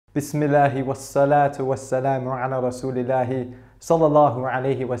Bismillahi wassalatu wassalamu ala rasulillahi sallallahu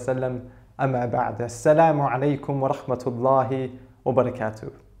alayhi wa sallam amma ba'd. Assalamu alaikum wa rahmatullahi wa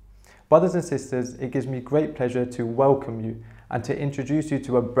barakatuh. Brothers and sisters, it gives me great pleasure to welcome you and to introduce you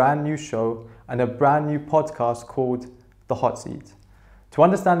to a brand new show and a brand new podcast called The Hot Seat. To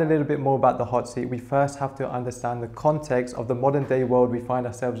understand a little bit more about The Hot Seat, we first have to understand the context of the modern day world we find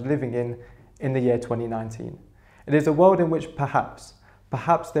ourselves living in the year 2019. It is a world in which perhaps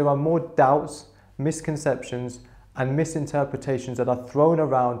there are more doubts, misconceptions and misinterpretations that are thrown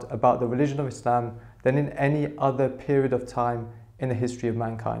around about the religion of Islam than in any other period of time in the history of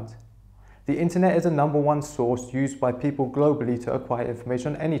mankind. The internet is the number one source used by people globally to acquire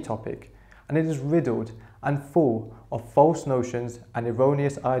information on any topic, and it is riddled and full of false notions and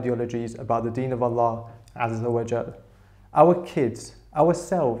erroneous ideologies about the deen of Allah Azza wa Jal. Our kids,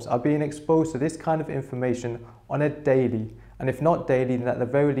 ourselves, are being exposed to this kind of information on a daily, and if not daily, then at the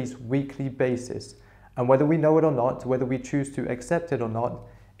very least weekly basis. And whether we know it or not, whether we choose to accept it or not,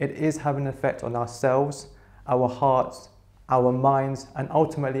 it is having an effect on ourselves, our hearts, our minds, and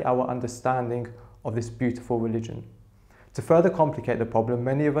ultimately our understanding of this beautiful religion. To further complicate the problem,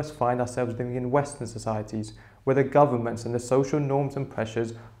 many of us find ourselves living in Western societies where the governments and the social norms and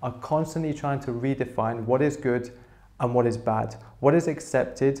pressures are constantly trying to redefine what is good and what is bad, what is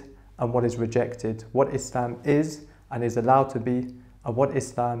accepted and what is rejected, what Islam is and is allowed to be, and what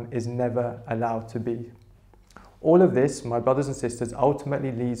Islam is never allowed to be. All of this, my brothers and sisters,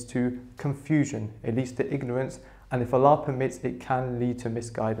 ultimately leads to confusion, it leads to ignorance, and if Allah permits, it can lead to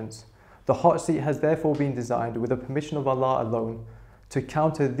misguidance. The Hot Seat has therefore been designed with the permission of Allah alone to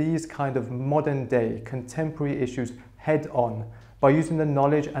counter these kind of modern day, contemporary issues head on by using the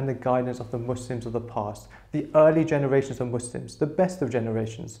knowledge and the guidance of the Muslims of the past, the early generations of Muslims, the best of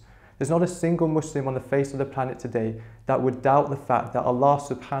generations. There's not a single Muslim on the face of the planet today that would doubt the fact that Allah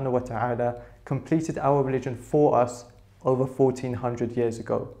subhanahu wa ta'ala completed our religion for us over 1400 years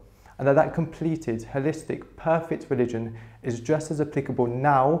ago. And that completed, holistic, perfect religion is just as applicable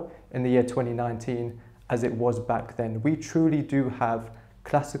now in the year 2019 as it was back then. We truly do have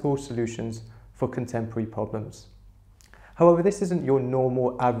classical solutions for contemporary problems. However, this isn't your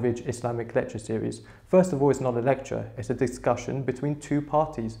normal average Islamic lecture series. First of all, it's not a lecture, it's a discussion between two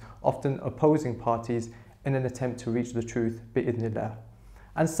parties, often opposing parties, in an attempt to reach the truth, bi'idhnillah.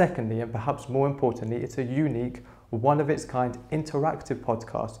 And secondly, and perhaps more importantly, it's a unique, one-of-its-kind interactive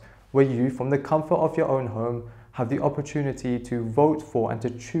podcast where you, from the comfort of your own home, have the opportunity to vote for and to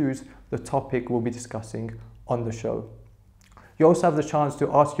choose the topic we'll be discussing on the show. You also have the chance to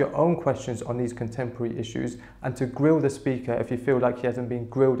ask your own questions on these contemporary issues and to grill the speaker if you feel like he hasn't been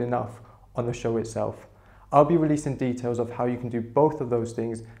grilled enough on the show itself. I'll be releasing details of how you can do both of those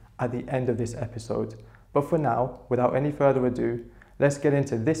things at the end of this episode. But for now, without any further ado, let's get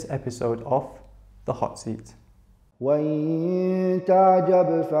into this episode of The Hot Seat. وإن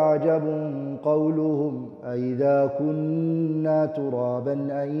تعجب فعجب قولهم أإذا كنا ترابا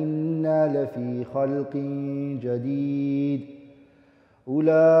أإنا لفي خلق جديد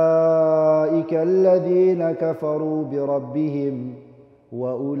أولئك الذين كفروا بربهم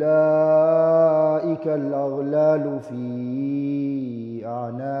وأولئك الأغلال في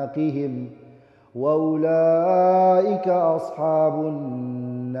أعناقهم وأولئك أصحاب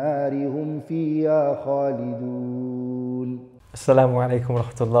النار هم فيها خالدون. Assalamu alaikum wa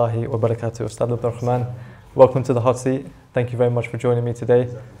rahmatullahi wa barakatuh. Ustad Abdul Rahman, welcome to The Hot Seat. Thank you very much for joining me today.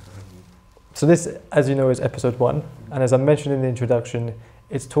 So this, as you know, is episode 1, and as I mentioned in the introduction,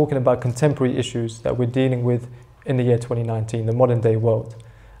 it's talking about contemporary issues that we're dealing with in the year 2019, the modern day world.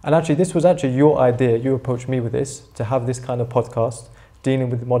 And actually, this was actually your idea. You approached me with this, to have this kind of podcast dealing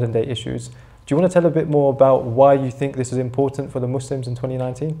with modern day issues. Do you want to tell a bit more about why you think this is important for the Muslims in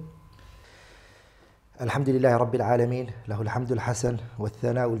 2019? الحمد لله رب العالمين له الحمد الحسن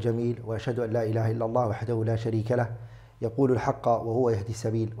والثناء الجميل وأشهد أن لا إله إلا الله وحده لا شريك له يقول الحق وهو يهدي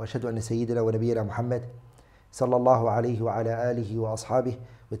السبيل وأشهد أن سيدنا ونبينا محمد صلى الله عليه وعلى آله وأصحابه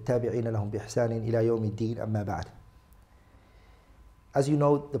والتابعين لهم بإحسان إلى يوم الدين أما بعد. As you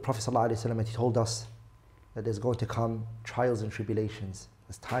know, the Prophet صلى الله عليه وسلم, he told us that there's going to come trials and tribulations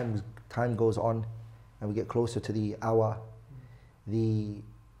as time goes on and we get closer to the hour. The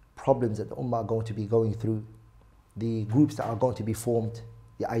problems that the ummah are going to be going through, the groups that are going to be formed,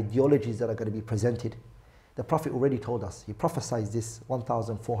 the ideologies that are going to be presented. The Prophet already told us, he prophesied this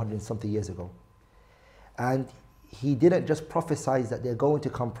 1,400 something years ago. And he didn't just prophesy that there are going to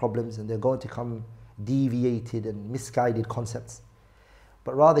come problems and there are going to come deviated and misguided concepts,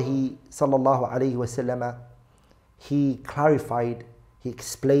 but rather he, sallallahu alayhi wasallam, he clarified, he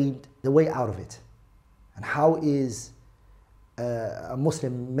explained the way out of it. And how is a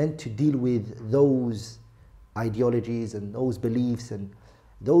Muslim meant to deal with those ideologies and those beliefs and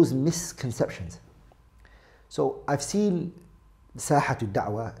those misconceptions. So I've seen Sahatu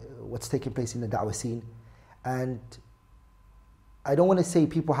Dawah, what's taking place in the Dawah scene, and I don't want to say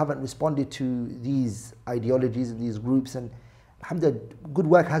people haven't responded to these ideologies and these groups, and alhamdulillah, good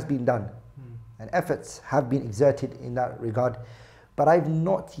work has been done and efforts have been exerted in that regard, but I've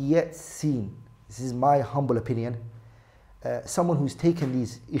not yet seen, this is my humble opinion, someone who's taken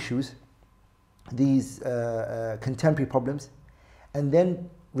these issues, these contemporary problems, and then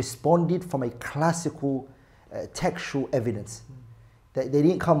responded from a classical textual evidence. They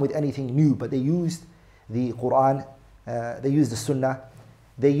didn't come with anything new, but they used the Quran, they used the Sunnah,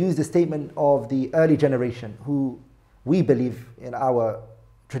 they used the statement of the early generation who we believe in our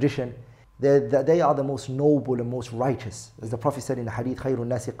tradition that they are the most noble and most righteous. As the Prophet said in the hadith, خَيْرُ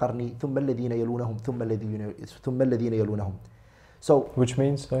النَّاسِ قَرْنِي ثُمَّ الَّذِينَ يَلُونَهُمْ ثُمَّ الَّذِينَ يَلُونَهُمْ. So, which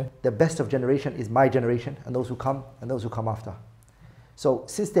means, sorry? The best of generation is my generation and those who come after. So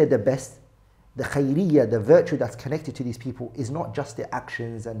since they're the best, the khayriyya, the virtue that's connected to these people is not just their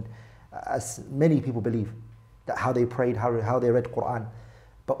actions and as many people believe, that how they prayed, how they read Quran,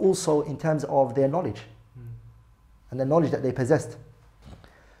 but also in terms of their knowledge and the knowledge that they possessed.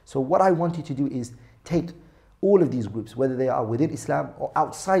 So what I wanted to do is take all of these groups, whether they are within Islam or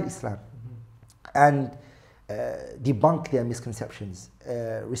outside Islam, and debunk their misconceptions,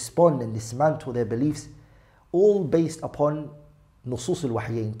 respond and dismantle their beliefs, all based upon nusus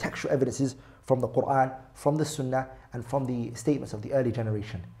al-wahyayn, textual evidences from the Quran, from the Sunnah, and from the statements of the early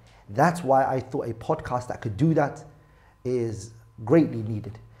generation. That's why I thought a podcast that could do that is greatly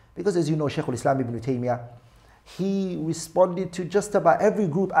needed. Because as you know, Shaykh al-Islam ibn Taymiyyah, he responded to just about every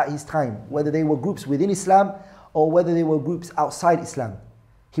group at his time, whether they were groups within Islam or whether they were groups outside Islam.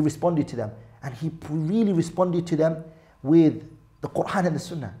 He responded to them, and he really responded to them with the Quran and the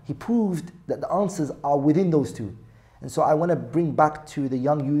Sunnah. He proved that the answers are within those two. And so I want to bring back to the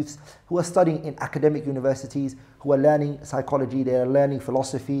young youths who are studying in academic universities, who are learning psychology, they are learning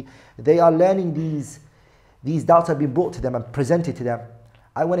philosophy, they are learning these doubts have been brought to them and presented to them.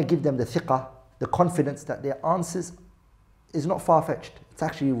 I want to give them the thiqah, the confidence that their answers is not far-fetched. It's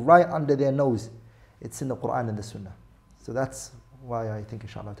actually right under their nose. It's in the Quran and the Sunnah. So that's why I think,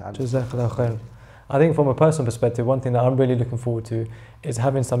 inshallah ta'ala. Jazakallah khair. I think from a personal perspective, one thing that I'm really looking forward to is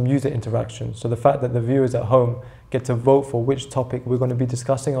having some user interaction. So the fact that the viewers at home get to vote for which topic we're going to be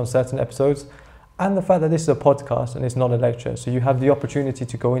discussing on certain episodes, and the fact that this is a podcast and it's not a lecture. So you have the opportunity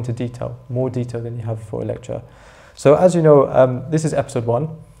to go into detail, more detail than you have for a lecture. So as you know, this is episode 1.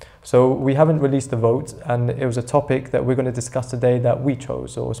 So we haven't released the vote, and it was a topic that we're going to discuss today that we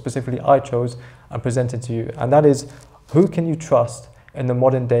chose, or specifically I chose and presented to you. And that is, who can you trust in the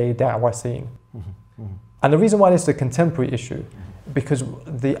modern day da'wah scene? And the reason why this is a contemporary issue, because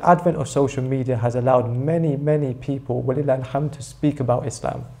the advent of social media has allowed many people, walillah alhamd, to speak about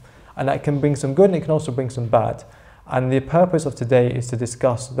Islam. And that can bring some good and it can also bring some bad. And the purpose of today is to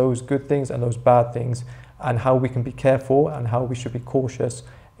discuss those good things and those bad things, and how we can be careful and how we should be cautious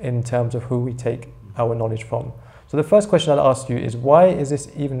in terms of who we take our knowledge from. So the first question I'll ask you is, why is this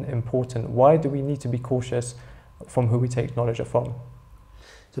even important? Why do we need to be cautious from who we take knowledge from?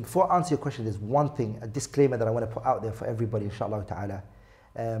 So before I answer your question, there's one thing, a disclaimer that I want to put out there for everybody, inshallah ta'ala.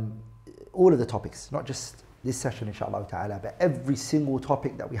 All of the topics, not just this session, inshallah ta'ala, but every single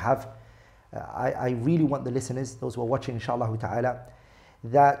topic that we have, I really want the listeners, those who are watching, inshallah ta'ala,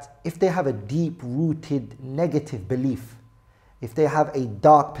 that if they have a deep-rooted negative belief, if they have a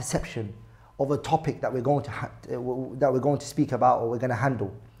dark perception of a topic that we're going to speak about or we're going to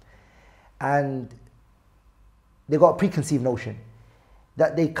handle, and they've got a preconceived notion,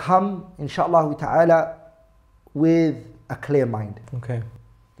 that they come, inshallah ta'ala, with a clear mind. Okay.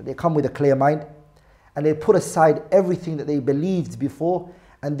 That they come with a clear mind, and they put aside everything that they believed before,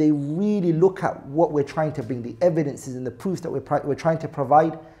 and they really look at what we're trying to bring, the evidences and the proofs that we're trying to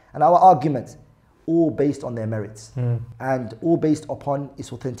provide, and our arguments, all based on their merits, and all based upon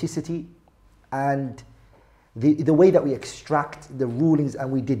its authenticity, and the way that we extract the rulings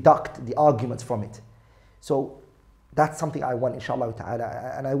and we deduct the arguments from it. So that's something I want, inshallah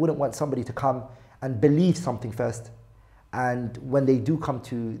ta'ala, and I wouldn't want somebody to come and believe something first, and when they do come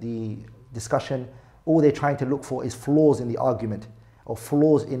to the discussion, all they're trying to look for is flaws in the argument or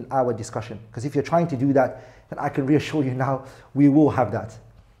flaws in our discussion. Because if you're trying to do that, then I can reassure you now, we will have that.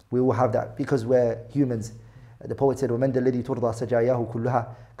 We will have that because we're humans. The poet said, وَمَنْ الَّذِي تُرْضَى سَجَايَاهُ كُلُّهَا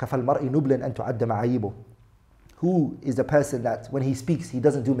كَفَى الْمَرْءِ نُبْلًا أَن تُعَدَّ مَعَايِبُهُ. Who is the person that when he speaks, he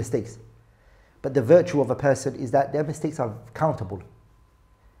doesn't do mistakes? But the virtue of a person is that their mistakes are countable.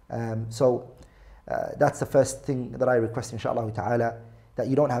 That's the first thing that I request, inshallah ta'ala, that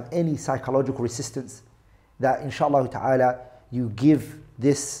you don't have any psychological resistance, that inshallah ta'ala you give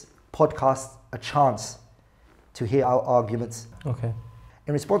this podcast a chance to hear our arguments. Okay.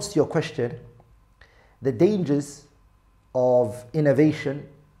 In response to your question, the dangers of innovation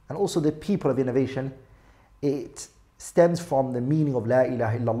and also the people of innovation, it stems from the meaning of La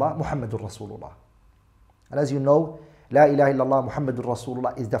ilaha illallah Muhammadur Rasulullah. And as you know, La ilaha illallah Muhammadur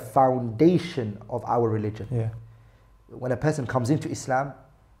Rasulullah is the foundation of our religion. Yeah. When a person comes into Islam,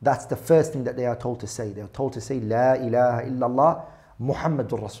 that's the first thing that they are told to say. They are told to say La ilaha illallah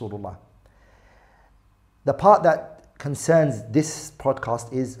Muhammadur Rasulullah. The part that concerns this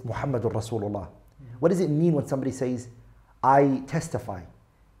podcast is Muhammadur Rasulullah. What does it mean when somebody says, I testify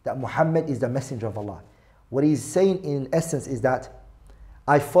that Muhammad is the messenger of Allah? What he's saying in essence is that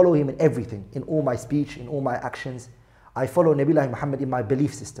I follow him in everything, in all my speech, in all my actions. I follow Nabiullah Muhammad in my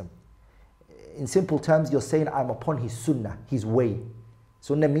belief system. In simple terms, you're saying I'm upon his sunnah, his way.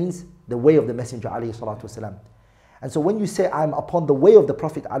 Sunnah means the way of the messenger alayhi salatu wasalam. And so when you say I'm upon the way of the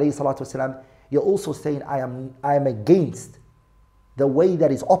Prophet alayhi salatu wasalam, you're also saying I am against the way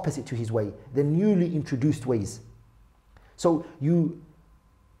that is opposite to his way, the newly introduced ways. So you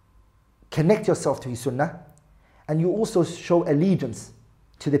connect yourself to his sunnah, and you also show allegiance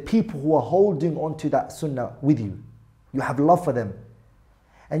to the people who are holding on to that sunnah with you. You have love for them.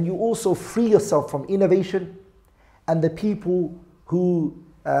 And you also free yourself from innovation and the people who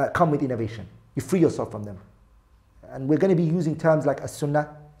come with innovation. You free yourself from them. And we're going to be using terms like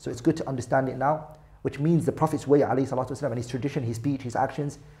as-sunnah, so it's good to understand it now, which means the Prophet's way alayhi salatu wasalam, and his tradition, his speech, his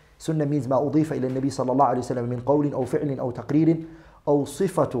actions. Sunnah means ما أضيف إلى النبي صلى الله عليه وسلم من قول أو فعل أو تقرير أو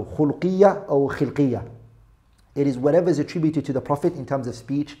صفة خلقية أو خلقية. It is whatever is attributed to the Prophet in terms of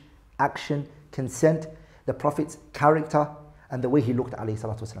speech, action, consent, the Prophet's character, and the way he looked alayhi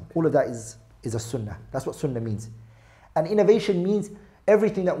salatu wasalam. All of that is a sunnah. That's what sunnah means. And innovation means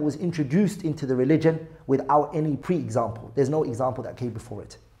everything that was introduced into the religion without any pre-example. There's no example that came before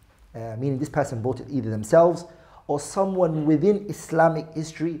it. Meaning this person brought it either themselves or someone within Islamic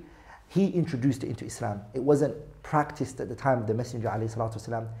history, he introduced it into Islam. It wasn't practiced at the time of the Messenger alayhi salatu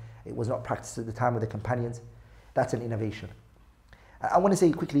wasalam. It was not practiced at the time of the companions. That's an innovation. I want to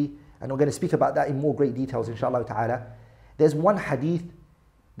say quickly, and we're going to speak about that in more great details inshallah ta'ala. There's one hadith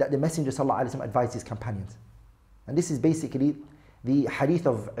that the Messenger sallallahu alayhi wa sallam advised his companions. And this is basically the hadith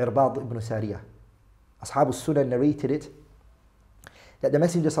of Irbad ibn Sariyah. Ashab al-Sunnah narrated it, that the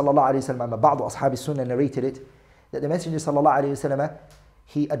Messenger sallallahu alayhi wa sallam, ba'd ashab al-Sunnah narrated it, that the Messenger sallallahu alayhi wa sallam,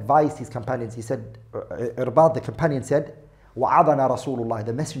 he advised his companions. He said, Irbad, the companion said, وَعَضَنَا رَسُولُ اللَّهِ,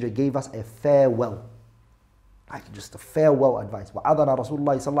 the Messenger gave us a farewell. Like just a farewell advice. وَعَضَنَا رَسُولُ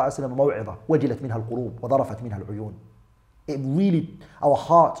اللَّهِ صلى الله عليه وسلم مَوْعِظَةً وَجِلَتْ مِنْهَا الْقُلُوبُ وَضَرَفَتْ مِنْهَا الْعُيُونُ. It really, our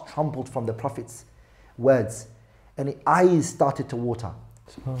heart trembled from the Prophet's words, and the eyes started to water.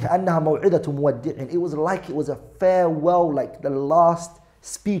 كَأَنَّهَا مَوْعِظَةُ مُوَدِّعٍ. It was like it was a farewell, like the last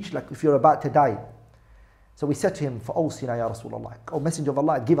speech, like if you're about to die. So we said to him, فَأَوْصِنَا يَا رَسُولَ اللَّهِ, O Messenger of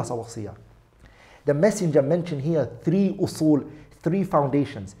Allah, give us a wasiyah. The Messenger mentioned here 3 usul, 3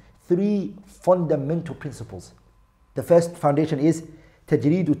 foundations, 3 fundamental principles. The first foundation is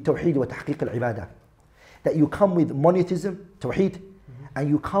تجريد التوحيد وتحقيق العبادة. That you come with monotheism, tawheed, and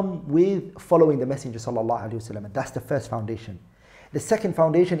you come with following the Messenger sallallahu alaihi wasallam. That's the first foundation. The second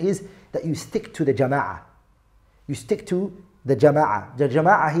foundation is that you stick to the jama'ah. You stick to the jama'ah. The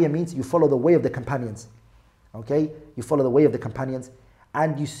jama'ah here means you follow the way of the companions. Okay? You follow the way of the companions,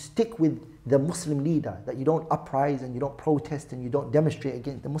 and you stick with the Muslim leader, that you don't uprise and you don't protest and you don't demonstrate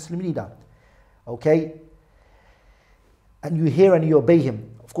against the Muslim leader. Okay? And you hear and you obey him.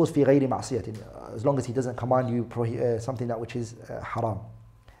 Of course, في غير معصية, as long as he doesn't command you something that which is haram.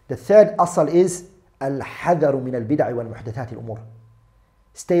 The third asal is الحذر من البدع والمحدثات الأمور.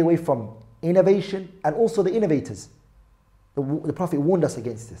 Stay away from innovation and also the innovators. The Prophet warned us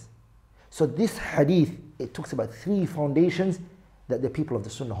against this. So this hadith, it talks about 3 foundations that the people of the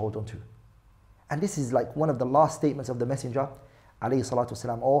Sunnah hold on to. And this is like one of the last statements of the Messenger alayhi salatu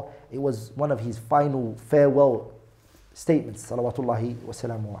wasalam, or it was one of his final farewell statements, salawatullahi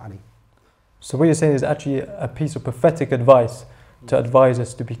wasalamu alayhi. So what you're saying is actually a piece of prophetic advice to advise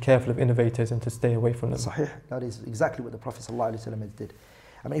us to be careful of innovators and to stay away from them. Sahih. That is exactly what the Prophet sallallahu alayhi wa sallam did.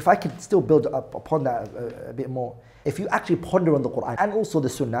 I mean, if I could still build up upon that a bit more, if you actually ponder on the Quran and also the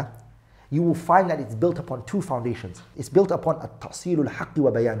Sunnah, you will find that it's built upon 2 foundations. It's built upon at-ta'sil al-haqq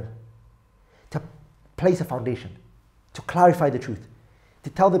wa bayanu, to place a foundation, to clarify the truth, to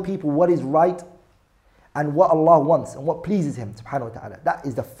tell the people what is right and what Allah wants and what pleases Him subhanahu wa ta'ala. That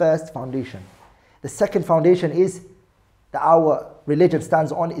is the first foundation. The second foundation is that our religion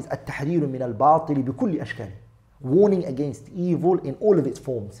stands on is التحذير من الباطل بكل أشكاله. Warning against evil in all of its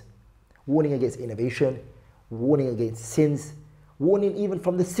forms. Warning against innovation, warning against sins, warning even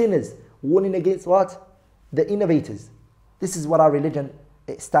from the sinners, warning against what? The innovators. This is what our religion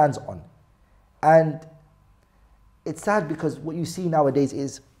stands on. And it's sad because what you see nowadays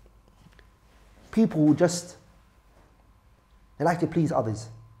is people who just, they like to please others.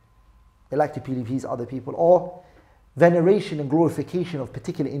 They like to please other people. Or veneration and glorification of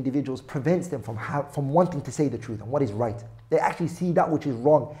particular individuals prevents them from wanting to say the truth and what is right. They actually see that which is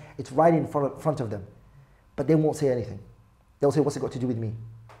wrong. It's right in front of them. But they won't say anything. They'll say, what's it got to do with me?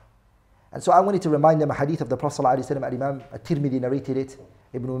 And so I wanted to remind them a hadith of the Prophet ﷺ. Al-Imam At-Tirmidhi narrated it,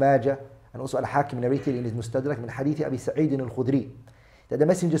 Ibn Majah, and also Al-Hakim narrated in his Mustadrak min hadith Abi Sa'id al-Khudri. That the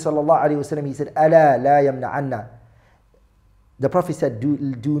Messenger sallallahu alayhi wa sallam, he said, أَلَا لَا يَمْنَعَنَّ. The Prophet said,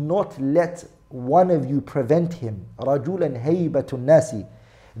 do not let one of you prevent him, رَجُولًا هَيْبَةُ النَّاسِ,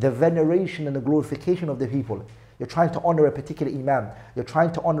 the veneration and the glorification of the people. You're trying to honor a particular imam. You're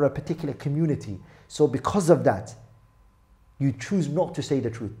trying to honor a particular community. So because of that, you choose not to say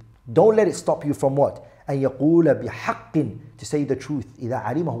the truth. Don't let it stop you from what? أن يقول بحق, to say the truth. إذا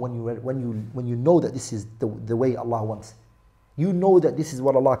علمه, when you know that this is the way Allah wants. You know that this is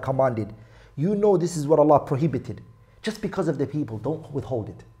what Allah commanded. You know this is what Allah prohibited. Just because of the people, don't withhold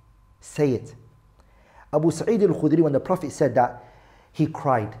it. Say it. Abu Sa'id al-Khudri, when the Prophet said that, he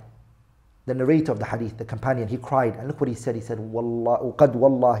cried. The narrator of the hadith, the companion, he cried. And look what he said. He said, قَدْ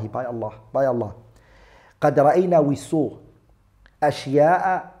وَاللَّهِ, by Allah, by Allah. قَدْ رَأَيْنَا, we saw.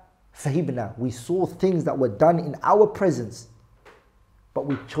 أَشْيَاءَ فَهِبْنَا, we saw things that were done in our presence, but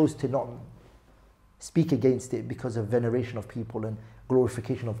we chose to not speak against it because of veneration of people and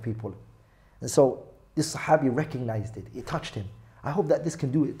glorification of people. And so this Sahabi recognized it. It touched him. I hope that this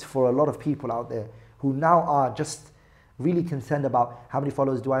can do it for a lot of people out there who now are just really concerned about how many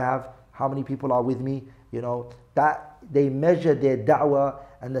followers do I have, how many people are with me, you know, that they measure their da'wah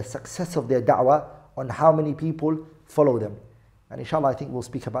and the success of their da'wah on how many people follow them. And inshallah, I think we'll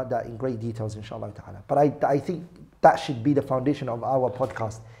speak about that in great details, inshallah ta'ala. But I think that should be the foundation of our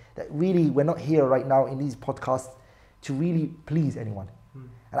podcast. That really, we're not here right now in these podcasts to really please anyone.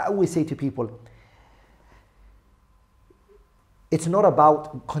 And I always say to people, it's not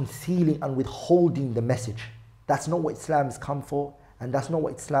about concealing and withholding the message. That's not what Islam has come for, and that's not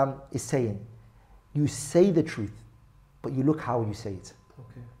what Islam is saying. You say the truth, but you look how you say it.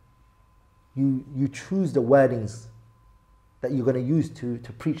 Okay. You choose the wordings that you're going to use to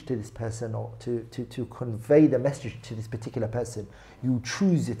preach to this person or to convey the message to this particular person. You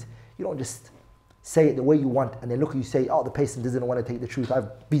choose it. You don't just say it the way you want and then look at you say, oh, the person doesn't want to take the truth.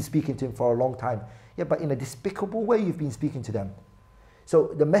 I've been speaking to him for a long time. Yeah, but in a despicable way you've been speaking to them. So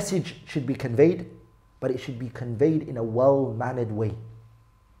the message should be conveyed, but it should be conveyed in a well-mannered way.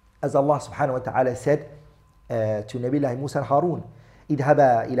 As Allah subhanahu wa ta'ala said to Nabiullah Musa and Harun,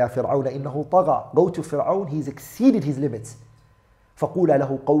 idhaba ila fir'auna innahu tagha. Go to Fir'aun, he's exceeded his limits. فَقُولَ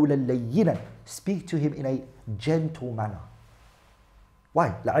لَهُ قَوْلًا لَيِّنًا. Speak to him in a gentle manner.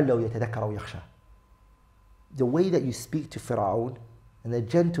 Why? لَعَلَّهُ يَتَذَكَّرَ وَيَخْشَى. The way that you speak to Fir'aun and the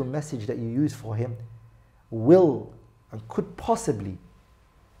gentle message that you use for him will and could possibly,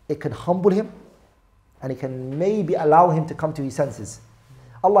 it can humble him and it can maybe allow him to come to his senses.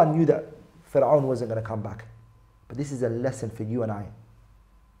 Allah knew that Fir'aun wasn't going to come back. But this is a lesson for you and I.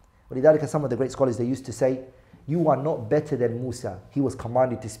 ولذلك some of the great scholars, they used to say, you are not better than Musa. He was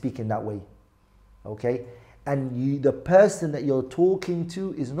commanded to speak in that way. Okay? And the person that you're talking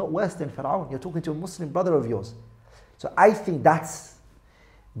to is not worse than Fir'aun. You're talking to a Muslim brother of yours. So I think that's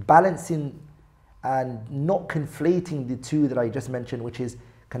balancing and not conflating the two that I just mentioned, which is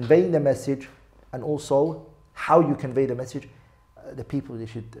conveying the message and also how you convey the message. The people, they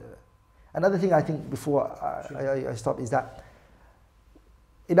should... Another thing I think before I stop is that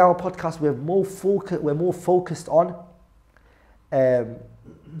in our podcast we're more focused on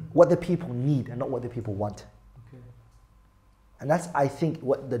what the people need and not what the people want. Okay. And that's, I think,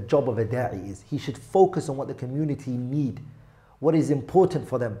 what the job of a da'i is. He should focus on what the community need, what is important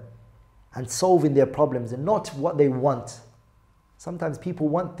for them, and solving their problems, and not what they want. Sometimes people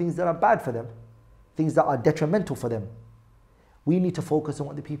want things that are bad for them, things that are detrimental for them. We need to focus on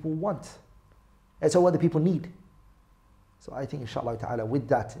what the people want, and so what the people need. So I think, inshallah ta'ala, with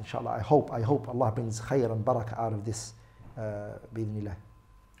that, inshallah, I hope Allah brings khayr and barakah out of this, bi'idhnillah.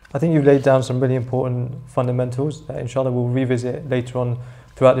 I think you've laid down some really important fundamentals that inshallah we'll revisit later on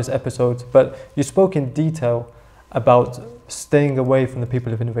throughout this episode. But you spoke in detail about staying away from the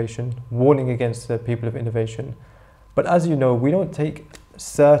people of innovation, warning against the people of innovation. But as you know, we don't take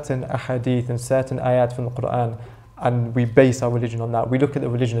certain ahadith and certain ayat from the Quran and we base our religion on that. We look at the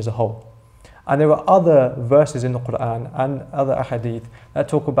religion as a whole. And there are other verses in the Quran and other ahadith that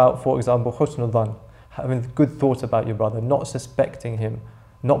talk about, for example, husnul dhan, having good thoughts about your brother, not suspecting him,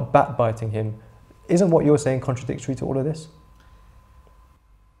 not backbiting him. Isn't what you're saying contradictory to all of this?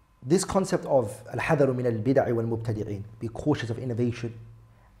 This concept of al-hadaru min al-bid'i wal-mubtadi'in, be cautious of innovation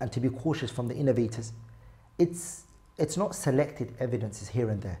and to be cautious from the innovators, it's not selected evidences here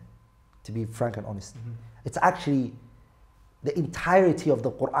and there, to be frank and honest. It's actually the entirety of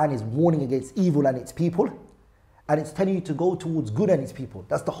the Quran is warning against evil and its people, and it's telling you to go towards good and its people.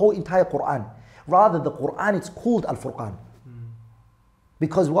 That's the whole entire Quran. Rather, the Quran is called Al-Furqan.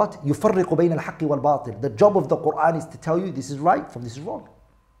 Because what? يُفَرِّقُ بَيْنَ الْحَقِّ وَالْبَاطِلِ. The job of the Quran is to tell you this is right from this is wrong.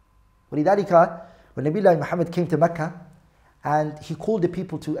 ولذلك, when Nabi Muhammad came to Mecca and he called the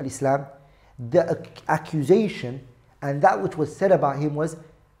people to Al-Islam, the accusation and that which was said about him was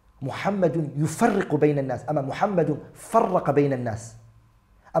محمد يفرق بين الناس أما محمد فرق بين الناس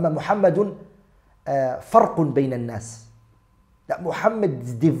أما محمد فرق بين الناس. That Muhammad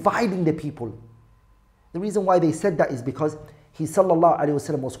is dividing the people. The reason why they said that is because he sallallahu alaihi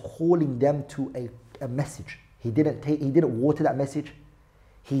wasallam was calling them to a message. He didn't water that message.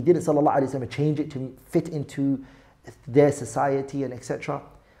 He didn't sallallahu alaihi wasallam change it to fit into their society and etc.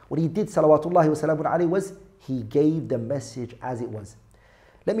 What he did salawatullahi wa salamun alayhi was he gave the message as it was.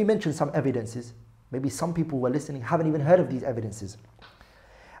 Let me mention some evidences. Maybe some people who are listening haven't even heard of these evidences.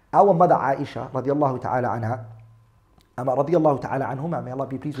 Our mother Aisha radiyallahu ta'ala anha, radiyallahu ta'ala anhuma, may Allah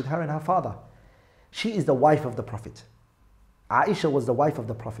be pleased with her and her father. She is the wife of the Prophet. Aisha was the wife of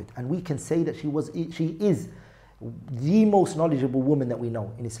the Prophet, and we can say that she is the most knowledgeable woman that we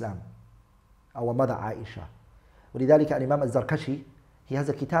know in Islam. Our mother Aisha. ولذلك الإمام الزركشي, he has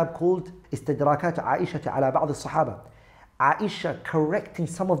a kitab called استدراكات عائشة على بعض الصحابة. Aisha correcting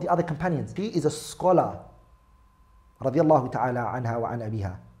some of the other companions. She is a scholar. رضي الله تعالى عنها وعن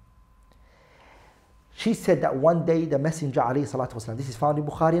أبيها. She said that one day the Messenger عليه الصلاة والسلام, this is found in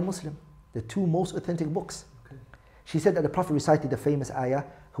Bukhari and Muslim, the two most authentic books. She said that the Prophet recited the famous ayah,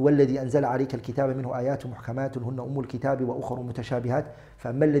 هو الذي أنزل عليك الكتاب منه آيات محكمات هن أم الكتاب وأخر متشابهات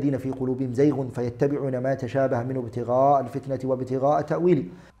فأما الذين في قلوبهم زيغ فيتبعون ما تشابه منه ابتغاء الفتنة وابتغاء تأويله.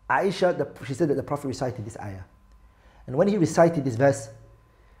 Aisha, she said that the Prophet recited this ayah. And when he recited this verse,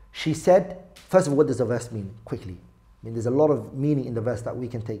 she said, first of all, what does the verse mean? Quickly. I mean, there's a lot of meaning in the verse that we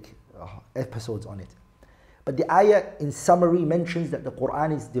can take episodes on it. But the ayah, in summary, mentions that the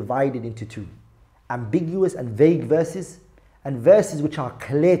Quran is divided into two. Ambiguous and vague verses, and verses which are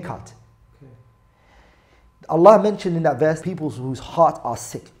clear-cut. Okay. Allah mentioned in that verse people whose hearts are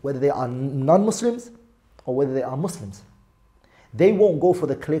sick, whether they are non-Muslims or whether they are Muslims. They won't go for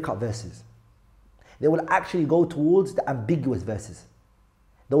the clear-cut verses. They will actually go towards the ambiguous verses,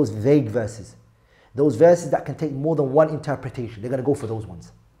 those vague verses, those verses that can take more than one interpretation. They're going to go for those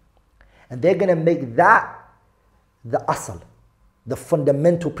ones. And they're going to make that the asal, the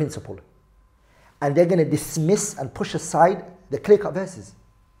fundamental principle. And they're going to dismiss and push aside the clear-cut verses.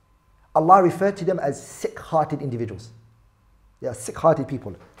 Allah referred to them as sick-hearted individuals. They are sick-hearted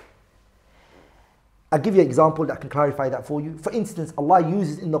people. I'll give you an example that can clarify that for you. For instance, Allah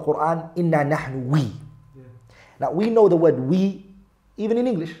uses in the Quran, Inna nahnu we. Yeah. Now we know the word we, even in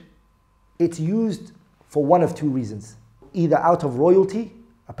English, it's used for one of two reasons. Either out of royalty,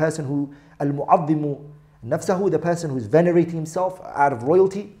 a person who, al-mu'azzimu nafsahu, the person who's venerating himself out of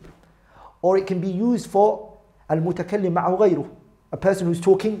royalty, or it can be used for al-mutakallim ma'ahu ghayruh, a person who's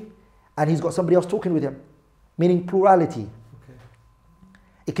talking and he's got somebody else talking with him, meaning plurality. Okay.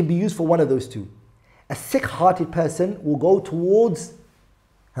 It can be used for one of those two. A sick-hearted person will go towards,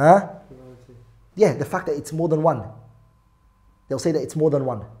 the fact that it's more than one. They'll say that it's more than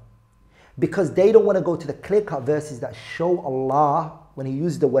one. Because they don't want to go to the clear-cut verses that show Allah, when he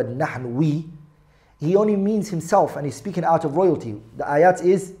uses the word nahnu, we, he only means himself and he's speaking out of royalty. The ayat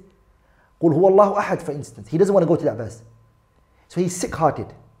is, قُلْ هُوَ اللَّهُ أَحَدٌ, for instance. He doesn't want to go to that verse. So he's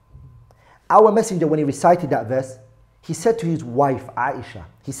sick-hearted. Our messenger, when he recited that verse, he said to his wife, Aisha,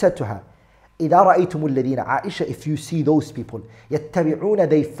 he said to her, إِذَا رَأَيْتُمُ الَّذِينَ, Aisha, if you see those people, يَتَّبِعُونَ,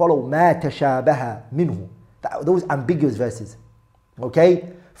 they follow مَا تَشَابَهَ مِنْهُ, those ambiguous verses.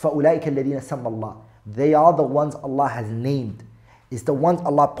 Okay? فَأُولَٰئِكَ الَّذِينَ سَمَّ اللَّهُ, they are the ones Allah has named. It's the ones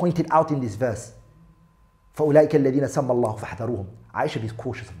Allah pointed out in this verse. فَأُولَٰئِكَ الَّذِينَ سَمَّ اللَّهُ فَاحْذَرُوهُم. Aisha, be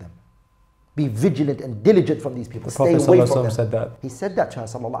cautious of them. Be vigilant and diligent from these people. Stay away from them. Said that. He said that to her,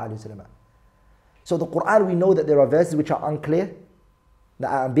 sallallahu alayhi wa sallam. So the Quran, we know that there are verses which are unclear,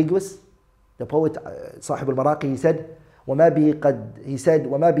 that are ambiguous. The poet, Sahib al-Maraqi, he said, وَمَا بِهِ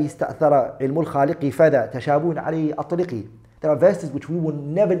اسْتَأْثَرَ عِلْمُ الْخَالِقِ فَذَا تَشَابُونَ عَلَيْهِ أَطْلِقِ. There are verses which we will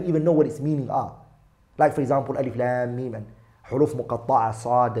never even know what its meaning are. Like for example, Alif Lam Mim and Huruf Muqatta'a,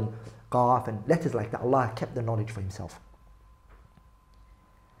 Sad and Qaf and letters like that. Allah kept the knowledge for Himself.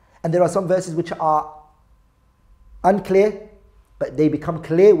 And there are some verses which are unclear, but they become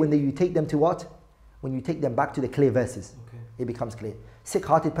clear when you take them to what? When you take them back to the clear verses. Okay. It becomes clear.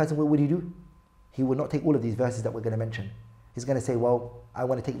 Sick-hearted person, what would he do? He would not take all of these verses that we're going to mention. He's going to say, well, I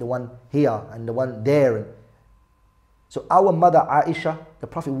want to take the one here and the one there. So our mother Aisha, the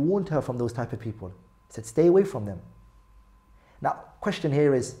Prophet warned her from those type of people. He said, stay away from them. Now, question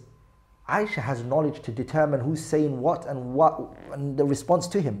here is, Aisha has knowledge to determine who's saying what and the response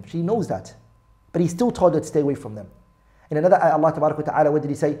to him. She knows that. But he still told her to stay away from them. In another ayah, Allah Tabaraka wa Ta'ala, what did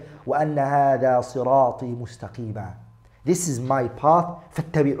He say? وَأَنَّ هَذَا صِرَاطِي مُسْتَقِيمًا. This is my path,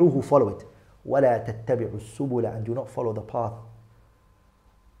 فَاتَّبِعُوهُ, follow it. وَلَا تَتَّبِعُوا السُّبُلَ, and do not follow the path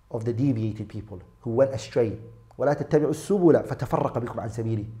of the deviated people who went astray. وَلَا تَتَّبِعُوا السُّبُلَ فَتَفَرَّقَ بِكُمْ عَنْ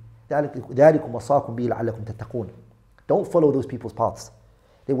سَبِيلِهِ ذَلِكُمْ وَصَاكُمْ بِهِ لَعَلَّكُمْ تَتَّقُونَ. Don't follow those people's paths.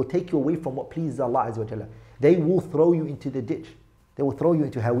 They will take you away from what pleases Allah Azza wa Jalla. They will throw you into the ditch. They will throw you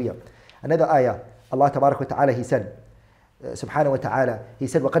into Hawiyah. Another ayah, Allah Tabaraka wa Ta'ala, He said, Subhanahu wa Ta'ala, He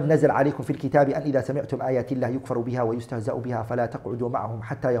said, وَقَدْ نَزَلَ عَلَيْكُمْ فِي الْكِتَابِ أَنْ إِذَا سَمِعْتُمْ آيَاتِ اللَّهِ يُكْفَرُ بِهَا وَيُسْتَهْزَأُ بِهَا فَلَا تَقْعُدُوا مَعَهُمْ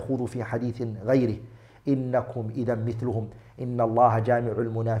حَتَّى يَخُوضُوا فِي حَدِيثٍ غَيْرِهِ إِنَّكُمْ إِذًا مِثْلُهُمْ إِنَّ اللَّهَ جَامِعُ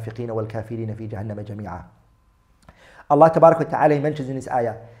الْمُنَافِقِينَ وَالْكَافِرِينَ فِي جَهَنَّمَ جَمِيعًا. Allah Tabaraka wa Ta'ala, He mentions in this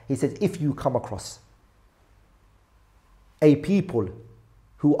ayah, He says, if you come across a people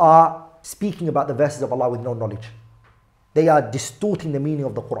who are speaking about the verses of Allah with no knowledge, they are distorting the meaning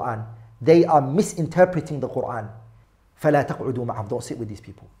of the Quran, they are misinterpreting the Quran, فَلَا تَقْعُدُوا مَعَهُمْ, don't sit with these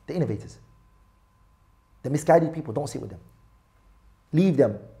people, the innovators, the misguided people, don't sit with them. Leave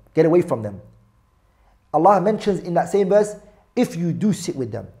them, get away from them. Allah mentions in that same verse, if you do sit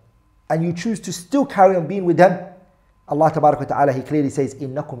with them and you choose to still carry on being with them, Allah Tabaraka wa Ta'ala, He clearly says,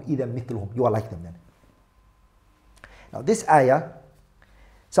 إِنَّكُمْ إِذًا مِثْلُهُمْ, you are like them then. Now this ayah,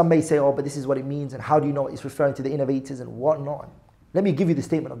 some may say, oh, but this is what it means, and how do you know it's referring to the innovators and whatnot? Let me give you the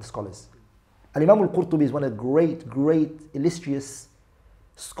statement of the scholars. Al-Imam al-Qurtubi is one of the great, illustrious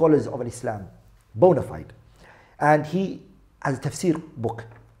scholars of Islam, bona fide. And he has a tafsir book.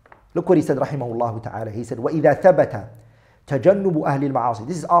 Look what he said, rahimahullah ta'ala. He said, وَإِذَا ثَبَتَ تَجَنُّبُ أَهْلِ الْمَعَاصِي.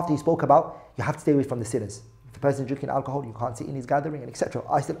 This is after he spoke about, you have to stay away from the sinners. If a person is drinking alcohol, you can't sit in his gathering, and etc.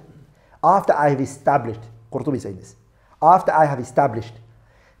 After I have established, Qurtubi is saying this, after I have established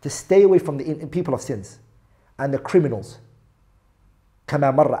to stay away from the people of sins and the criminals,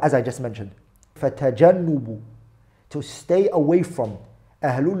 كما مر, as I just mentioned, فَتَجَنُّبُ, to stay away from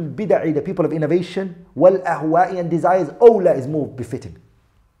أهل البدع, the people of innovation, والأهواء, and desires, أولى, is more befitting.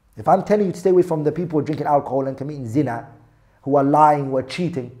 If I'm telling you to stay away from the people drinking alcohol and committing zina, who are lying, who are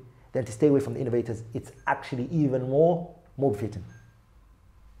cheating, then to stay away from the innovators, it's actually even more befitting.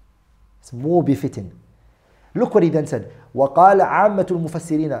 It's more befitting. Look what he then said. وَقَالَ عَامَّةُ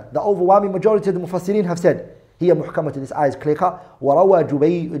الْمُفَسِّرِينَ, the overwhelming majority of the mufassirin have said, هي محكمة, this ayah is clear cut. وروى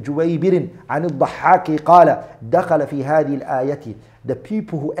جويبر عن الضحاك قال دخل في هذه الآية, the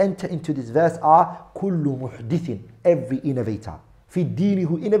people who enter into this verse are كل محدث, every innovator, في الدين,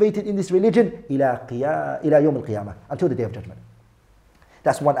 who innovated in this religion, إلى يوم القيامة, until the day of judgment.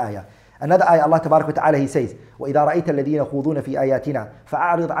 That's one ayah. Another ayah, Allah Tabaraka wa Ta'ala, He says, وإذا رأيت الذين يخوضون في آياتنا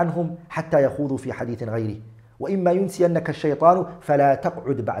فأعرض عنهم حتى يخوضوا في حديث غيره وإما ينسينك الشيطان فلا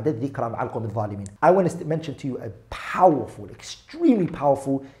تقعد بعد الذكرى مع القوم الظالمين. I want to mention to you a powerful, extremely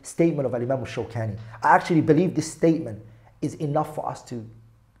powerful statement of Imam al-Shawkani. I actually believe this statement is enough for us to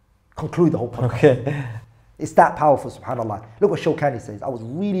conclude the whole podcast. Okay. It's that powerful, subhanAllah. Look what Shawkani says. I was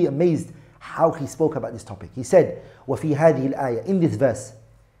really amazed how he spoke about this topic. He said, وَفِي هَذِهِ الْآيَةِ, in this verse,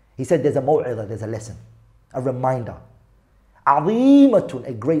 he said there's a maw'idah, there's a lesson, a reminder. عَظِيمَةٌ,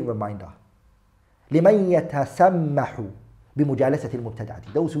 a great reminder. لمن يتسمح بمجالسة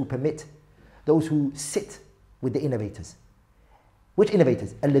المبتدعة, those who permit, those who sit with the innovators. Which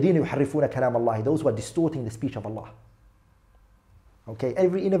innovators? الذين يحرفون كلام الله, those who are distorting the speech of Allah. Okay,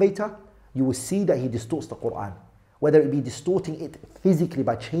 every innovator, you will see that he distorts the Quran, whether it be distorting it physically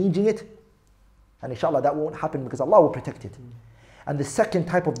by changing it, and inshallah that won't happen because Allah will protect it. And the second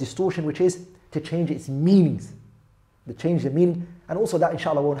type of distortion, which is to change its meanings, to change the meaning, and also that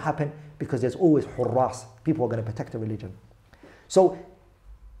inshallah won't happen because there's always hurras, people are going to protect the religion. So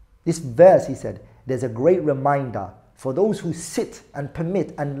this verse, he said, there's a great reminder for those who sit and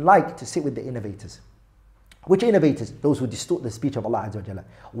permit and like to sit with the innovators. Which innovators? Those who distort the speech of Allah Azza wa Jalla.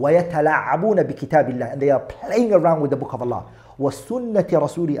 وَيَتَلَعَّبُونَ بِكِتَابِ اللَّهِ, and they are playing around with the book of Allah. وَسُنَّةِ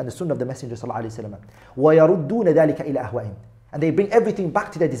رَسُولِهِ, and the sunnah of the Messenger sallallahu alayhi wa sallam. وَيَرُدُّونَ ذَلِكَ إِلَى أَهْوَائِهِمْ, and they bring everything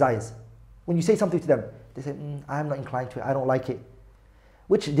back to their desires. When you say something to them, they say, I am not inclined to it, I don't like it.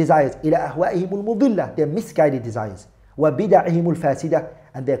 Which desires? إلى أهوائهم المضلة. They're misguided desires. وبدعهم الفاسدة.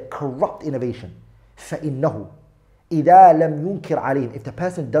 And their corrupt innovation. فإنه إذا لم ينكر عليهم. If the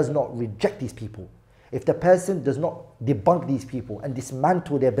person does not reject these people, if the person does not debunk these people and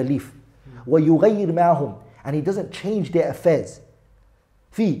dismantle their belief, ويغير معهم, and he doesn't change their affairs,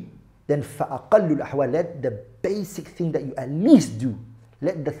 then فأقل الأحوال, let the basic thing that you at least do,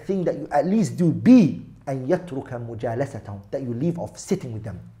 let the thing that you at least do be أن يترك مجالستهم, that you leave off sitting with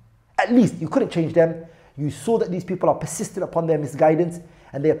them. At least you couldn't change them. You saw that these people are persistent upon their misguidance,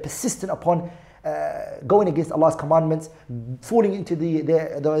 and they are persistent upon going against Allah's commandments, falling into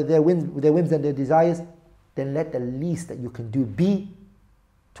their whims and their desires. Then let the least that you can do be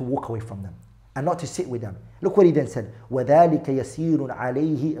to walk away from them and not to sit with them. Look what he then said. وَذَلِكَ يَسِيرٌ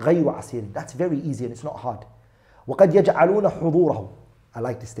عَلَيْهِ غَيْرُ عَسِيرٍ. That's very easy and it's not hard. وَقَدْ يَجْعَلُونَ حُضُورَهُ. I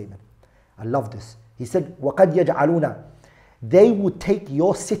like this statement. I love this. He said, وَقَدْ يَجْعَلُونَ. They would take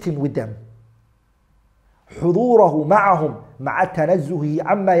your sitting with them. حضوره معهم مع تنزهه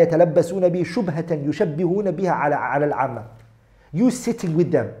عما يتلبسون به شبهة يشبهون بها على العامة. You sitting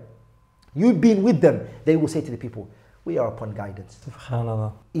with them, you being with them, they will say to the people, we are upon guidance.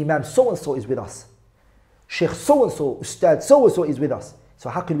 Subhanallah. Imam so-and-so is with us. Sheikh so-and-so, Ustad so-and-so is with us. So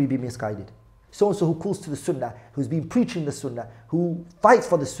how can we be misguided? So-and-so who calls to the Sunnah, who's been preaching the Sunnah, who fights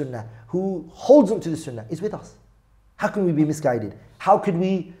for the Sunnah, who holds on to the Sunnah, is with us. How can we be misguided? How could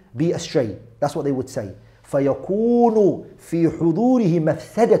we be astray? That's what they would say. فَيَكُونُ فِي حُضُورِهِ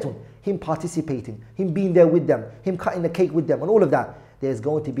مَفْسَدَةٌ. Him participating, him being there with them, him cutting the cake with them, and all of that. There's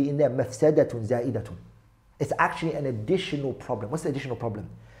going to be in there مَفْسَدَةٌ زَائِدَةٌ. It's actually an additional problem. What's the additional problem?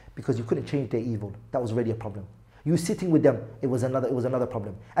 Because you couldn't change their evil. That was already a problem. You sitting with them, it was another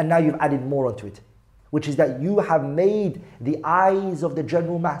problem. And now you've added more onto it, which is that you have made the eyes of the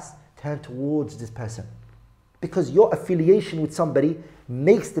general mass turn towards this person. Because your affiliation with somebody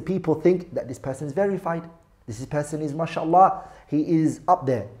makes the people think that this person is verified. This person is, mashallah, he is up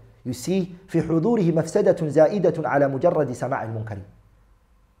there. You see, في حضوره مفسدة زائدة على مجرد سماع المنكر.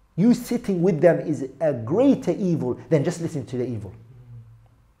 You sitting with them is a greater evil than just listening to the evil.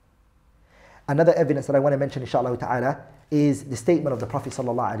 Another evidence that I want to mention, inshallah ta'ala, is the statement of the Prophet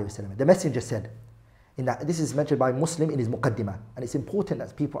sallallahu alaihi wasallam. The Messenger said, this is mentioned by Muslim in his muqaddimah, and it's important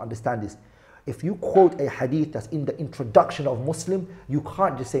that people understand this. If you quote a hadith that's in the introduction of Muslim, you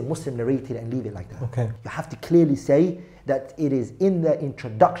can't just say Muslim narrated and leave it like that. Okay. You have to clearly say that it is in the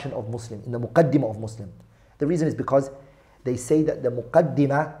introduction of Muslim, in the muqaddimah of Muslim. The reason is because they say that the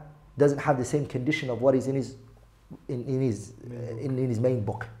muqaddimah doesn't have the same condition of what is in his main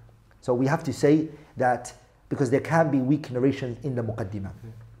book. So we have to say that because there can be weak narrations in the muqaddimah.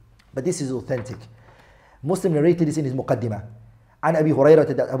 But this is authentic. Muslim narrated this in his muqaddimah. عن أبي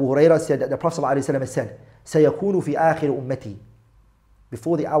هريرة, that Abu Hurairah said that the Prophet ﷺ said, سيكون في آخر أمتي.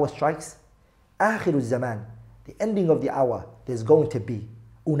 Before the hour strikes, آخر الزمان, the ending of the hour, there's going to be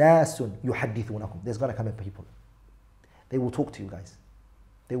أناس يحدثونكم. There's going to come in people. They will talk to you guys.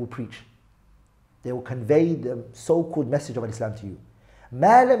 They will preach. They will convey the so-called message of Islam to you.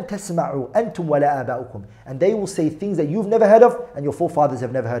 ما لم تسمعوا أنتم ولا آباؤكم. And they will say things that you've never heard of and your forefathers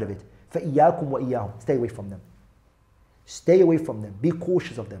have never heard of it. فإياكم وإياهم. Stay away from them. Stay away from them. Be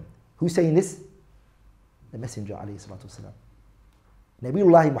cautious of them. Who's saying this? The Messenger alayhi salatu wasalam.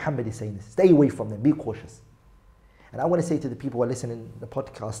 Nabiullah Muhammad is saying this. Stay away from them. Be cautious. And I want to say to the people who are listening to the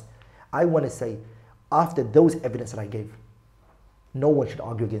podcast, I want to say, after those evidence that I gave, no one should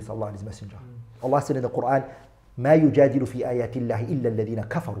argue against Allah and His Messenger. Allah said in the Quran, ما يجادل في آيات الله إلا الذين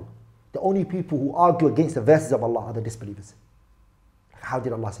كفروا. The only people who argue against the verses of Allah are the disbelievers. How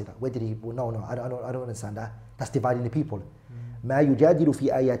did Allah say that? Where did He? No, I don't understand that. That's dividing the people. ما يجادل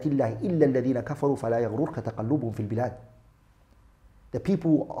في آيات الله إلا الذين كفروا فلا يغررك تقلبهم في البلاد. The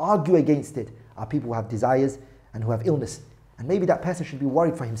people who argue against it are people who have desires and who have illness. And maybe that person should be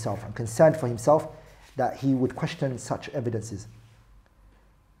worried for himself and concerned for himself that he would question such evidences.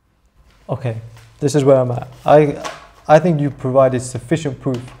 Okay, this is where I'm at. I think you provided sufficient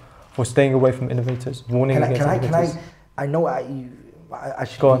proof for staying away from innovators, warning against innovators. I know I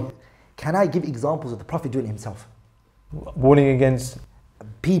should. Go on. Can I give examples of the Prophet doing it himself? Warning against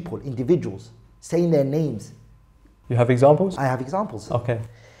people, individuals, saying their names. You have examples? I have examples. Okay.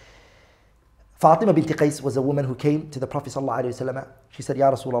 Fatima bint Qais was a woman who came to the Prophet sallallahu alaihi wasallam. She said, "Ya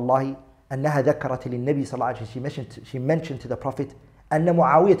Rasulullah, أنها ذكرت للنبي صلى الله عليه وسلم." She mentioned to the Prophet, أن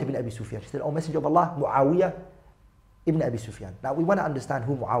معاوية بن أبي سفيان. She said, "Oh Messenger of Allah, Muawiyah ibn Abi Sufyan." Now we want to understand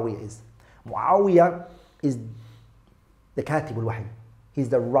who Muawiyah is. Muawiyah is the Katib al-Wahy. He's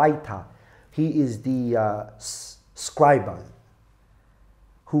the writer. He is the scribe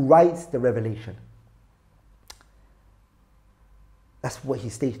who writes the revelation. That's what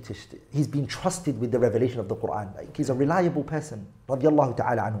he's stated. He's been trusted with the revelation of the Quran. Like, he's a reliable person. Radiallahu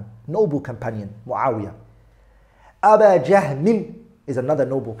ta'ala anhu. Noble companion, Muawiyah. Aba Jahm is another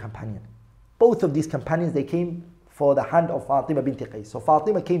noble companion. Both of these companions, they came for the hand of Fatima bint Qais. So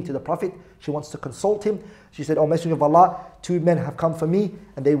Fatima came to the Prophet. She wants to consult him. She said, "Oh Messenger of Allah, 2 men have come for me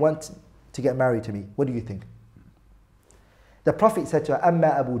and they want to get married to me. What do you think?" The Prophet said to her, "Amma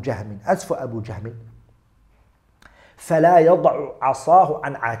Abu Jahm, as for Abu Jahm, فَلَا يَضَعُ عَصَاهُ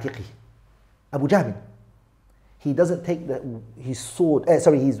عَنْ عَاتِقِهِ." Abu Jahm, he doesn't take his sword, his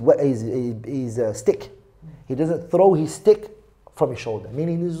stick. He doesn't throw his stick from his shoulder,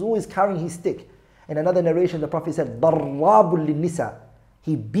 meaning he's always carrying his stick. In another narration, the Prophet said, ضَرَّابٌ لِلنِّسَى.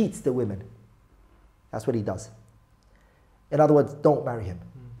 He beats the women. That's what he does. In other words, don't marry him.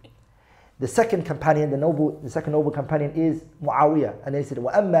 The second companion, the second noble companion is Muawiyah. And then he said,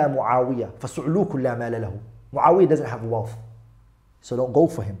 وَأَمَّا مُعَاوِيَةٌ فَسُعْلُوكُ لَا مَالَ لَهُ. Muawiyah doesn't have wealth, so don't go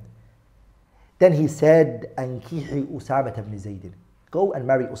for him. Then he said, أَنْكِحِي أُسَامَةَ بْنِ زَيْدٍ. Go and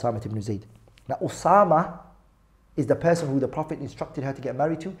marry Usama ibn Zayd. Now Usama is the person who the Prophet instructed her to get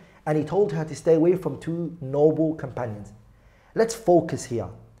married to, and he told her to stay away from 2 noble companions. Let's focus here.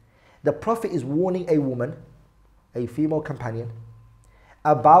 The Prophet is warning a woman, a female companion,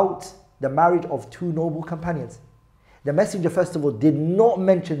 about the marriage of 2 noble companions. The Messenger, first of all, did not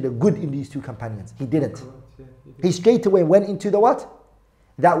mention the good in these 2 companions. He didn't. He straight away went into the what?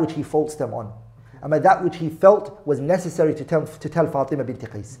 That which he faults them on. And that which he felt was necessary to tell Fatima bint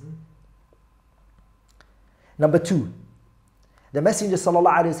Qais. Number 2, the Messenger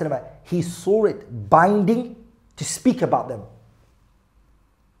sallallahu alaihi wasallam, he saw it binding to speak about them.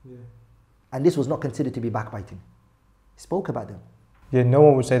 And this was not considered to be backbiting. He spoke about them. Yeah, no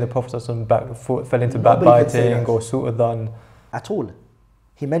one would say the Prophet fell into backbiting or su'udan. At all.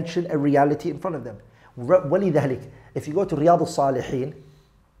 He mentioned a reality in front of them. وَلِذَلِكَ, if you go to Riyadh al-Salihin,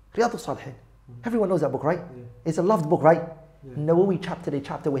 everyone knows that book, right? Yeah. It's a loved book, right? Yeah. Nawawi chapter, a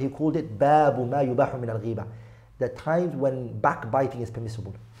chapter where he called it بَابُ مَا يُبَاحُ مِنَ الْغِيبَةِ, the times when backbiting is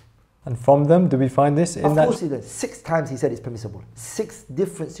permissible. And from them, do we find this in that? Of course he did. 6 times he said it's permissible. 6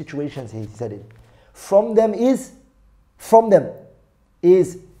 different situations he said it. From them is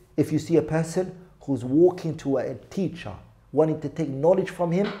if you see a person who's walking to a teacher, wanting to take knowledge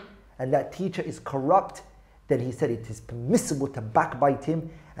from him, and that teacher is corrupt, then he said it is permissible to backbite him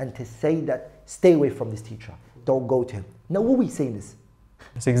and to say that stay away from this teacher, don't go to him. Now what are we saying this?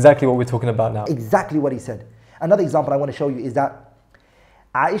 That's exactly what we're talking about now. Exactly what he said. Another example I want to show you is that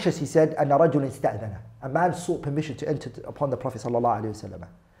Aisha, she said, أَنَّ رَجُلٍ اسْتَأْذَنَ, a man sought permission to enter upon the Prophet sallallahu alaihi wasallam.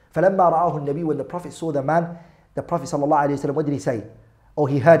 فَلَمَّا رَآهُ النَّبِيُّ, when the Prophet saw the man, the Prophet sallallahu alaihi wasallam, what did he say? Oh,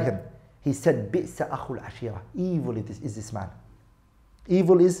 he heard him. He said, بِئْسَ أَخُ الْعَشِيرَةِ, evil is this man.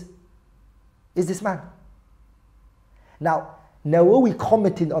 Evil is this man. Now, Nawawi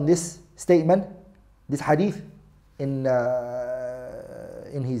commented on this statement, this hadith, in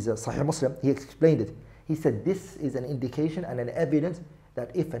his Sahih Muslim. He explained it. He said, this is an indication and an evidence that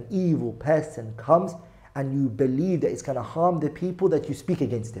if an evil person comes and you believe that it's going to harm the people, that you speak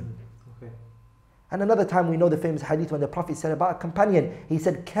against him. Okay. And another time we know the famous hadith when the Prophet said about a companion, he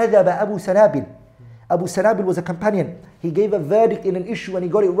said, كَذَبَ أَبُو سَنَابِلٍ. Abu Sanabil was a companion. He gave a verdict in an issue and he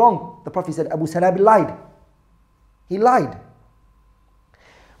got it wrong. The Prophet said, Abu Sanabil lied. He lied.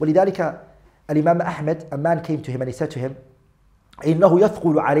 ولذلك الإمام أحمد, a man came to him and he said to him, إِنَّهُ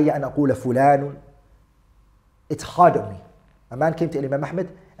يَثْقُلُ عَلَيَّ أَنْ أَقُولَ فُلَانٌ. It's hard on me. A man came to Imam Ahmed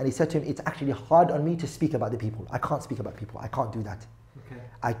and he said to him, it's actually hard on me to speak about the people. I can't speak about people. I can't do that. Okay.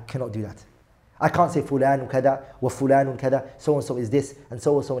 I cannot do that. I can't say fulan kada wa fulan kada, so and so is this and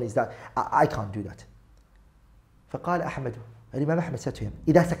so is that. I can't do that. فقال أحمد, Imam Ahmed said to him,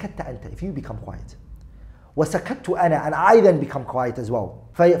 إذا سكت أنت, if you become quiet, وسكت أنا, and I then become quiet as well.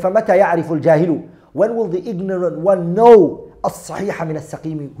 فمتى يعرف الجاهل, when will the ignorant one know الصحيح من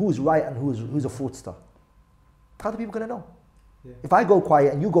السقيم, who's right and who's a fraudster? How are the people going to know? Yeah. If I go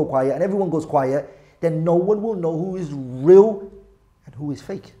quiet and you go quiet and everyone goes quiet, then no one will know who is real and who is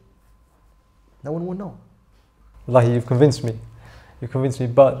fake. No one will know. Wallahi, you've convinced me. You've convinced me,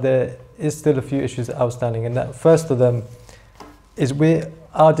 but there is still a few issues outstanding, and that first of them is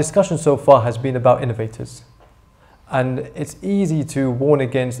our discussion so far has been about innovators. And it's easy to warn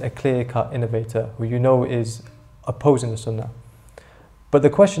against a clear-cut innovator who you know is opposing the Sunnah. But the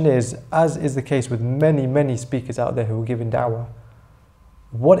question is, as is the case with many speakers out there who are giving da'wah,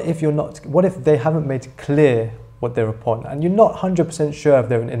 what if they haven't made clear what they're upon, and you're not 100% sure if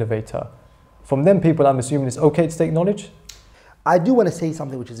they're an innovator? From them people, I'm assuming it's okay to take knowledge? I do want to say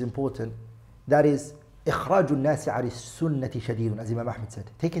something which is important. That is, إخراج الناس عن السنة شديد, as Imam Ahmed said.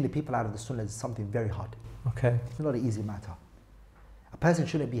 Taking the people out of the Sunnah is something very hard. Okay. It's not an easy matter. person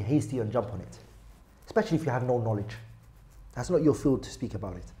shouldn't be hasty and jump on it, especially if you have no knowledge. That's not your field to speak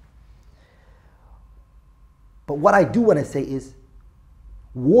about it. But what I do want to say is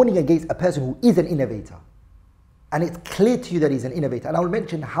warning against a person who is an innovator, and it's clear to you that he's an innovator. And I will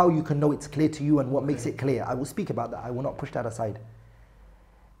mention how you can know it's clear to you and what makes it clear. I will speak about that. I will not push that aside.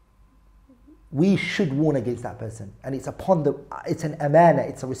 We should warn against that person, and it's an amana,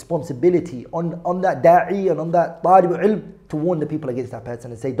 it's a responsibility on that da'i and on that talib ilm to warn the people against that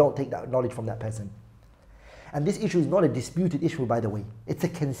person and say, don't take that knowledge from that person. And this issue is not a disputed issue, by the way. It's a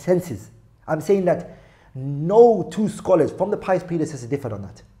consensus. I'm saying that no two scholars from the pious predecessors differed on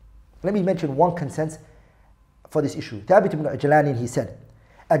that. Let me mention one consensus for this issue. Thabit ibn Ajlan, he said,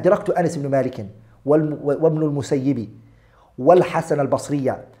 أدركت أنس بن مالك وابن المسيب والحسن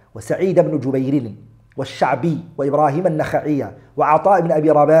البصري وسعيد بن جبير والشعبي وإبراهيم النخعي وعطاء بن أبي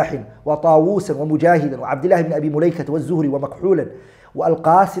رباح وطاووس ومجاهد وعبد الله بن أبي مليكة والزهري ومكحولا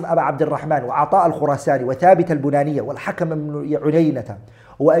والقاسم أبا عبد الرحمن وعطاء الخراساني وثابت البناني والحكم بن عيينة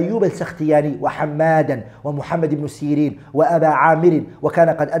وأيوب السختياني وحمادا ومحمد بن سيرين وأبا عامر وكان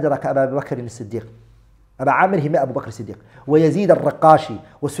قد أدرك أبا بكر الصديق. أبا عامر هم أبو بكر الصديق ويزيد الرقاشي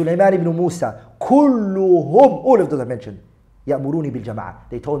وسليمان بن موسى كلهم, all of those I mentioned, يأمروني بالجماعة.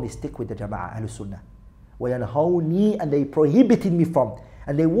 They told me stick with the Jama'ah, Ahlul Sunnah. وينهوني, and they prohibited me from,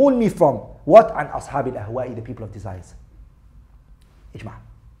 and they warned me from, what? عن أصحاب الأهواء, the people of desires. إجماع.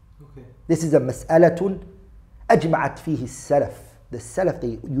 Okay. This is a مسألة أجمعت فيه السلف. The Salaf,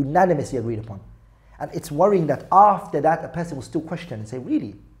 they unanimously agreed upon. And it's worrying that after that a person will still question and say,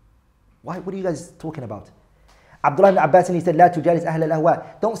 really? Why? What are you guys talking about? Abdullah ibn Abbas, he said, لا تجالس أهل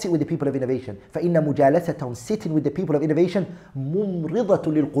الأهواء. Don't sit with the people of innovation. فإن مجالستهم, sitting with the people of innovation, ممرضة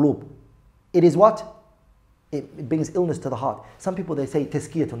للقلوب. It is what? It brings illness to the heart. Some people, they say,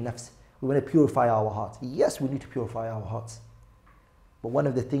 تزكية النفس. We want to purify our hearts. Yes, we need to purify our hearts. But one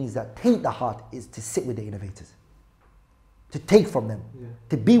of the things that taint the heart is to sit with the innovators, to take from them,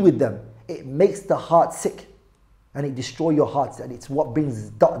 to be with them. It makes the heart sick, and it destroys your hearts, and it's what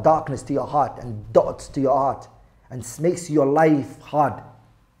brings darkness to your heart and dots to your heart and makes your life hard.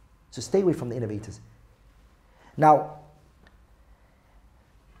 So stay away from the innovators. Now,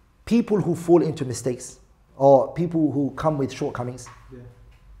 people who fall into mistakes, or people who come with shortcomings,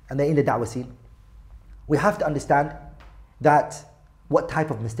 and they're in the da'wah scene, we have to understand that what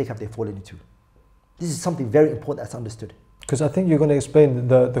type of mistake have they fallen into. This is something very important that's understood. Because I think you're going to explain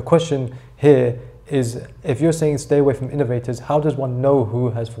the question here is, if you're saying stay away from innovators, how does one know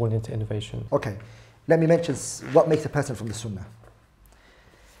who has fallen into innovation? Okay, let me mention what makes a person from the Sunnah.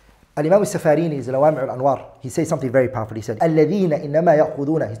 Al-Imam al-Safarini is Lawami' al-Anwar. He says something very powerful. He said, الَّذِينَ إِنَّمَا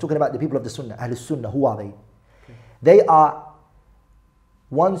يَأْخُذُونَ. He's talking about the people of the Sunnah, Ahl al-Sunnah. Who are they? Okay. They are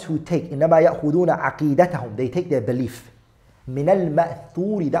ones who take, إِنَّمَا يَأْخُذُونَ عَقِيدَتَهُم. They take their belief. مِنَ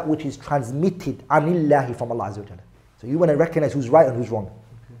الْمَأْثُورِ, that which is transmitted عَنِ اللَّهِ from Allah Azza wa Jalla. So you want to recognize who's right and who's wrong.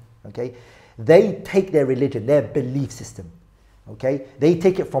 Okay? They take their religion, their belief system. Okay? They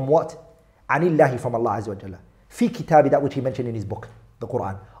take it from what? Anillahi, from Allah Azza wa Jalla. Fi kitabi, that which he mentioned in his book, the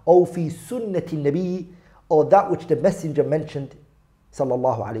Quran. Or fi sunnati nabi, or that which the messenger mentioned,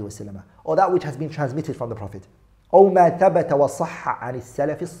 sallallahu alayhi wa sallam. Or that which has been transmitted from the Prophet. Or ma thabata wa sahha an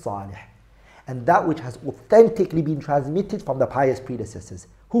as-salaf as-salih. And that which has authentically been transmitted from the pious predecessors.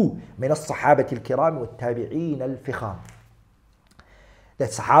 Who? من الصحابة الكرام والتابعين الفخام. The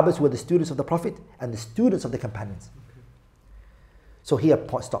Sahabas were the students of the Prophet and the students of the companions. Okay. So here,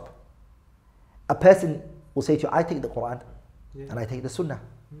 stop. A person will say to you, I take the Quran and I take the Sunnah.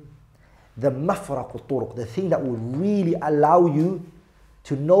 The mafraq al-turuq, the thing that will really allow you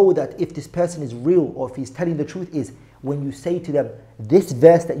to know that if this person is real or if he's telling the truth is when you say to them, this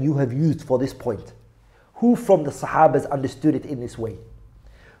verse that you have used for this point, who from the Sahabas understood it in this way?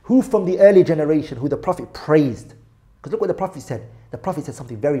 Who from the early generation who the Prophet praised? Because look what the Prophet said. The Prophet said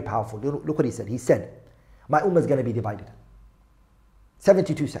something very powerful. Look what he said. He said, my ummah is going to be divided.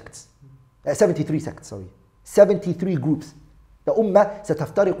 73 sects, sorry. 73 groups. The ummah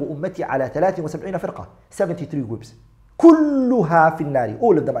ستفترق أمتي على 73 فرقة. 73 groups. كلها في النار.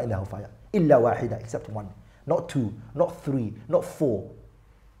 All of them are in the hellfire. إلا واحدة, except one. Not two, not three, not four.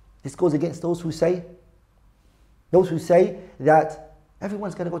 This goes against those who say that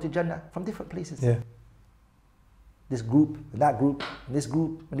everyone's going to go to Jannah from different places. Yeah. This group, and that group, and this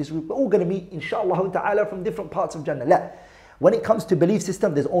group, and this group, we're all going to meet, inshallah ta'ala, from different parts of Jannah. La. When it comes to belief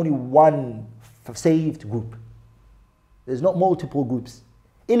system, there's only one saved group. There's not multiple groups.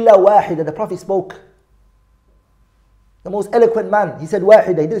 Illa wahida, the Prophet spoke. The most eloquent man, he said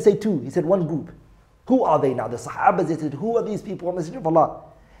wahida, he didn't say two, he said one group. Who are they now? The Sahabas, they said, who are these people, O Messenger of Allah?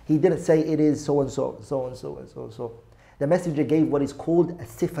 He didn't say it is so and so, so and so and so and so. the Messenger gave what is called a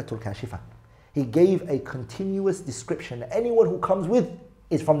sifatul kashifa. He gave a continuous description. Anyone who comes with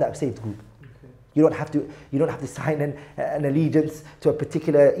is from that saved group. You don't have to sign an allegiance to a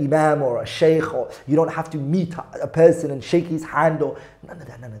particular imam or a sheikh, or you don't have to meet a person and shake his hand, or none of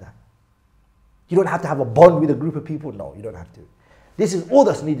that. You don't have to have a bond with a group of people. No, you don't have to. This is all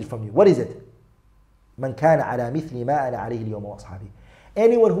that's needed from you. What is it? Man kana ala mithli ma ana alayhi al-yawma wa ashabi.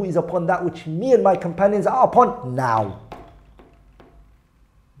 Anyone who is upon that which me and my companions are upon now.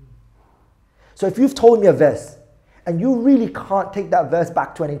 So if you've told me a verse, and you really can't take that verse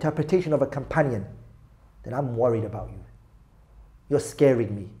back to an interpretation of a companion, then I'm worried about you. You're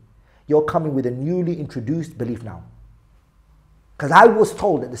scaring me. You're coming with a newly introduced belief now. Because I was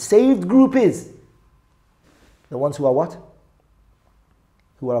told that the saved group is the ones who are what?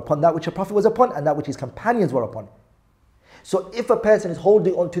 Who are upon that which a prophet was upon and that which his companions were upon. So if a person is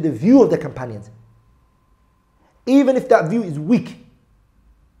holding on to the view of the companions, even if that view is weak,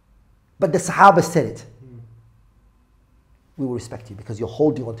 but the Sahaba said it, we will respect you because you're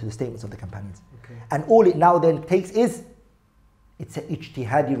holding on to the statements of the companions. Okay. And all it now then takes is, it's an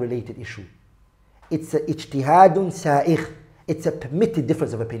ijtihadi related issue. It's a ijtihadun sa'ikh. It's a permitted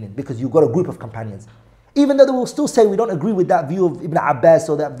difference of opinion because you've got a group of companions. Even though they will still say we don't agree with that view of Ibn Abbas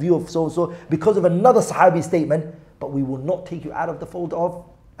or that view of so-and-so because of another Sahabi statement, but we will not take you out of the fold of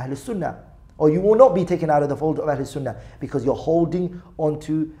Ahlul Sunnah. Or you will not be taken out of the fold of Ahlul Sunnah because you're holding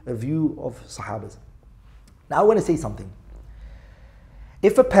onto a view of Sahabas. Now I want to say something.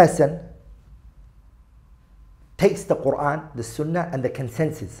 If a person takes the Quran, the Sunnah and the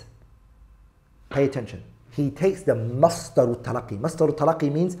consensus, pay attention. He takes the masdarul talaqi. Masdarul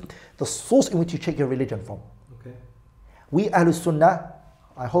talaqi means the source in which you take your religion from. Okay. We Ahlul Sunnah,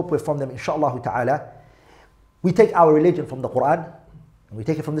 I hope we're from them inshaAllah ta'ala, we take our religion from the Quran, and we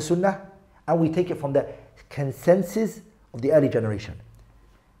take it from the Sunnah, and we take it from the consensus of the early generation.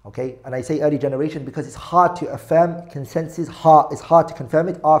 Okay, and I say early generation because it's hard to affirm consensus, it's hard to confirm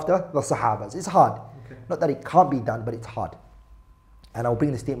it after the Sahabas. It's hard. Okay. Not that it can't be done, but it's hard. And I'll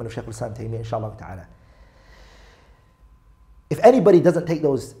bring the statement of Shaykh al-Islam Taymiyyah inshaAllah ta'ala. If anybody doesn't take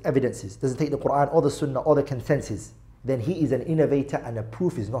those evidences, doesn't take the Quran or the Sunnah or the consensus, then he is an innovator and a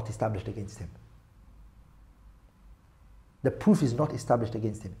proof is not established against him. The proof is not established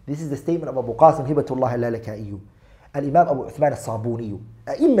against him. This is the statement of Abu Qasim Hibatullah al-Lalaka'iyu. Al-Imam Abu Uthman al-Sabuniyu.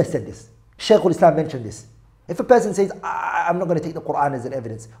 Imam said this. Shaykh al-Islam mentioned this. If a person says, I'm not going to take the Quran as an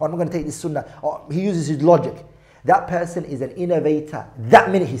evidence, or I'm not going to take the Sunnah, or he uses his logic, that person is an innovator.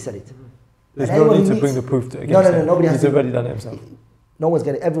 That minute he said it. There's no need to bring the proof against him. No, nobody has He's already done it himself.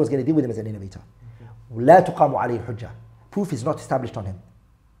 Everyone's going to deal with him as an innovator. لا تقام عليه الحجة. Proof is not established on him.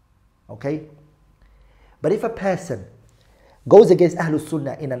 Okay? But if a person goes against Ahlul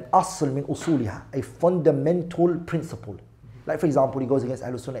Sunnah in an asl min usuliha, a fundamental principle, like for example, he goes against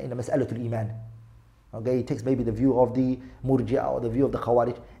Ahlul Sunnah in a mas'alatul iman. Okay, he takes maybe the view of the Murji'ah or the view of the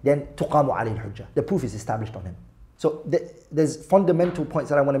Khawarij, then tuqamu alayhi al-hujjah. The proof is established on him. So there's fundamental points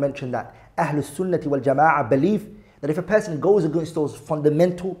that I want to mention that Ahlul Sunnati wal Jama'ah believe that if a person goes against those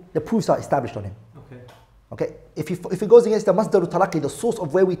fundamental, the proofs are established on him. Okay. If he goes against the Masdarul Talaqi, the source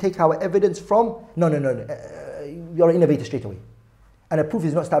of where we take our evidence from, no. You're an innovator straight away. And a proof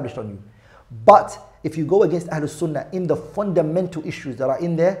is not established on you. But if you go against Ahlul Sunnah in the fundamental issues that are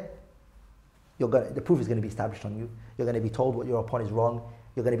in there, the proof is going to be established on you. You're going to be told what you're upon is wrong.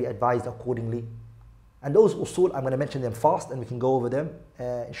 You're going to be advised accordingly. And those usul, I'm going to mention them fast and we can go over them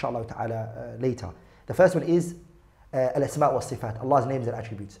inshallah ta'ala later. The first one is al-asma' wa sifat, Allah's names and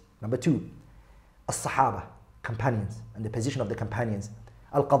attributes. Number 2, as-sahaba, companions and the position of the companions.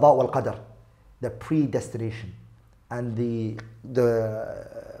 Al-qada' wal-qadar, the predestination and the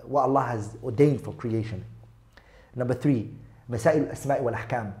what Allah has ordained for creation. Number 3, masail al-asma'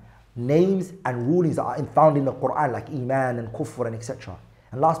 wal-ahkam, names and rulings that are found in the Quran like iman and kufr and etc.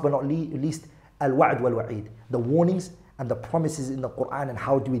 And last but not least, al-wa'd wal-wa'id, the warnings and the promises in the Quran and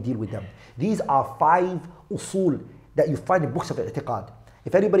how do we deal with them. These are 5 usul that you find in books of i'tiqad.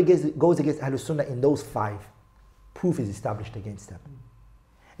 If anybody goes against Ahlul Sunnah in those 5, proof is established against them.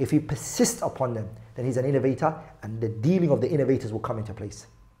 If he persists upon them, then he's an innovator and the dealing of the innovators will come into place.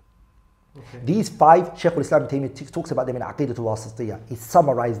 Okay. These 5, Shaykh al-Islam Taymiyyah talks about them in Aqidatul Wasitiyah. He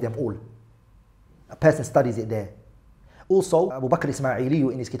summarized them all. A person studies it there. Also, Abu Bakr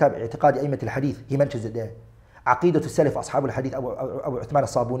Ismaili in his kitab I'tiqad A'immat al-Hadith, he mentions it there. Aqidatul Salaf Ashab al-Hadith, Abu Uthman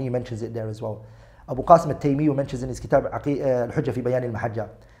al-Sabuni mentions it there as well. Abu Qasim al-Taymiyyah mentions in his kitab Al-Hujjah fi Bayan al-Mahajjah.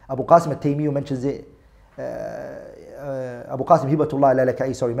 Abu Qasim al-Taymiyyah mentions it. Abu Qasim Hibatullah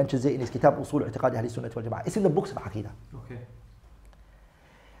al-Lalaka'i, mentions it in his kitab Usul I'tiqad Ahli Sunnah wal Jama'ah. It's in the books of Aqidah. Okay.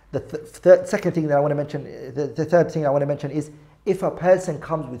 second thing that I want to mention, the third thing I want to mention is if a person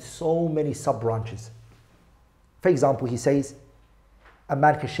comes with so many sub-branches. For example, he says a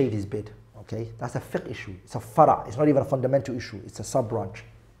man can shave his beard. Okay, that's a fiqh issue. It's a fara'. It's not even a fundamental issue. It's a sub-branch.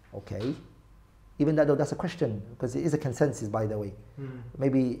 Okay, even that though that's a question because it is a consensus, by the way.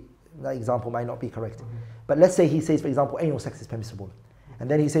 Maybe that example might not be correct. But let's say he says, for example, anal sex is permissible, and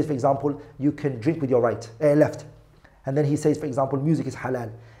then he says, for example, you can drink with your left, and then he says, for example, music is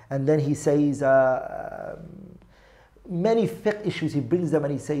halal, and then he says many fiqh issues. He brings them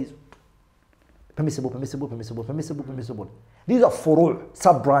and he says permissible, permissible, permissible, permissible, permissible. These are furu',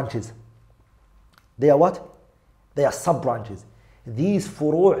 sub-branches. They are what? They are sub-branches. These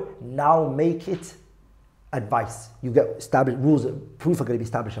furu' now make it advice. You get established rules, proof are going to be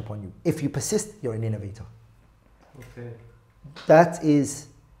established upon you. If you persist, you're an innovator. Okay. That is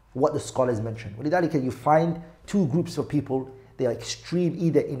what the scholars mention. You find two groups of people, they are extreme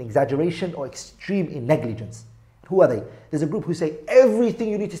either in exaggeration or extreme in negligence. Who are they? There's a group who say everything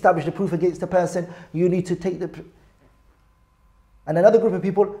you need to establish the proof against the person, you need to take the... And another group of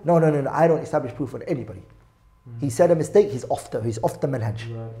people, no, I don't establish proof on anybody. He said a mistake, he's off the manhaj.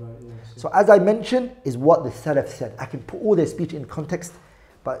 So as I mentioned, is what the Salaf said. I can put all their speech in context,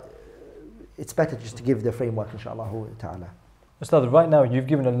 but it's better just to give the framework, inshaAllah ta'ala. Ustad, right now you've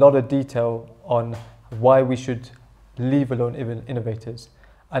given a lot of detail on why we should leave alone innovators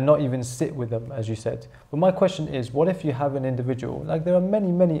and not even sit with them, as you said. But my question is, what if you have an individual, like there are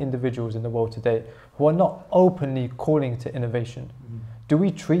many individuals in the world today who are not openly calling to innovation. Do we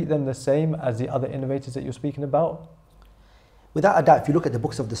treat them the same as the other innovators that you're speaking about? Without a doubt, if you look at the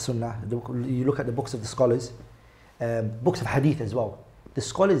books of the Sunnah, you look at the books of the scholars, books of Hadith as well, the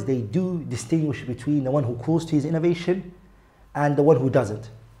scholars, they do distinguish between the one who calls to his innovation and the one who doesn't.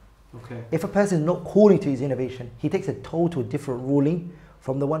 Okay. If a person is not calling to his innovation, he takes a total different ruling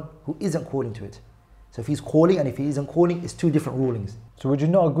from the one who isn't calling to it. So if he's calling and if he isn't calling, it's two different rulings. So would you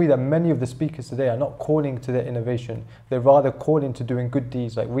not agree that many of the speakers today are not calling to their innovation? They're rather calling to doing good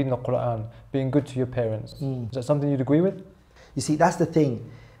deeds, like reading the Quran, being good to your parents. Is that something you'd agree with? You see, that's the thing.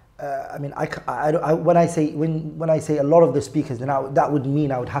 I mean, when I say a lot of the speakers, then that would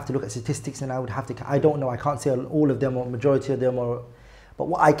mean I would have to look at statistics, and I don't know. I can't say all of them or majority of them, but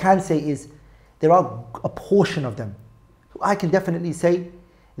what I can say is there are a portion of them. I can definitely say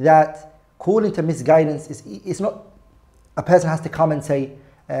that calling to misguidance it's not a person has to come and say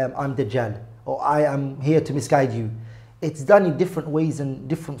I'm Dajjal or I am here to misguide you. It's done in different ways and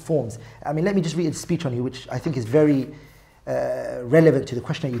different forms. I mean, let me just read a speech on you, which I think is very relevant to the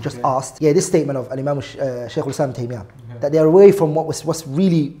question that you just asked. Yeah, this statement of Imam Shaykh al-Islam Taymiyyah, that they are away from what's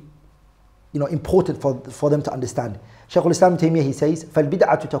really important for them to understand. Shaykh al-Islam Taymiyyah, he says,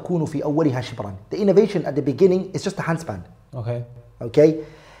 فَالْبِدْعَةُ تَكُونُ فِي أَوَّلِهَا شِبْرًا. The innovation at the beginning is just a handspan. Okay.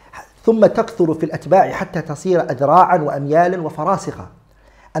 ثم تكثر في الأتباع حتى تصير أذراعا وأميالا وفراسخا.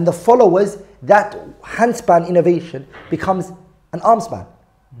 And the followers, that handspan innovation becomes an arm span.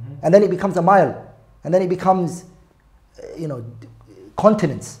 And then it becomes a mile. And then it becomes,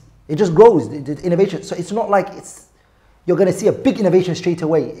 continents. It just grows, the innovation. So it's not like you're going to see a big innovation straight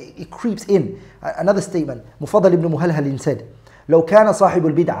away. It creeps in. Another statement, Mufaddal ibn Muhalhalin said, لو كان صاحب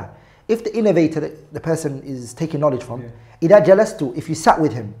البدعة, if the innovator, the person is taking knowledge from, إذا جلست, if you sat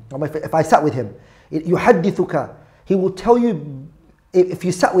with him, if I sat with him, يحدثك, he will tell you, if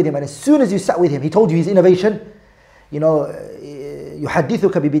you sat with him, and as soon as you sat with him, he told you his innovation,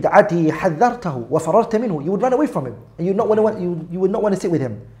 يحدثك ببدعته حذرته وفررت منه, you would run away from him, and you would not want to sit with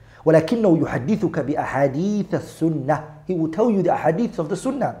him. ولكنه يحدثك بأحاديث السنة, he will tell you the ahadith of the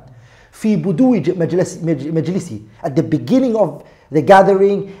sunnah. في بدو مجلسي, at the beginning of the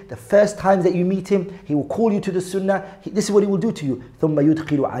gathering, the first times that you meet him, he will call you to the sunnah. This is what he will do to you. ثم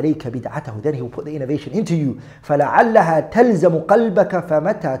يدخل عليك بدعته, then he will put the innovation into you. فلعلها تلزم قلبك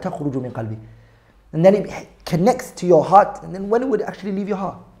فمتى تخرج من قلبي, and then it connects to your heart, and then when it would actually leave your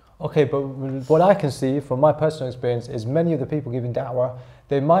heart. Okay, but what I can see from my personal experience is many of the people giving da'wah,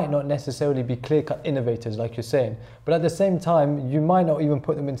 they might not necessarily be clear-cut innovators like you're saying, but at the same time you might not even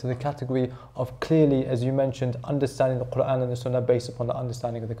put them into the category of clearly, as you mentioned, understanding the Quran and the Sunnah based upon the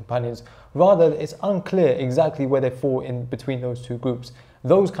understanding of the companions. Rather, it's unclear exactly where they fall in between those two groups.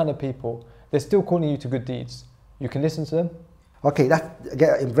 Those kind of people, they're still calling you to good deeds. You can listen to them. Okay, that's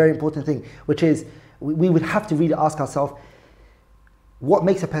again a very important thing, which is we would have to really ask ourselves, what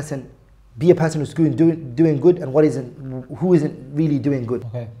makes a person be a person who's doing good, and who isn't really doing good?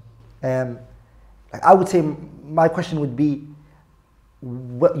 Okay. I would say my question would be,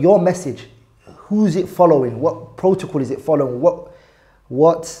 your message, who is it following? What protocol is it following?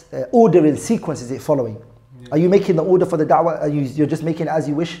 What order and sequence is it following? Are you making the order for the da'wah? You're just making it as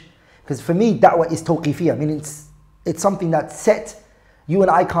you wish? Because for me, da'wah is tawqifiyah, meaning it's something that's set. You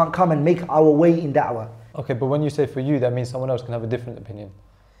and I can't come and make our way in da'wah. Okay, but when you say for you, that means someone else can have a different opinion.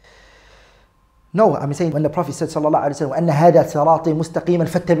 No, I'm saying when the Prophet said sallallahu alaihi wasallam, "Anna hada sirati mustaqiman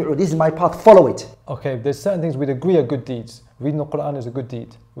fattabi'u." This is my path, follow it. Okay, there's certain things we'd agree are good deeds. Reading the Quran is a good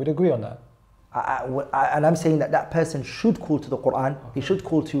deed. We'd agree on that. And I'm saying that person should call to the Quran. He should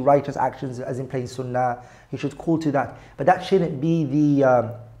call to righteous actions, as in playing sunnah. He should call to that, but that shouldn't be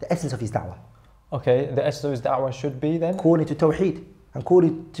the essence of his da'wah. Okay, the essence of his da'wah should be then calling to tawheed and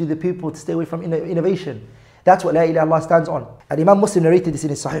calling to the people to stay away from innovation. That's what La ilaha illallah stands on. And Imam Muslim narrated this in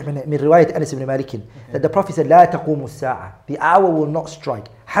his Sahih min riwayat Anas ibn Malik, that the Prophet said, "La taqumu as-sa'a." The hour will not strike.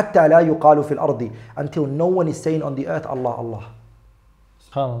 Hatta la yuqalu fil ardi, until no one is saying on the earth, Allah, Allah.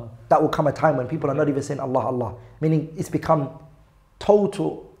 SubhanAllah. That will come a time when people are not even saying Allah, Allah. Meaning it's become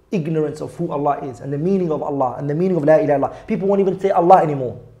total ignorance of who Allah is and the meaning of Allah and the meaning of La ilaha illallah. People won't even say Allah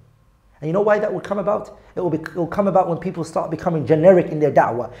anymore. And you know why that will come about? It will come about when people start becoming generic in their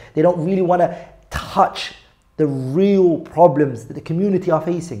da'wah. They don't really want to touch the real problems that the community are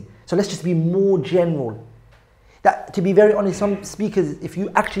facing. So let's just be more general. That, to be very honest, some speakers, if you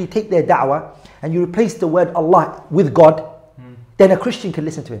actually take their da'wah and you replace the word Allah with God, then a Christian can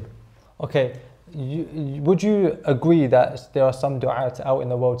listen to him. Okay, would you agree that there are some du'at out in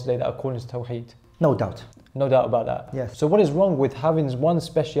the world today that are calling to Tawheed? No doubt. No doubt about that. Yes. So what is wrong with having one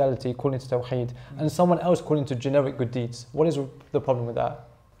speciality calling to Tawheed and someone else calling to generic good deeds? What is the problem with that?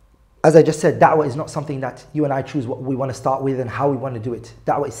 As I just said, da'wah is not something that you and I choose what we want to start with and how we want to do it.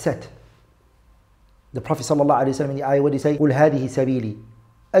 Da'wah is set. The Prophet sallallahu alaihi wasallam in the ayah, what did he say? قُلْ هَذِهِ سَبِيلِي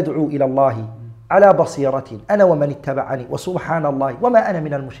أَدْعُو إِلَى اللَّهِ على بصيرة أنا ومن اتبعني وسبحان الله وما أنا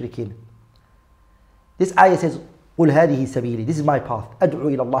من المشركين. This ayah says, قُلْ هذه سبيلي. This is my path. أدعو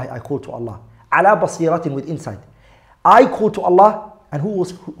إلى الله. I call to Allah. على بصيرة, with insight. I call to Allah, and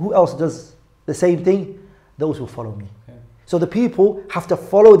who else does the same thing? Those who follow me. Okay. So the people have to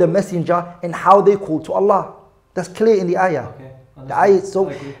follow the messenger in how they call to Allah. That's clear in the ayah. Okay. The ayah.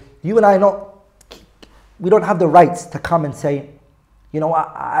 So you and I we don't have the rights to come and say, you know,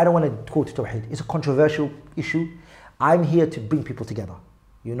 I don't want to call to Tawheed. It's a controversial issue. I'm here to bring people together,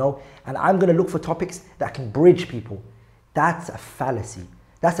 you know, and I'm going to look for topics that can bridge people. That's a fallacy.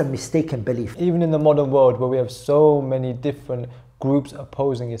 That's a mistaken belief. Even in the modern world where we have so many different groups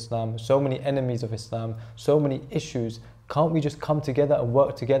opposing Islam, so many enemies of Islam, so many issues, can't we just come together and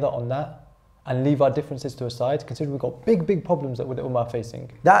work together on that and leave our differences to a side, considering we've got big problems that the Ummah are facing?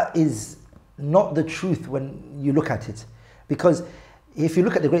 That is not the truth when you look at it. Because if you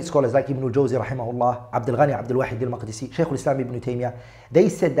look at the great scholars like Ibn al-Jawzi rahimahullah, Abdul Ghani, Abdul Wahid al-Maqdisi, Shaykh al-Islam Ibn Taymiyyah, they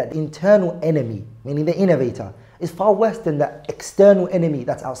said that the internal enemy, meaning the innovator, is far worse than the external enemy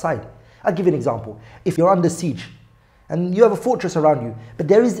that's outside. I'll give you an example. If you're under siege and you have a fortress around you, but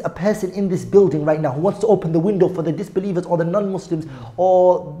there is a person in this building right now who wants to open the window for the disbelievers or the non-Muslims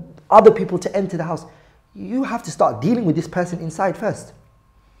or other people to enter the house, you have to start dealing with this person inside first.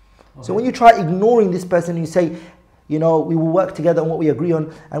 Okay. So when you try ignoring this person, you say, you know, we will work together on what we agree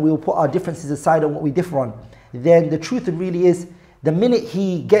on and we will put our differences aside on what we differ on, then the truth really is, the minute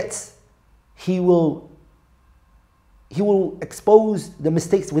he will expose the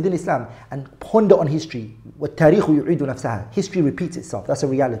mistakes within Islam and ponder on history. وَالتَّارِيخُ يُعِيدُ نَفْسَهَا. History repeats itself. That's a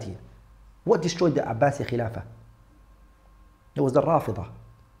reality. What destroyed the Abbasi Khilafah? It was the Rafidah,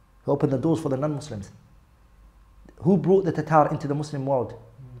 who opened the doors for the non-Muslims. Who brought the Tatar into the Muslim world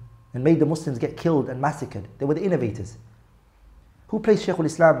and made the Muslims get killed and massacred? They were the innovators. Who placed Shaykh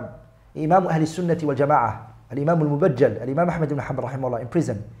al-Islam, Imam Ahl Sunnati wal Jama'ah, Al-Imam al-Mubajjal, Al-Imam Ahmad ibn Hanbal rahimahullah, in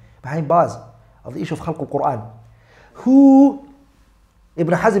prison, behind bars, of the issue of Khalq al-Quran? Who,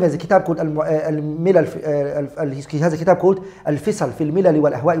 Ibn Hazm has a kitab called he has a kitab called Al-Fisal fil Milal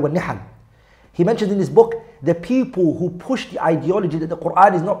wal Ahwa'i wal Nihal. He mentioned in his book, the people who pushed the ideology that the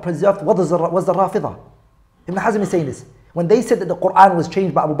Quran is not preserved was the Rafidah. Ibn Hazm is saying this. When they said that the Quran was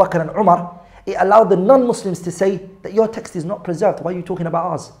changed by Abu Bakr and Umar, it allowed the non-Muslims to say that your text is not preserved. Why are you talking about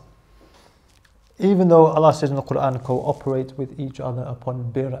ours? Even though Allah says in the Quran, cooperate with each other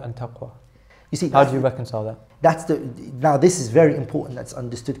upon bir and taqwa. You see, how do you reconcile that? Now this is very important, that's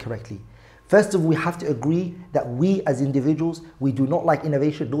understood correctly. First of all, we have to agree that we as individuals, we do not like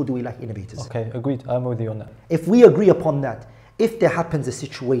innovation, nor do we like innovators. Okay, agreed. I'm with you on that. If we agree upon that, if there happens a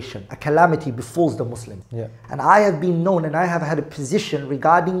situation, a calamity befalls the Muslim, and I have been known and I have had a position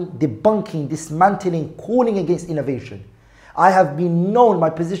regarding debunking, dismantling, calling against innovation. I have been known, my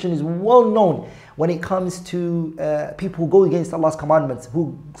position is well known when it comes to people who go against Allah's commandments,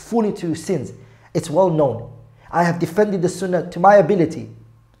 who fall into sins. It's well known. I have defended the Sunnah to my ability.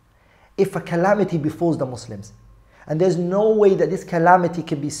 if a calamity befalls the Muslims, and there's no way that this calamity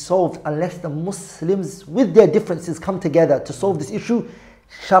can be solved unless the Muslims with their differences come together to solve this issue,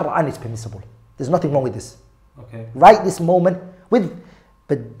 Shar'an is permissible. There's nothing wrong with this. Okay. Right this moment,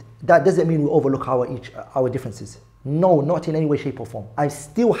 but that doesn't mean we overlook our differences. No, not in any way, shape or form. I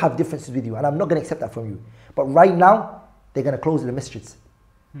still have differences with you and I'm not going to accept that from you. But right now, they're going to close the masjids.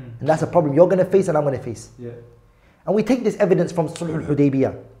 And that's a problem you're going to face and I'm going to face. Yeah. And we take this evidence from Sulh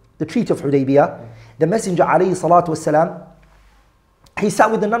al-Hudaybiyah, the Treaty of Hudaybiyah. The Messenger alayhi salatu wasalam, he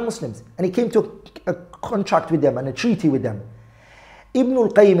sat with the non-Muslims and he came to a contract with them and a treaty with them. Ibn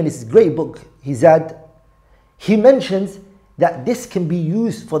al-Qayyim in his great book, he mentions that this can be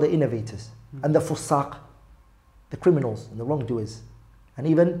used for the innovators and the fusaq, the criminals and the wrongdoers, and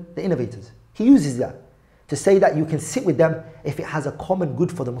even the innovators. He uses that to say that you can sit with them if it has a common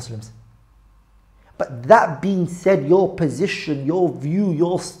good for the Muslims. But that being said, your position, your view,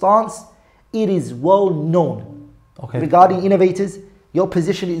 your stance, it is well known. Okay. Regarding innovators, your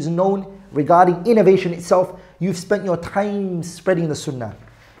position is known. Regarding innovation itself, you've spent your time spreading the sunnah.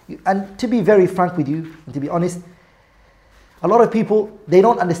 And to be very frank with you, and to be honest, a lot of people, they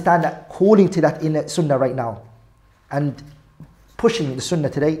don't understand that calling to that in sunnah right now and pushing the sunnah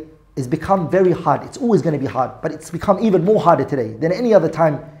today has become very hard. It's always going to be hard, but it's become even more harder today than any other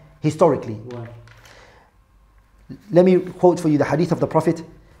time historically. Why? Let me quote for you the hadith of the Prophet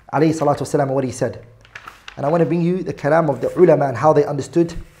alayhi salatu wasalam, what he said. And I want to bring you the kalam of the ulama and how they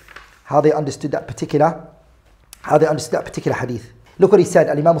understood that particular hadith. Look what he said,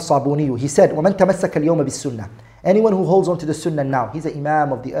 Al-Imam al-Sabuni. He said, وَمَنْ تَمَسَّكَ الْيَوْمَ بِالسُّنَّةِ. Anyone who holds on to the sunnah now, he's an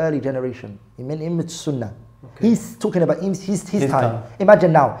imam of the early generation. Imam sunnah. Okay. He's talking about his time.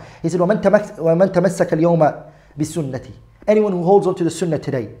 Imagine now. He said, وَمَنْ تَمَسَّكَ الْيَوْمَ بِالسُّنَّةِ. Anyone who holds on to the sunnah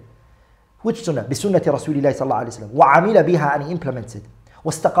today. Which sunnah? بِسُنَّةِ رَسُولِ اللَّهِ صَلَّى اللَّهُ عَلَيْهِ وسلم. وَعَمِلَ بِهَا, and he implements it.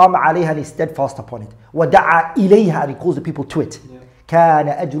 وَاسْتَقَامَ عَلَيْهَا, and he steadfast upon it. وَدَعَى إِلَيْهَا, and he calls the people to it. كَانَ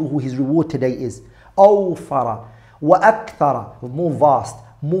أَجْرُهُ, his reward today is أَوْفَرَ وَأَكْثَرَ, more vast,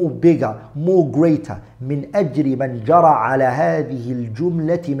 more bigger, more greater من أجر من جرى على هذه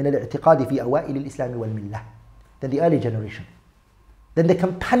الجملة من الاعتقاد في أوائل الإسلام والملة, than the early generation, than the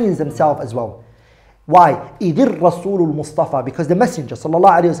companions themselves as well. Why? إِذِ الرَّسُولُ الْمُصْطَفَى, because the Messenger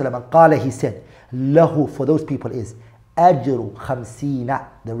sallallahu alayhi wa sallam قال, he said, له, for those people is أجر 50,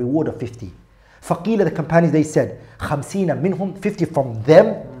 the reward of 50. فقيل, the companions, they said 50 منهم, 50 from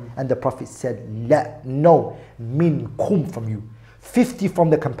them. And the Prophet said, لا, no, minkum, from you, 50 from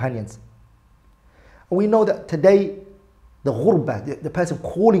the companions. We know that today the ghurba, the person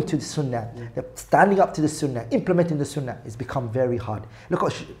calling to the sunnah, standing up to the sunnah, implementing the sunnah, has become very hard. Look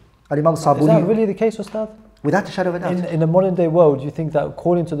at Al-Imam Sabuni. Is that really the case, Ustad? Without a shadow of a doubt. In the modern day world, do you think that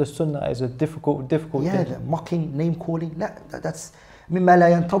calling to the sunnah is a difficult thing? Yeah, mocking, name calling, that's مما لا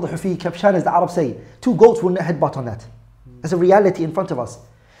ينتضح فيه كبشان, as the Arabs say. Two goats will not headbutt on that. That's a reality in front of us.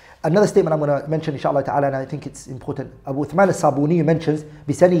 Another statement I'm going to mention inshallah ta'ala, and I think it's important. Abu Uthman al-Sabuni mentions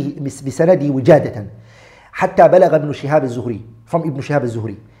بسنده وجادة حتى بلغ ابن شهاب الزهري, from Ibn Shihab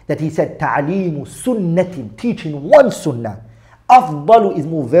al-Zuhri, that he said تعليم سنة, teaching one sunnah, أفضل, is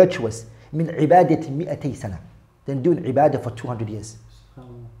more virtuous من عبادة 200 سنة, than doing ibadah for 200 years.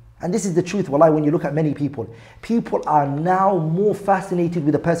 And this is the truth, wallahi, when you look at many people. People are now more fascinated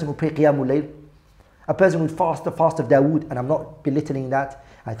with a person who pray Qiyamul Layl, a person who fast the fast of Dawood, and I'm not belittling that.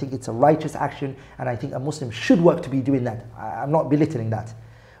 I think it's a righteous action, and I think a Muslim should work to be doing that. I'm not belittling that.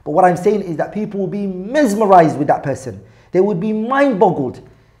 But what I'm saying is that people will be mesmerized with that person. They would be mind-boggled.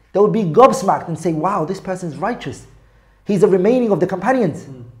 They would be gobsmacked and say, wow, this person's righteous. He's the remaining of the companions,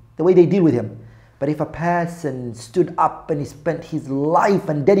 the way they deal with him. But if a person stood up and he spent his life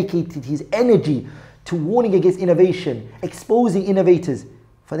and dedicated his energy to warning against innovation, exposing innovators,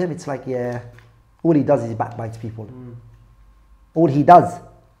 for them it's like, yeah, all he does is he backbites people. All he does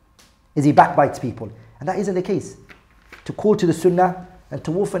is he backbites people. And that isn't the case. To call to the sunnah and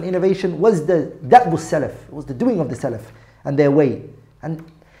to wolf an innovation was the da'bu salaf, was the doing of the salaf and their way. And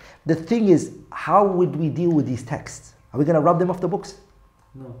the thing is, how would we deal with these texts? Are we going to rub them off the books?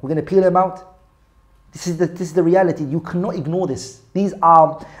 No. We're going to peel them out? This is the reality. You cannot ignore this. These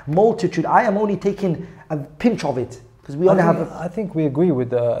are multitude. I am only taking a pinch of it because we only have. I think we agree with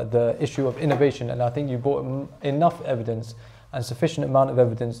the issue of innovation, and I think you brought enough evidence and sufficient amount of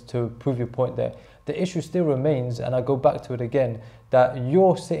evidence to prove your point there. The issue still remains, and I go back to it again, that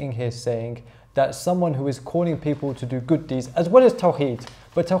you're sitting here saying that someone who is calling people to do good deeds, as well as Tawheed,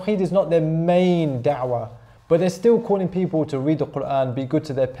 but Tawheed is not their main da'wah, but they're still calling people to read the Quran, be good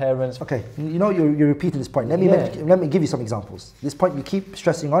to their parents. Okay, you know, you're repeating this point. Let me give you some examples. This point you keep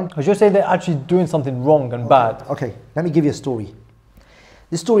stressing on. Because you're saying they're actually doing something wrong and bad. Okay, let me give you a story.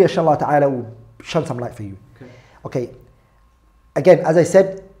 This story, inshallah ta'ala, will shed some light for you. Okay. Okay. Again, as I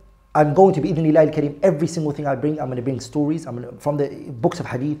said, I'm going to be idhnillah al-kareem, every single thing I bring, I'm going to bring stories from the books of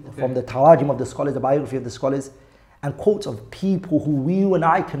hadith, from the tarajim of the scholars, the biography of the scholars, and quotes of people who you and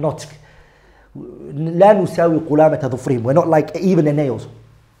I cannot. لا نساوي قلامة ظفرهم. We're not like even the nails.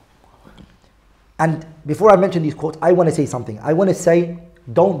 And before I mention these quotes, I want to say something. I want to say,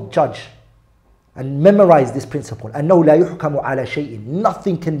 don't judge and memorize this principle. أنه لا يحكم على شيء.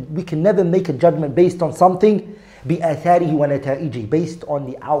 We can never make a judgment based on something بآثاره ونتائجه, based on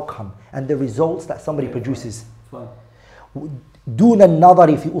the outcome and the results that somebody produces. دون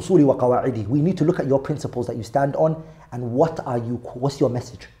النظر في أصول وقواعده. We need to look at your principles that you stand on and what's your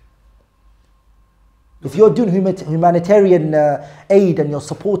message. If you're doing humanitarian aid and you're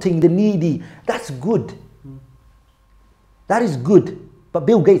supporting the needy, that's good. That is good. But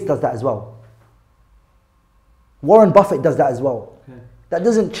Bill Gates does that as well. Warren Buffett does that as well. Okay.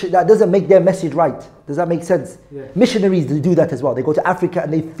 That doesn't make their message right. Does that make sense? Yeah. Missionaries do that as well. They go to Africa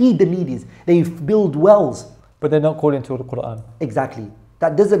and they feed the needies. They build wells. But they're not calling to the Quran. Exactly.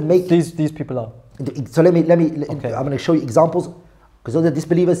 That doesn't make... These people are. So let me okay. I'm going to show you examples. Because those are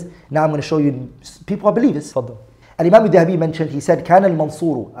disbelievers. Now I'm going to show you people are believers. Fadl. Al-Imam al-Dhahabi mentioned, he said, كان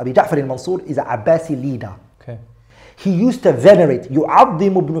المنصور, Abi Ja'far al-Mansur is a Abbasi leader. Okay. He used to venerate,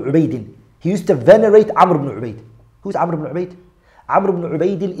 يعظم ابن عبيد. He used to venerate Amr ibn Ubayd. Who's Amr ibn Ubayd? Amr ibn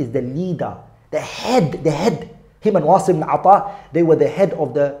Ubayd is the leader, the head. Him and Wasim ibn Ata, they were the head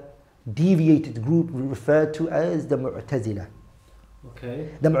of the deviated group referred to as the Mu'tazila. Okay.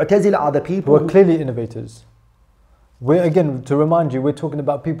 The Mu'tazila are the people who are clearly innovators. Again, to remind you, we're talking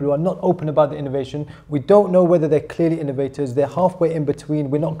about people who are not open about the innovation. We don't know whether they're clearly innovators. They're halfway in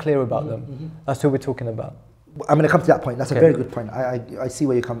between. We're not clear about them. That's who we're talking about. I'm going to come to that point. That's a very good point. I see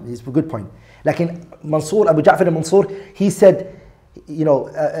where you come. It's a good point. Like in Mansur, Abu Ja'far al-Mansur, he said,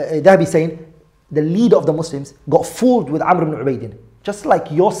 Dhahabi saying, the leader of the Muslims got fooled with Amr ibn Ubayd. Just like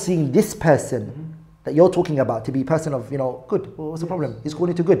you're seeing this person that you're talking about to be a person of, good. Well, what's the problem? He's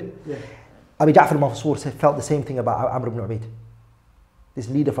calling to good. Yeah. Abu Ja'far al-Mansur felt the same thing about Amr ibn Ubayd. This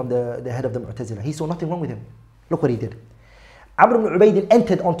leader from the head of the Mu'tazila. He saw nothing wrong with him. Look what he did. Amr ibn Ubayd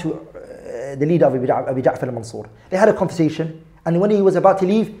entered onto the leader of Abu Ja'far al-Mansur. They had a conversation, and when he was about to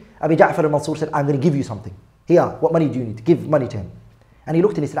leave, Abu Ja'far al-Mansur said, I'm going to give you something. Here, what money do you need? Give money to him. And he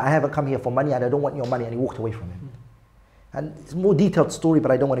looked and he said, I haven't come here for money and I don't want your money. And he walked away from him. And it's a more detailed story, but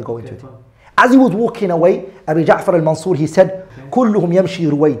I don't want to go into it. As he was walking away, Abu Ja'far al-Mansur, he said, كلهم يمشي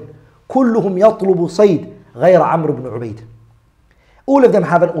رويد كلهم يطلب صيد غير عمرو بن عبيد. All of them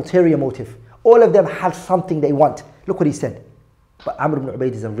have an ulterior motive. All of them have something they want. Look what he said. But Amr ibn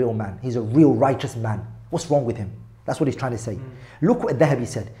Ubayd is a real man. He's a real righteous man. What's wrong with him? That's what he's trying to say. Look what Dhahabi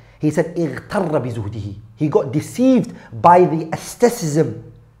said. He said, اغتر بزهده. He got deceived by the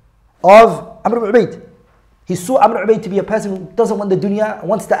asceticism of Amr ibn Ubayd. He saw Amr ibn Ubayd to be a person who doesn't want the dunya,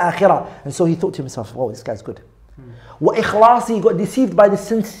 wants the akhirah. And so he thought to himself, oh, this guy's good. وإخلاصي, he got deceived by the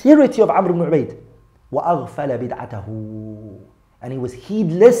sincerity of Amr ibn Ubayd. وأغفل بدعته. And he was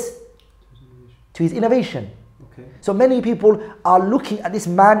heedless to his innovation. Okay. So many people are looking at this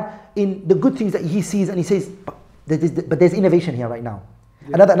man in the good things that he sees and he says, but there's innovation here right now.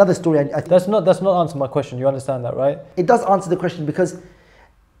 Yeah. Another story. That's not answer my question. You understand that, right? It does answer the question, because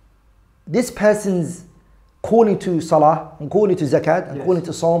this person's calling to salah and calling to zakat and calling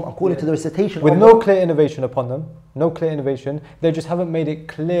to psalm and calling to the recitation with no clear innovation upon them. No clear innovation. They just haven't made it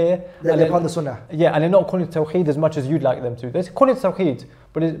clear that they're upon the sunnah. Yeah, and they're not calling to tawheed as much as you'd like them to. They're calling to tawheed,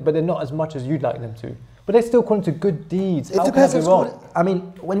 but they're not as much as you'd like them to. But they're still calling to good deeds. If the person's I mean,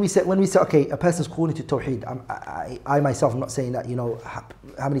 when we say okay, a person's calling to tawheed, I myself am not saying that,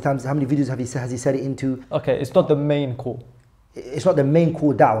 how many videos has he said it into? Okay, it's not the main call. It's not the main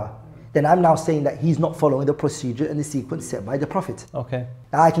call da'wah. Then I'm now saying that he's not following the procedure and the sequence set by the Prophet. Okay.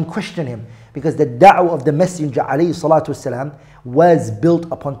 Now I can question him, because the da'wah of the Messenger alayhi salatu wasalam was built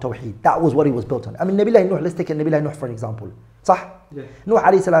upon tawheed. That was what he was built on. I mean, Nabiullah Nuh, let's take Nabiullah Nuh for an example. Sah? Yeah. Nuh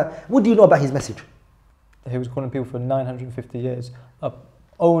alayhi salam, what do you know about his message? He was calling people for 950 years up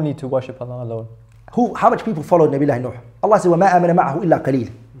only to worship Allah alone. How much people followed Nabiullah Nuh? Allah said, وَمَا آمَنَ مَعَهُ إِلَّا قَلِيلٌ.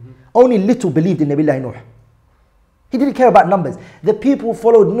 Only little believed in Nabiullah Nuh. He didn't care about numbers. The people who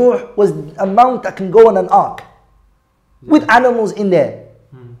followed Nuh was a mount that can go on an ark with animals in there.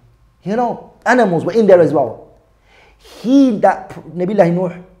 Animals were in there as well. Nabiullah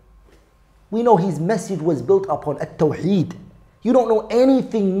Nuh, we know his message was built upon at-tawheed. You don't know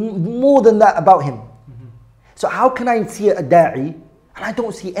anything more than that about him. So how can I see a da'i and I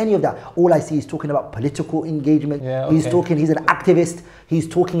don't see any of that? All I see is talking about political engagement. Yeah, okay. He's an activist. He's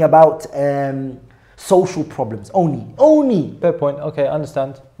talking about social problems only. Fair point. Okay, I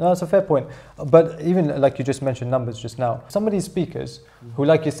understand. No, that's a fair point. But even like you just mentioned numbers just now, some of these speakers who,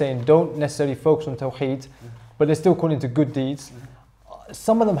 like you're saying, don't necessarily focus on Tawheed, but they're still calling to good deeds.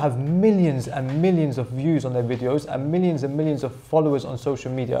 Some of them have millions and millions of views on their videos and millions of followers on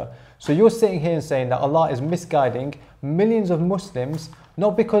social media. So you're sitting here and saying that Allah is misguiding millions of Muslims,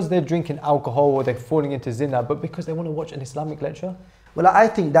 not because they're drinking alcohol or they're falling into zina, but because they want to watch an Islamic lecture? Well, I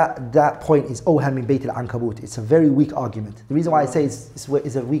think that point is awham min bayt al-ankabut. It's a very weak argument. The reason why I say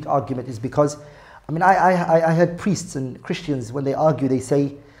it's a weak argument is because, I mean, I heard priests and Christians, when they argue, they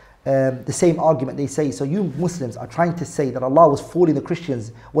say the same argument. They say, so you Muslims are trying to say that Allah was fooling the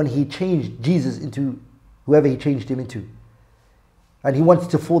Christians when He changed Jesus into whoever He changed Him into. And He wanted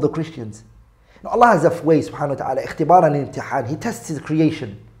to fool the Christians. Now, Allah has a way, subhanahu wa ta'ala, ikhtibaran and imtihan. He tests His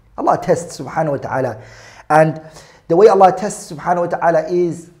creation. Allah tests, subhanahu wa ta'ala. And the way Allah tests, subhanahu wa ta'ala,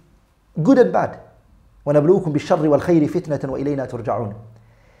 is good and bad. وَنَبْلُوكُمْ بِالشَّرِّ وَالْخَيْرِ فِتْنَةً وَإِلَيْنَا تُرْجَعُونَ.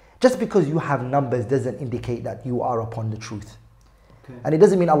 Just because you have numbers doesn't indicate that you are upon the truth. Okay. And it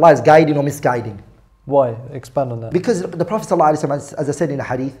doesn't mean Allah is guiding or misguiding. Why? Expand on that. Because the Prophet ﷺ, as I said in the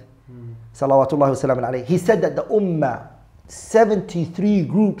hadith, salawatullahi wa salamun alayhi, he said that the ummah, 73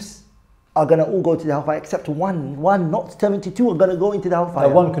 groups are going to all go to the hellfire, except one, not 72, are going to go into the hellfire.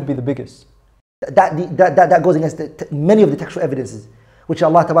 That one could be the biggest. That goes against many of the textual evidences, which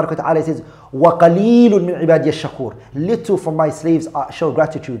Allah Tabaraka wa Ta'ala says, وَقَلِيلٌ مِنْ عِبَادِيَ الشَّكُورِ. Little from my slaves show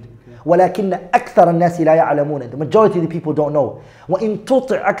gratitude. وَلَكِنَّ أَكْثَرَ النَّاسِ لَا يَعْلَمُونَ. The majority of the people don't know. وَإِن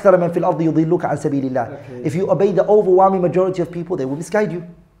تُطِعْ أَكْثَرَ مَنْ فِي الْأَرْضِ يُضِلُّكَ عَنْ سَبِيلِ اللَّهِ. If you obey the overwhelming majority of people, they will misguide you.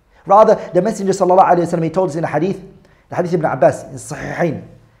 Rather, the Messenger sallallahu alayhi wa sallam, he told us in a hadith, the hadith ibn Abbas, in Sahihain,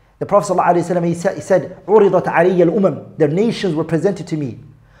 the Prophet sallallahu alayhi wa sallam, he said, عُرِضَتْ عَلِيَّ الْأُمَمِ. The nations were presented to me.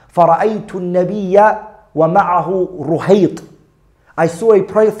 فَرَأَيْتُ النَّبِيَّ وَمَعَهُ رُحَيْطٌ. I saw a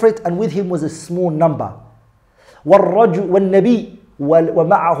prophet and with him was a small number. وَالنَّبِيُّ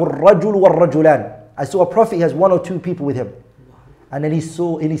وَمَعَهُ الرَّجُلُ وَالرَّجُلَانِ. I saw a prophet, he has one or two people with him. And then he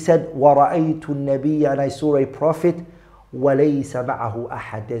said, وَرَأَيْتُ النَّبِيَّ. And I saw a prophet, وَلَيْسَ مَعَهُ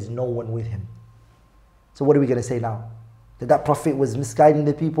أَحَدٌ. There's no one with him. So what are we going to say now? That prophet was misguiding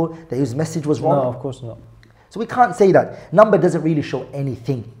the people? That his message was wrong? No, of course not. So we can't say that. Number doesn't really show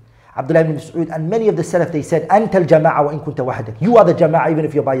anything. Abdullah ibn Mas'ud and many of the Salaf, they said, أَنْتَ الْجَمَاعَ وَإِن كُنْتَ وَحْدَكَ. You are the Jama'ah even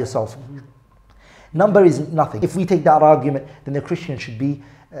if you're by yourself. Number is nothing. If we take that argument, then the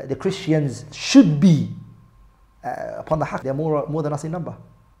Christians should be upon the haqq. They're more than us in number.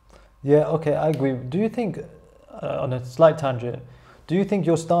 Yeah, okay, I agree. Do you think, on a slight tangent, do you think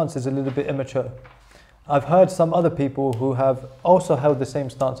your stance is a little bit immature? I've heard some other people who have also held the same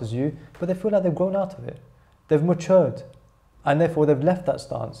stance as you, but they feel like they've grown out of it. They've matured, and therefore they've left that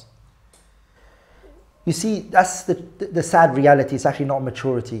stance. You see, that's the sad reality. It's actually not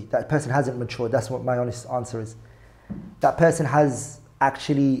maturity. That person hasn't matured. That's what my honest answer is. That person has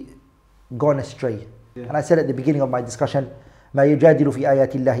actually gone astray. Yeah. And I said at the beginning of my discussion, مَا يُجَادِلُ فِي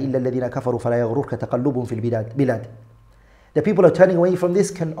آيَاتِ اللَّهِ إِلَّا الَّذِينَ كَفَرُوا فَلَا يَغْرُرْكَ تَقَلُّبُهُمْ فِي الْبِلَادِ. The people are turning away from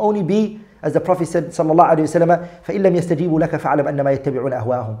this can only be, as the Prophet said, sallallahu alayhi wa sallam, فَإِن لَمْ يَسْتَجِيبُوا لَكَ فَعْلَمْ أَنَّمَا يَتَّبِعُونَ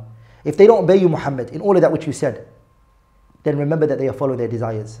أَهْوَاءَهُمْ. If they don't obey you, Muhammad, in all of that which you said, then remember that they are following their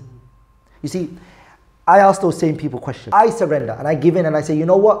desires. You see, I ask those same people questions. I surrender and I give in and I say, you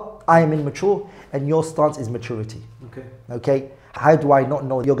know what? I am immature and your stance is maturity. Okay? How do I not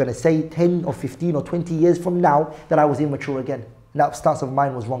know? You're going to say 10 or 15 or 20 years from now that I was immature again. And that stance of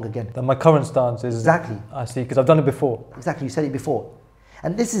mine was wrong again. That my current stance is... Exactly. I see, because I've done it before. Exactly, you said it before.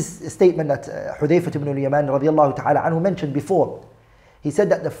 And this is a statement that Hudayfah ibn al-Yaman radiallahu ta'ala anhu mentioned before. He said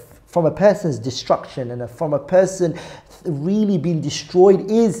that from a person's destruction and from a person really being destroyed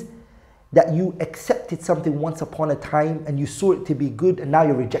is that you accepted something once upon a time and you saw it to be good and now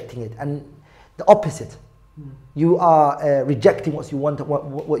you're rejecting it. And the opposite. You are rejecting what you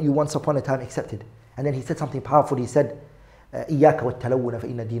once upon a time accepted. And then he said something powerful. He said, إِيَّاكَ وَالتَّلَوُّنَ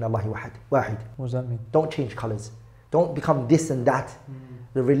فَإِنَّ دِينَ اللَّهِ وَاحِدٌ. What does that mean? Don't change colors. Don't become this and that.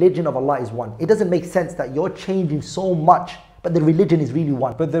 The religion of Allah is one. It doesn't make sense that you're changing so much, but the religion is really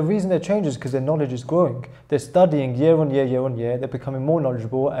one. But the reason they change is because their knowledge is growing. They're studying year on year. They're becoming more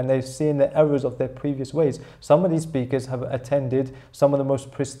knowledgeable and they're seeing the errors of their previous ways. Some of these speakers have attended some of the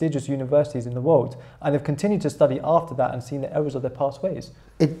most prestigious universities in the world and they've continued to study after that and seen the errors of their past ways.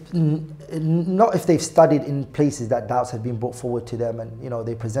 Not if they've studied in places that doubts have been brought forward to them and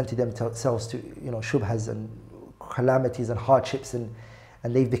they presented themselves to shubhas and calamities and hardships and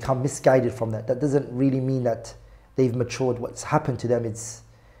they've become misguided from that. That doesn't really mean that they've matured. What's happened to them is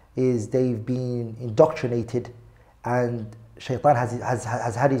they've been indoctrinated and shaitan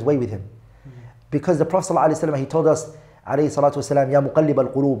has had his way with him. Because the Prophet ﷺ, he told us, عليه الصلاة والسلام, يا مقلب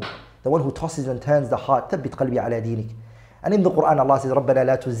القلوب, the one who tosses and turns the heart, ثبت قلبي على دينك. And in the Quran Allah says, ربنا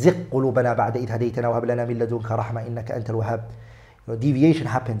لا تزغ قلوبنا بعد إذ هديتنا وهب لنا من لدنك رحمة إنك أنت الوهاب. Deviation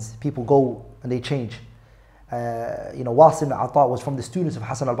happens, people go and they change. Wasim al-Ata was from the students of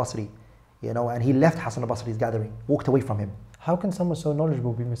Hassan al-Basri, and he left Hassan al-Basri's gathering, walked away from him. How can someone so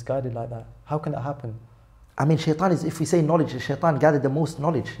knowledgeable be misguided like that? How can that happen? I mean, shaitan is, if we say knowledge, shaitan gathered the most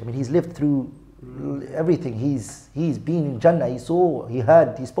knowledge. I mean, he's lived through everything. He's been in Jannah, he saw, he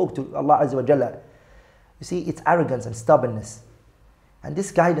heard, he spoke to Allah Azza wa Jalla. You see, it's arrogance and stubbornness. And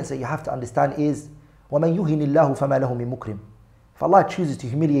this guidance that you have to understand is, وَمَنْ يُهِنِ اللَّهُ فَمَا لَهُ مِن مُكْرِمٍ. If Allah chooses to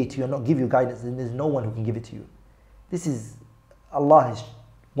humiliate you and not give you guidance, then there's no one who can give it to you. This is Allah is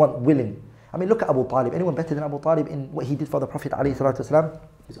willing. I mean, look at Abu Talib. Anyone better than Abu Talib in what he did for the Prophet ﷺ?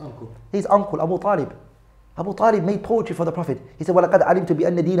 His uncle. His uncle, Abu Talib. Abu Talib made poetry for the Prophet. He said, وَلَقَدْ عَلِمْتُ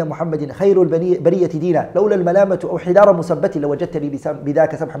بِأَنَّ دِينَ مُحَمَّدٍ خَيْرُ الْبَرِيَّةِ دِينًا لَوْلَا الْمَلَامَةُ أَوْ حِدَارَ مُسَبَّةٍ لَوَجَدْتَنِي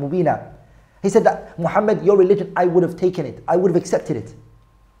بِذَاكَ سَمْحًا مُبِينًا. He said that, Muhammad, your religion, I would have taken it. I would have accepted it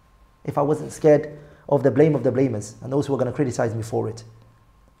if I wasn't scared of the blame of the blamers and those who are going to criticize me for it.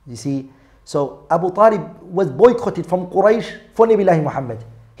 You see, so Abu Talib was boycotted from Quraysh for Nabi Muhammad.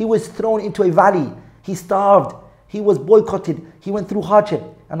 He was thrown into a valley. He starved. He was boycotted. He went through hardship.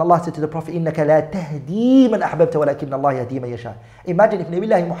 And Allah said to the Prophet, إِنَّكَ لَا تَهْدِي مَنْ أَحْبَبْتَ وَلَكِنَّ اللَّهَ يَهْدِي مَنْ يَشَاءُ. Imagine if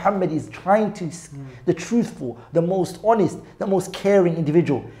Nabi Muhammad is trying to, the truthful, the most honest, the most caring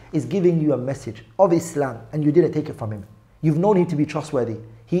individual is giving you a message of Islam and you didn't take it from him. You've known him to be trustworthy.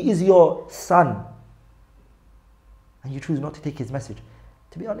 He is your son. And you choose not to take his message.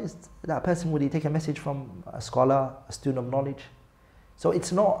 To be honest, that person, would he take a message from a scholar, a student of knowledge? So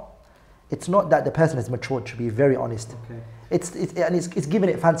it's not that the person has matured, to be very honest. Okay. It's given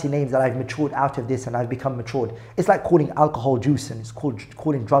it fancy names that I've matured out of this and I've become matured. It's like calling alcohol juice and it's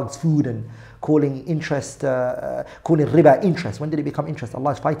calling drugs food and calling interest, calling riba interest. When did it become interest?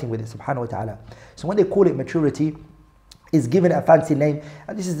 Allah is fighting with it, subhanahu wa ta'ala. So when they call it maturity, it's given a fancy name.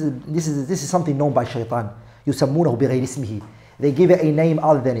 And this is something known by shaitan. يُسَمُّونَهُ بِغَيْرِ اسْمِهِ. They give it a name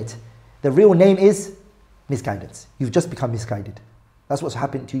other than it. The real name is misguidance. You've just become misguided. That's what's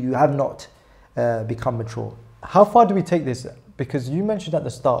happened to you. You have not become mature. How far do we take this? Because you mentioned at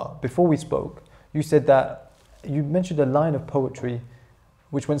the start, before we spoke, you said that you mentioned a line of poetry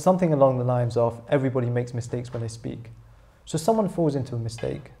which went something along the lines of everybody makes mistakes when they speak. So someone falls into a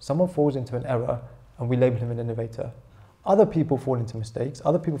mistake, someone falls into an error, and we label him an innovator. Other people fall into mistakes,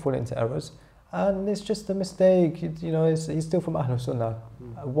 other people fall into errors, and it's just a mistake, he's still from Ahlul Sunnah.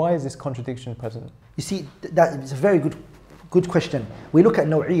 Why is this contradiction present? You see, that is a very good question. We look at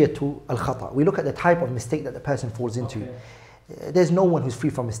naw'iyatu al-khata. We look at the type of mistake that the person falls into. Okay. There's no one who's free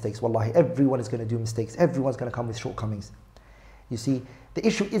from mistakes, wallahi. Everyone is going to do mistakes. Everyone's going to come with shortcomings. You see, the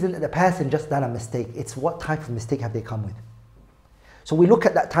issue isn't that the person just done a mistake. It's what type of mistake have they come with. So we look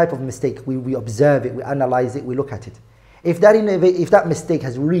at that type of mistake. We observe it, we analyze it, we look at it. If that mistake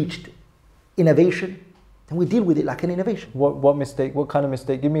has reached innovation, then we deal with it like an innovation. What mistake? What kind of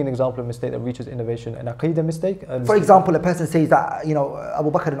mistake? Give me an example of mistake that reaches innovation. An aqeedah mistake? For example, a person says that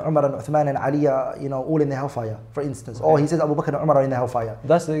Abu Bakr and Umar and Uthman and Ali are all in the hellfire, for instance. Okay. Or he says Abu Bakr and Umar are in the hellfire.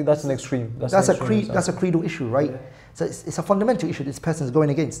 That's an extreme. That's a creedal issue, right? Yeah. So it's a fundamental issue this person is going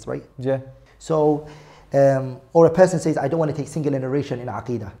against, right? Yeah. So, or a person says, I don't want to take singular narration in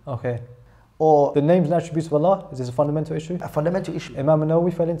aqeedah. Okay. Or the names and attributes of Allah, is this a fundamental issue? A fundamental issue. Imam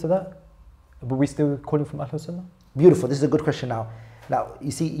Nawawi fell into that? But we still call him from Ahlul Sunnah? Beautiful. This is a good question now. Now, you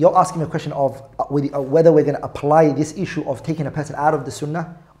see, you're asking me a question of whether we're going to apply this issue of taking a person out of the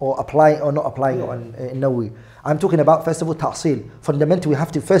Sunnah or applying or not applying on Nawawi. I'm talking about, first of all, ta'sil. Fundamentally, we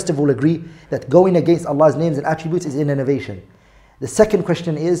have to first of all agree that going against Allah's names and attributes is an innovation. The second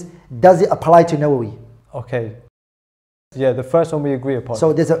question is, does it apply to Nawawi? Okay. Yeah, the first one we agree upon.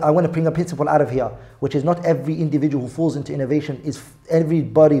 So I want to bring a principle out of here, which is not every individual who falls into innovation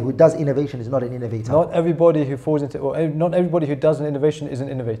everybody who does innovation is not an innovator. Not everybody who falls into, or not everybody who does an innovation is an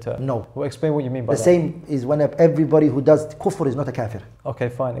innovator. No. Well, explain what you mean by that. The same is when everybody who does kufr is not a kafir. Okay,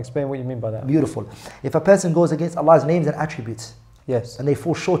 fine. Explain what you mean by that. Beautiful. If a person goes against Allah's names and attributes, yes, and they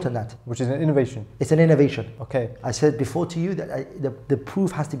fall short on that, which is an innovation. It's an innovation. Okay. I said before to you that the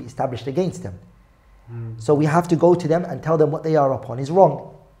proof has to be established against them. So we have to go to them and tell them what they are upon is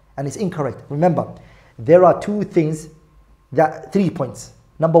wrong and it's incorrect. Remember, there are 3 points.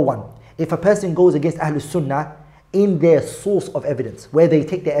 Number 1, if a person goes against Ahlul Sunnah in their source of evidence, where they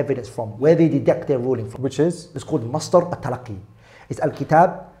take their evidence from, where they deduct their ruling from, which is? It's called Masdar al-Talaqi. It's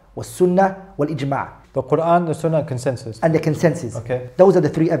Al-Kitab, wal-Sunnah, wal-Ijma'. The Quran, the Sunnah, and consensus. And the consensus. Okay. Those are the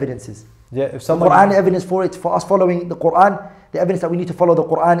 3 evidences. Yeah, if the Quran evidence for us following the Quran, the evidence that we need to follow the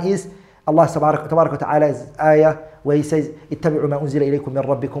Quran is Allah tabarak wa ta'ala's ayah where he says, اتَّبِعُوا مَا أُنزِلَ إِلَيْكُم مِّن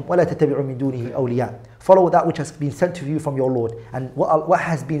رَبِّكُمْ وَلَا تَتَّبِعُوا مِن دُونِهِ أَوْلِيَاءَ. Follow that which has been sent to you from your Lord. And what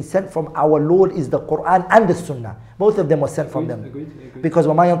has been sent from our Lord is the Quran and the Sunnah. Both of them were sent from them. Agreed. Because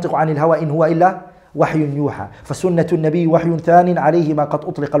وَمَا يَنطِقُ عَنِ الْهَوَىٰ إِنْ هُوَ إِلَّا وَحْيٌ يُوحَىٰ فَسُنَّةُ النَّبِيِّ وَحْيٌ ثَانٍ عَلَيْهِ مَا قَدْ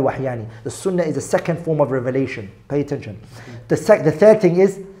أُطْلِقَ الْوَحْيَانِ. The Sunnah is a second form of revelation. Pay attention. The third thing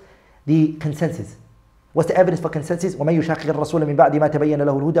is the consensus. What's the evidence for consensus? وَمَن يُشَاقِقِ الرَّسُولَ مِن بَعْدِ مَا تَبَيَّنَ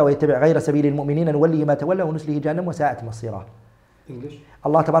لَهُ الْهُدَى وَيَتَّبِعْ غَيْرَ سَبِيلِ الْمُؤْمِنِينَ نُوَلِّهِ مَا تَوَلَّىٰ وَنُصْلِهِ جَهَنَّمَ وَسَاءَتْ مَصِيرًا. English.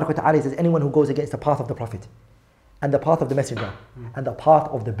 Allah Tabarak wa Ta'ala says, anyone who goes against the path of the Prophet and the path of the Messenger and the path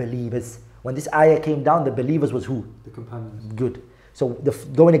of the believers. When this ayah came down, the believers was who? The companions. Good. So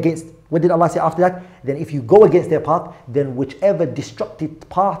going against, what did Allah say after that? Then if you go against their path, then whichever destructive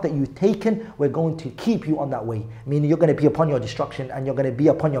path that you've taken, we're going to keep you on that way. Meaning you're going to be upon your destruction and you're going to be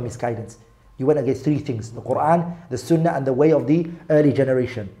upon your misguidance. You went against three things: the Quran, the Sunnah, and the way of the early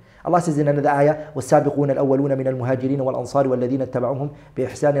generation. Allah says in another ayah, وَالسَّابِقُونَ الْأَوَّلُونَ مِنَ الْمُهَاجِرِينَ وَالْأَنصَارِ وَالَّذِينَ اتَّبَعُوهُمْ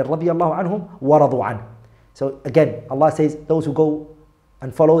بِإِحْسَانٍ رَضِيَ اللَّهُ عَنْهُمْ وَرَضُوا عَنْهُ. So again, Allah says those who go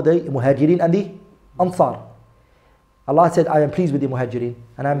and follow the Muhajirin and the Ansar. Allah said, I am pleased with the Muhajirin,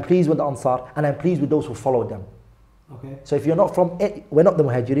 and I am pleased with the Ansar, and I am pleased with those who followed them. Okay. So if you're not from it, we're not the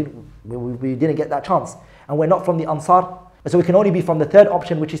Muhajirin, we didn't get that chance. And we're not from the Ansar, so we can only be from the third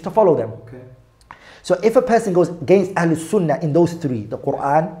option, which is to follow them. Okay. So if a person goes against Ahlul Sunnah in those three, the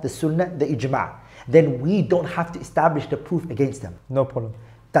Quran, the Sunnah, the Ijma', then we don't have to establish the proof against them. No problem.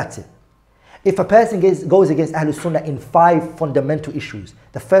 That's it. If a person goes against Ahlul Sunnah in 5 fundamental issues,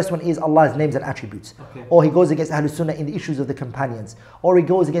 the first one is Allah's names and attributes. Okay. Or he goes against Ahlul Sunnah in the issues of the companions. Or he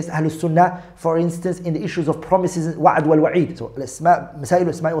goes against Ahlul Sunnah, for instance, in the issues of promises, wa'ad wal wa'id. So, Masailu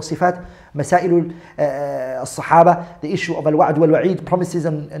al-Asma'i wal Sifat, Masailu al-Sahaba, the issue of al-wa'ad wal wa'id, promises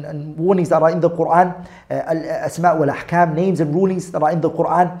and warnings that are in the Quran, al-Asma' wal Ahkam, names and rulings that are in the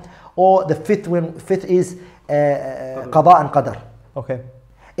Quran. Or the fifth is Qada and Qadar. Okay.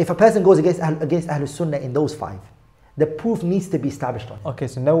 If a person goes against Ahlul Sunnah in those 5, the proof needs to be established on it. Okay,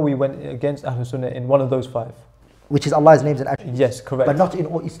 so now we went against Ahlul Sunnah in one of those 5. Which is Allah's names and attributes. Yes, correct. But not in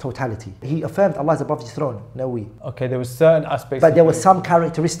all its totality. He affirmed Allah is above his throne. No way. Okay, there were certain aspects. But there were some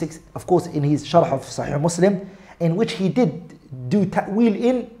characteristics, of course, in his Sharh of Sahih Muslim, in which he did do ta'wil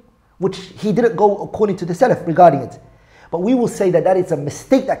in, which he didn't go according to the Salaf regarding it. But we will say that is a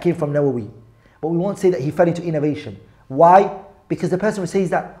mistake that came from Nawawi. But we won't say that he fell into innovation. Why? Because the person who says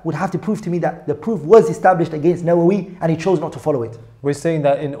that would have to prove to me that the proof was established against Nawawi and he chose not to follow it. We're saying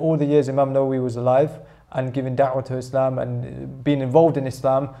that in all the years Imam Nawawi was alive and giving da'wah to Islam and being involved in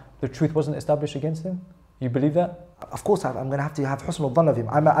Islam, the truth wasn't established against him? You believe that? Of course, I'm going to have husn al-dhann of him.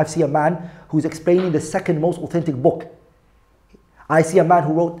 I see a man who's explaining the second most authentic book. I see a man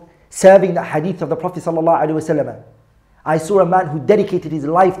who wrote serving the hadith of the Prophet ﷺ. I saw a man who dedicated his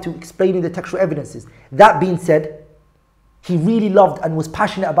life to explaining the textual evidences. That being said, he really loved and was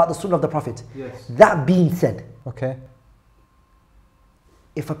passionate about the Sunnah of the Prophet. Yes. That being said, okay,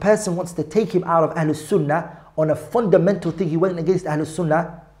 if a person wants to take him out of Ahlul Sunnah on a fundamental thing, he went against Ahlul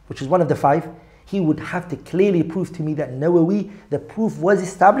Sunnah, which is one of the 5, he would have to clearly prove to me that Nawawi, the proof was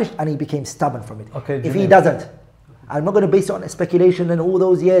established and he became stubborn from it. Okay, if he doesn't, I'm not going to base it on speculation and all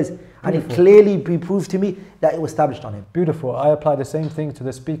those years. And it clearly be proved to me that it was established on him. Beautiful. I apply the same thing to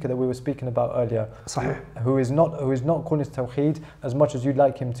the speaker that we were speaking about earlier. Sahih. Who is not calling to Tawheed as much as you'd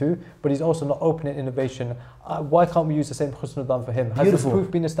like him to, but he's also not open in innovation. Why can't we use the same husn al-dhan for him? Has this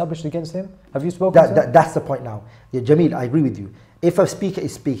proof been established against him? Have you spoken to him? That's the point now. Yeah, Jameel, I agree with you. If a speaker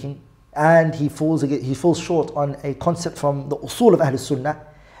is speaking and he falls short on a concept from the usul of Ahlul Sunnah,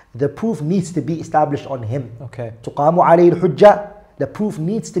 the proof needs to be established on him. Okay. تُقَامُ عَلَيْهِ الْحُجَّةِ. The proof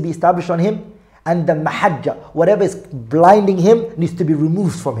needs to be established on him, and the mahajja, whatever is blinding him, needs to be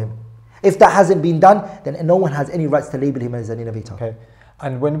removed from him. If that hasn't been done, then no one has any rights to label him as an innovator. Okay.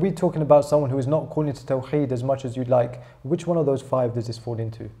 And when we're talking about someone who is not calling to Tawheed as much as you'd like, which one of those 5 does this fall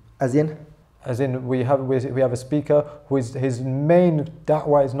into? As in? As in, we have a speaker who is, his main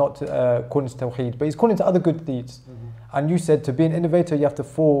da'wah is not calling to Tawheed, but he's calling to other good deeds. And you said to be an innovator, you have to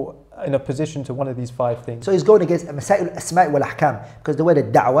fall in a position to one of these 5 things. So he's going against Masailu al-Asma'i wal Ahkam, because the word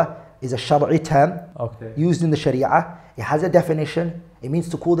da'wah is a shar'i term used in the Sharia. It has a definition. It means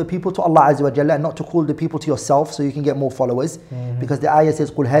to call the people to Allah Azza wa Jalla and not to call the people to yourself so you can get more followers. Because the ayah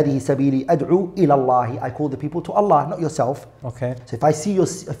says, قُلْ هَذِهِ سَبِيلِي أَدْعُو إِلَى اللَّهِ. I call the people to Allah, not yourself. Okay. So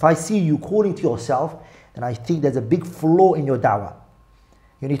if I see you calling to yourself, then I think there's a big flaw in your da'wah.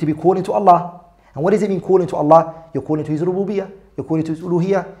 You need to be calling to Allah. And what does it mean calling to Allah? You're calling to His rububiyyah, you're calling to His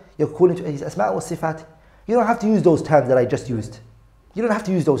uluhiyyah, you're calling to His asma' wa sifat. You don't have to use those terms that I just used. You don't have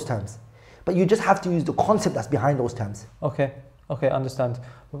to use those terms. But you just have to use the concept that's behind those terms. Okay. Okay, I understand.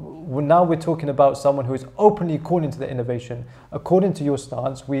 Now we're talking about someone who is openly calling to the innovation. According to your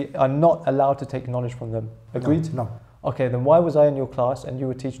stance, we are not allowed to take knowledge from them. Agreed? No. Okay, then why was I in your class and you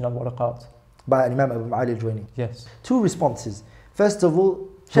were teaching al-waraqat? By Imam Abu Ali al-Juwayni. Yes. Two responses. First of all,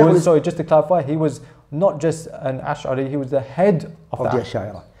 Sorry, just to clarify, he was not just an Ash'ari, he was the head of the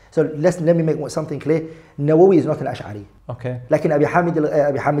Ash'ari. So let me make something clear. Nawawi is not an Ash'ari. Okay. لكن أبي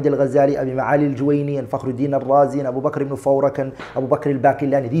حامد الغزالي, أبي معالي الجويني, and فخر الدين الرازي, and Abu Bakr ibn Fawrak, and Abu Bakr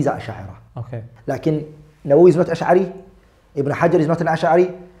al-Baqillani, these are Ash'ari. Okay. لكن Nawawi is not Ash'ari, Ibn Hajar is not an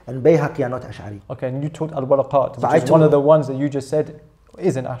Ash'ari, and Bayhaqi are not Ash'ari. Okay, and you taught al-waraqat, which is one of the ones that you just said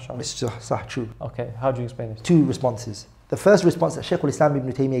is an Ash'ari. صح, true. Okay, how do you explain it? Two responses. The first response that Shaykh al-Islam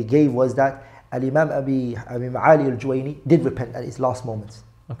ibn Taymiyyah gave was that Al-Imam Abi Ma'ali al-Juwayni did repent at his last moments.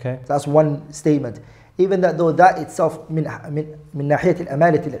 Okay. That's one statement. Even though that itself من ناحية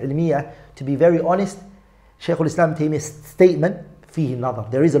الأمانة العلمية, to be very honest, Shaykh al-Islam Taymiyyah's statement فيه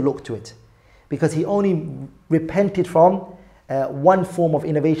نظر. There is a look to it. Because he only repented from one form of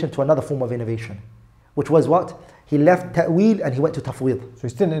innovation to another form of innovation. Which was what? He left ta'wil and he went to tafwid. So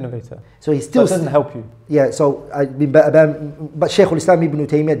he's still an innovator. So he still doesn't help you. Yeah, so but Shaykh al-Islam ibn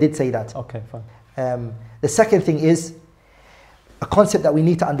Taymiyyah did say that. Okay, fine. The second thing is a concept that we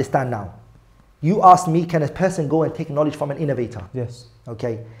need to understand now. You asked me, can a person go and take knowledge from an innovator? Yes.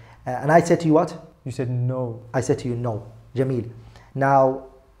 Okay. And I said to you what? You said no. I said to you no. Jameel. Now,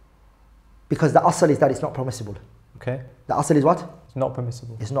 because the asl is that it's not permissible. Okay. The asl is what? It's not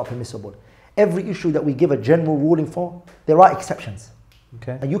permissible. It's not permissible. Every issue that we give a general ruling for, there are exceptions.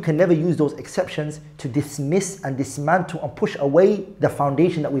 Okay. And you can never use those exceptions to dismiss and dismantle and push away the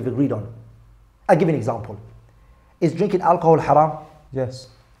foundation that we've agreed on. I'll give you an example. Is drinking alcohol haram? Yes.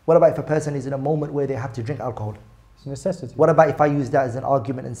 What about if a person is in a moment where they have to drink alcohol? It's a necessity. What about if I use that as an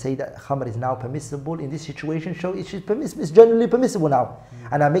argument and say that khamr is now permissible in this situation? So it's generally permissible now.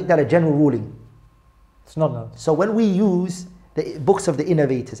 And I make that a general ruling. It's not now. So when we use the books of the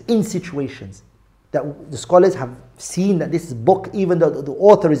innovators in situations that the scholars have seen that this book, even though the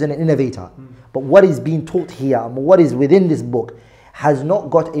author is an innovator, but what is being taught here, what is within this book, has not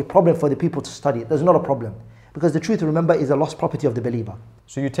got a problem for the people to study it. There's not a problem. Because the truth, remember, is a lost property of the believer.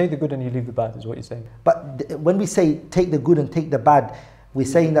 So you take the good and you leave the bad, is what you're saying. But when we say take the good and take the bad, we're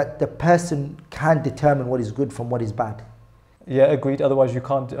saying that the person can determine what is good from what is bad. Yeah, agreed. Otherwise you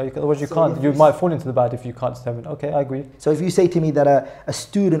can't. You might fall into the bad if you can't determine. Okay, I agree. So if you say to me that a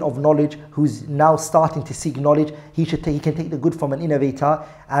student of knowledge who's now starting to seek knowledge, he can take the good from an innovator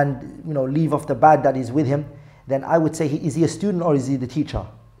and leave off the bad that is with him, then I would say, is he a student or is he the teacher?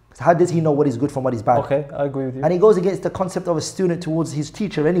 So how does he know what is good from what is bad? Okay, I agree with you. And it goes against the concept of a student towards his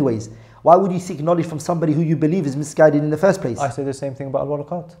teacher anyways. Why would you seek knowledge from somebody who you believe is misguided in the first place? I say the same thing about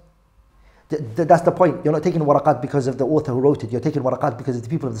al-waraqat. That's the point. You're not taking waraqat because of the author who wrote it. You're taking waraqat because the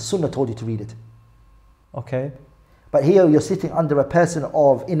people of the sunnah told you to read it. Okay. But here you're sitting under a person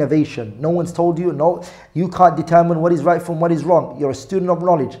of innovation. No one's told you. No, you can't determine what is right from what is wrong. You're a student of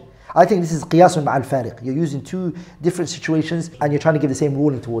knowledge. I think this is qiyasun ma'al fariq. You're using two different situations and you're trying to give the same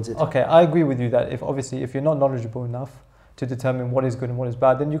ruling towards it. Okay, I agree with you that if you're not knowledgeable enough to determine what is good and what is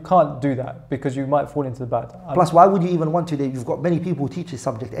bad, then you can't do that because you might fall into the bad. Plus, why would you even want to? You've got many people who teach this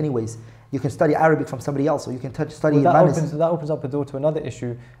subject anyways. You can study Arabic from somebody else, or you can study manners. That opens up a door to another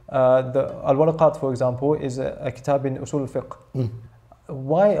issue. The al-waraqat, for example, is a kitab in usul al-fiqh.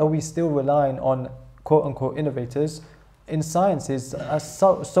 Why are we still relying on quote-unquote innovators in sciences as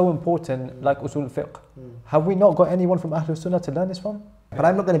so important like usul al-fiqh? Have we not got anyone from Ahlul Sunnah to learn this from? But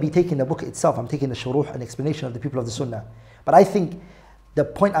I'm not going to be taking the book itself. I'm taking the shuruh and explanation of the people of the Sunnah. But I think the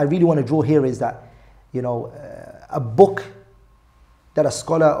point I really want to draw here is that, a book that a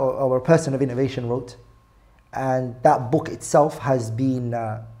scholar or a person of innovation wrote, and that book itself has been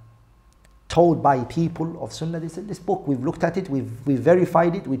told by people of Sunnah. They said, this book, we've looked at it, we've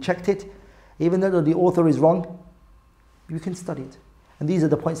verified it, we checked it. Even though the author is wrong, you can study it. And these are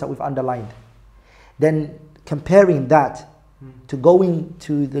the points that we've underlined. Then comparing that to going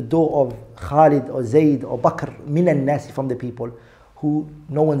to the door of Khalid or Zayd or Bakr, minan nasi, from the people who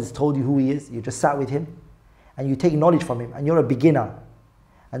no one's told you who he is, you just sat with him and you take knowledge from him and you're a beginner.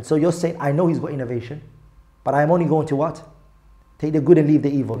 And so you're saying, I know he's got innovation, but I'm only going to what? Take the good and leave the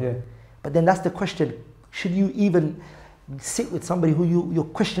evil. Yeah. But then that's the question. Should you even sit with somebody who you're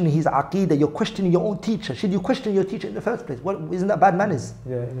questioning his aqeedah, you're questioning your own teacher? Should you question your teacher in the first place? Isn't that bad manners?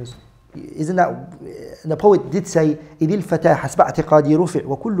 Yeah, it is. Isn't that, the poet did say, إِذِ الْفَتَى حَسْبَ اعْتِقَادِي رُفِعْ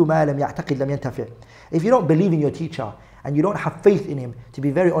وَكُلُّ مَا لَمْ يَعْتَقِدْ لَمْ يَنْتَفِعْ. If you don't believe in your teacher and you don't have faith in him, to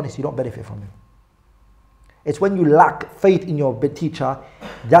be very honest, you don't benefit from him. It's when you lack faith in your teacher,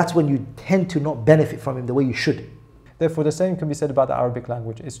 that's when you tend to not benefit from him the way you should. Therefore, the same can be said about the Arabic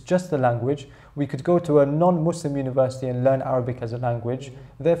language. It's just a language. We could go to a non-Muslim university and learn Arabic as a language.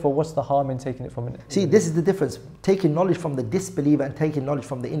 Therefore, what's the harm in taking it from an... See, this is the difference. Taking knowledge from the disbeliever and taking knowledge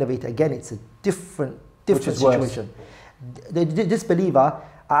from the innovator, again, it's a different situation. The disbeliever,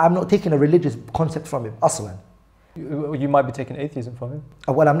 I'm not taking a religious concept from him, aslan. You might be taking atheism from him.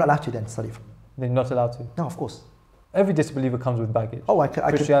 Well, I'm not allowed to then study from him. They're not allowed to? No, of course. Every disbeliever comes with baggage. Oh,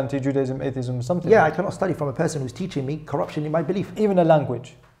 Christianity, Judaism, atheism, something. Yeah, I cannot study from a person who's teaching me corruption in my belief. Even a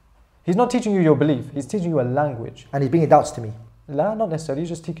language. He's not teaching you your belief, he's teaching you a language. And he's bringing doubts to me. La, not necessarily, he's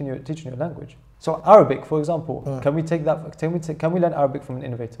just teaching you a language. So Arabic, for example, can we take that? Can we learn Arabic from an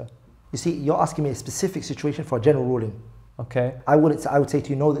innovator? You see, you're asking me a specific situation for a general ruling. Okay. I would say to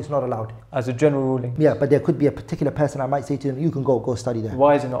you, no, it's not allowed. As a general ruling? Yeah, but there could be a particular person I might say to them, you can go study there.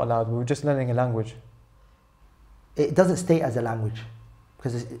 Why is it not allowed? We were just learning a language. It doesn't stay as a language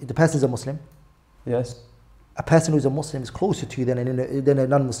because the person is a Muslim. Yes. A person who's a Muslim is closer to you than a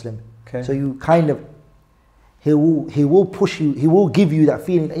non-Muslim. Okay. So you kind of, he will push you, he will give you that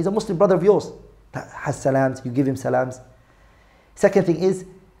feeling that he's a Muslim brother of yours that has salams, you give him salams. Second thing is,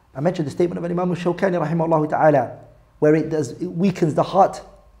 I mentioned the statement of Imam al-Shawkani rahimahullah ta'ala, where it weakens the heart.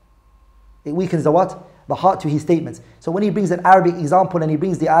 It weakens the what? The heart to his statements. So when he brings an Arabic example and he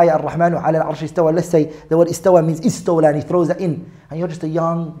brings the ayah Ar-Rahmanu ala al-Arsh istawa, let's say the word istawa means istawla, and he throws that in, and you're just a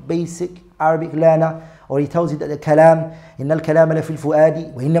young, basic Arabic learner, or he tells you that the kalam, inna al-kalama la fil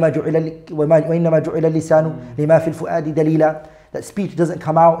fuadi, wa innama ju'ila al-lisanu lima fil fuadi dalila, that speech doesn't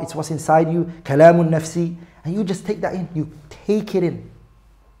come out, it's what's inside you, kalamun nafsi, and you just take that in, you take it in.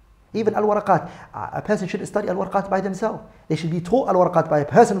 Even al-waraqat, a person shouldn't study al-waraqat by themselves. They should be taught al-waraqat by a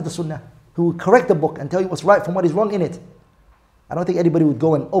person of the sunnah, who will correct the book and tell you what's right from what is wrong in it. I don't think anybody would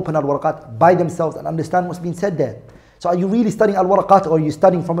go and open al-waraqat by themselves and understand what's being said there. So are you really studying al-waraqat, or are you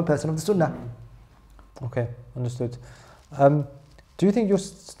studying from a person of the sunnah? Okay, understood. Do you think your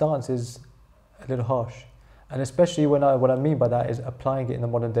stance is a little harsh? And especially what I mean by that is applying it in the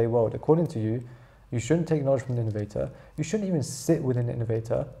modern day world. According to you, you shouldn't take knowledge from the innovator. You shouldn't even sit with an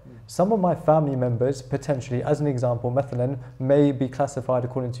innovator. Some of my family members, potentially, as an example, mathalan, may be classified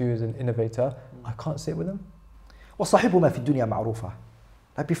according to you as an innovator. I can't sit with them. وَصَاحِبُهُمَا فِي الدُّنْيَا مَعْرُوفًا.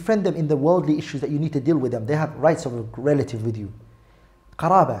 Like, befriend them in the worldly issues that you need to deal with them. They have rights of a relative with you.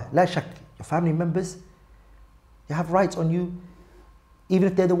 Qaraba, la shak. Your family members, they have rights on you, even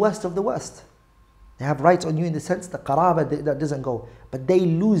if they're the worst of the worst. They have rights on you in the sense that qaraba, that doesn't go. But they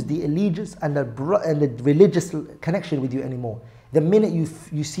lose the allegiance and the religious connection with you anymore. The minute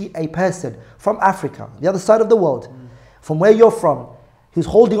you see a person from Africa, the other side of the world, from where you're from, who's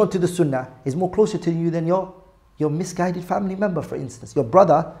holding on to the sunnah, is more closer to you than your misguided family member, for instance. Your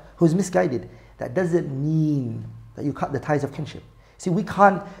brother who's misguided. That doesn't mean that you cut the ties of kinship. See, we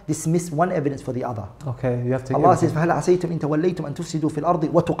can't dismiss one evidence for the other. Okay, you have to. Allah says, فَهَلْ عَسَيْتُمْ إِن تَوَلَّيْتُمْ أَن تُفْسِدُوا فِي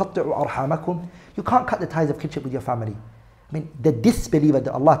الْأَرْضِ وَتُقَطِّعُوا أَرْحَامَكُمْ. You can't cut the ties of kinship with your family. I mean, the disbeliever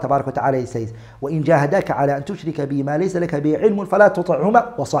that Allah Tabarak wa Ta'ala says, وَإِن جَاهَدَاكَ عَلَىٰ أَن تُشْرِكَ بِي مَا لَيْسَ لَكَ بِهِ عِلْمٌ فَلَا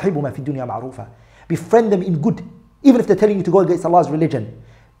تُطِعْهُمَا وَصَاحِبْهُمَا فِي الدُّنْيَا مَعْرُوفًا. Befriend them in good. Even if they're telling you to go against Allah's religion,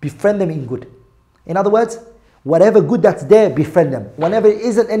 befriend them in good. In other words, whatever good that's there, befriend them. Whenever there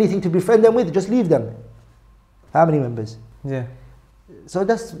isn't anything to befriend them with, just leave them. How many members? Yeah. So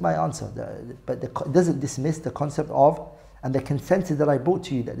that's my answer. But it doesn't dismiss the concept of, and the consensus that I brought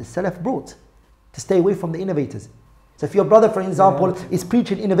to you, that the Salaf brought, to stay away from the innovators. So if your brother, for example, is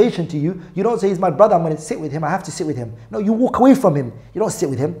preaching innovation to you, you don't say, he's my brother, I'm going to sit with him, I have to sit with him. No, you walk away from him. You don't sit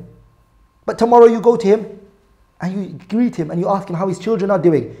with him. But tomorrow you go to him, and you greet him, and you ask him how his children are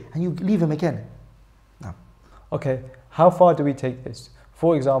doing, and you leave him again. No. Okay, how far do we take this?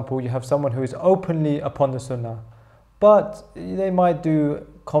 For example, you have someone who is openly upon the sunnah, but they might do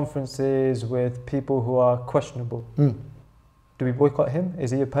conferences with people who are questionable. Do we boycott him?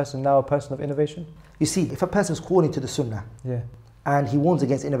 Is he now a person of innovation? You see, if a person is calling to the sunnah, and he warns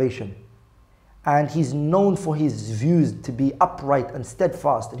against innovation, and he's known for his views to be upright and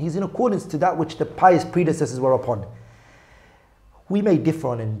steadfast, and he's in accordance to that which the pious predecessors were upon, we may differ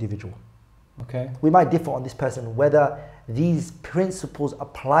on an individual. Okay. We might differ on this person, whether these principles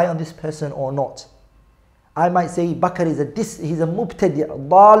apply on this person or not. I might say Bakr he's a mubtadi',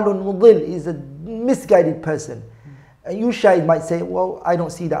 dalun mudil, he's a misguided person. And you, Shahid, might say, well, I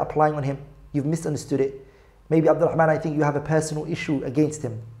don't see that applying on him. You've misunderstood it. Maybe Abdul Rahman, I think you have a personal issue against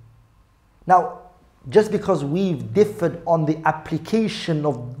him. Now, just because we've differed on the application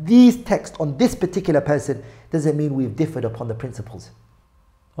of these texts on this particular person, doesn't mean we've differed upon the principles.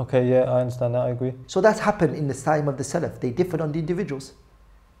 Okay, yeah, I understand that, I agree. So that's happened in the time of the Salaf. They differed on the individuals.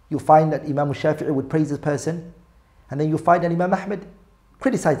 You find that Imam Shafi'i would praise this person, and then you find that Imam Ahmad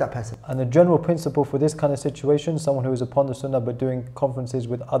criticize that person. And the general principle for this kind of situation, someone who is upon the sunnah but doing conferences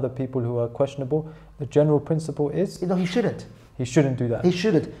with other people who are questionable, the general principle is? No, he shouldn't. He shouldn't do that. He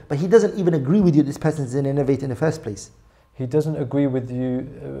shouldn't. But he doesn't even agree with you this person is an innovator in the first place. He doesn't agree with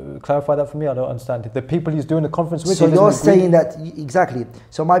you. Clarify that for me, I don't understand. The people he's doing the conference with. So you're saying that, exactly.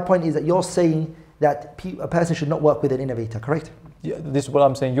 So my point is that you're saying that a person should not work with an innovator, correct? Yeah, this is what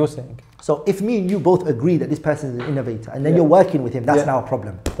I'm saying, you're saying. So if me and you both agree that this person is an innovator and then you're working with him, that's now a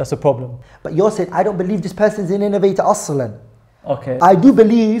problem. That's a problem. But you're saying, I don't believe this person is an innovator aslan. Okay. I do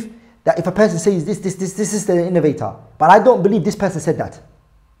believe that if a person says this is the innovator, but I don't believe this person said that.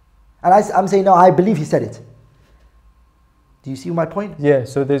 And I'm saying, no, I believe he said it. Do you see my point? Yeah,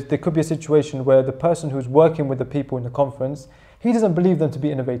 so there could be a situation where the person who's working with the people in the conference, he doesn't believe them to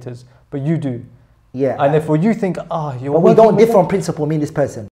be innovators, but you do. Yeah. And therefore you think, you're But we don't differ on principle, me and this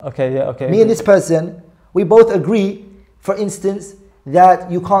person. Okay, yeah, okay. Me and this person, we both agree, for instance, that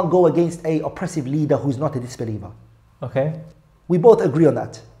you can't go against a oppressive leader who's not a disbeliever. Okay. We both agree on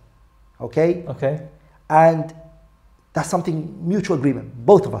that. Okay? Okay. And that's something, mutual agreement,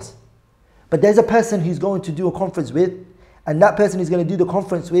 both of us. But there's a person who's going to do a conference with, and that person he's going to do the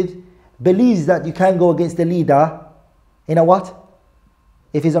conference with believes that you can go against the leader, you know what?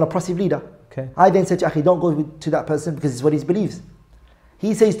 If he's an oppressive leader. Okay. I then said to Akhi, don't go to that person because it's what he believes.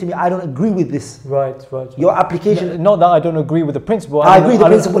 He says to me, I don't agree with this. Right. Your application... Not that I don't agree with the principle. I agree the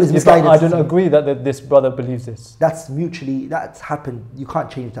principle is misguided. I don't agree that this brother believes this. That's happened. You can't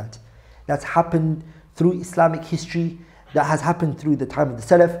change that. That's happened through Islamic history. That has happened through the time of the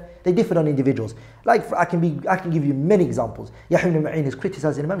Salaf. They differed on individuals. Like I can give you many examples. Yahya ibn Ma'in is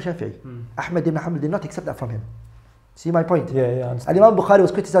criticizing Imam Shafi'i. Ahmad ibn Hanbal did not accept that from him. See my point? Yeah, I understand. And Imam Bukhari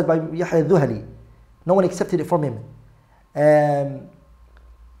was criticized by Yahya al-Dhuhali. No one accepted it from him.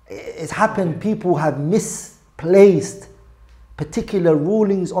 It's happened, people have misplaced particular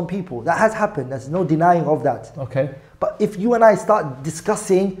rulings on people. That has happened, there's no denying of that. Okay. But if you and I start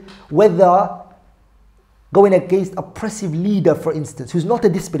discussing whether going against oppressive leader, for instance, who's not a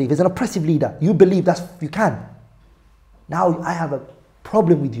disbeliever, is an oppressive leader, you believe you can. Now I have a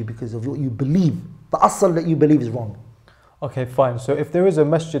problem with you because of what you believe. The asl that you believe is wrong. Okay, fine. So if there is a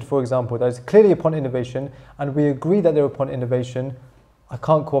masjid, for example, that is clearly upon innovation, and we agree that they're upon innovation, I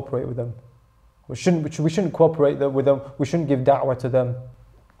can't cooperate with them. We shouldn't cooperate with them. We shouldn't give da'wah to them.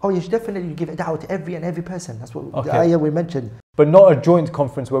 Oh, you should definitely give da'wah to every person. That's what the ayah we mentioned. But not a joint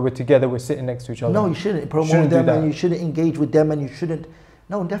conference where we're together, we're sitting next to each other. No, you shouldn't promote them, and you shouldn't engage with them, and you shouldn't.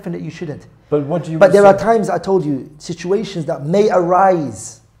 No, definitely you shouldn't. But what do you? But there are times, I told you, situations that may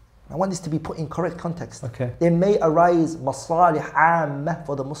arise. I want this to be put in correct context. Okay. There may arise masalih ammah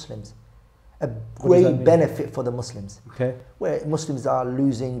for the Muslims. A great benefit for the Muslims. Okay. Where Muslims are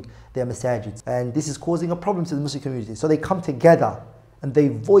losing their masajids. And this is causing a problem to the Muslim community. So they come together and they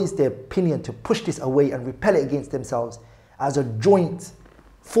voice their opinion to push this away and repel it against themselves as a joint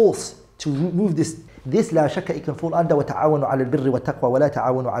force to remove this. This لا شك it can fall under وتعاونوا على البر والتقوى ولا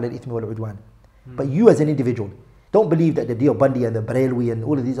تعاونوا على الإثم والعدوان. But you as an individual, don't believe that the Deobandi and the Barelwi and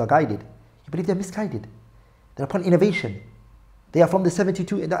all of these are guided. You believe they're misguided. They're upon innovation. They are from the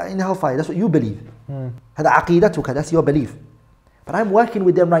 72 in the hellfire. That's what you believe. هذا عقيدتك. That's your belief. But I'm working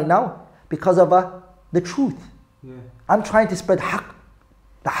with them right now because of the truth. Yeah. I'm trying to spread haqq.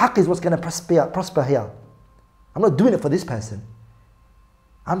 The haqq is what's going to prosper here. I'm not doing it for this person.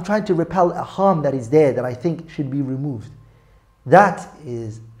 I'm trying to repel a harm that is there that I think should be removed. That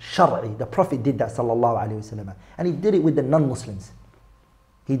is shar'i. The Prophet did that, sallallahu alayhi wasallam. And he did it with the non-Muslims.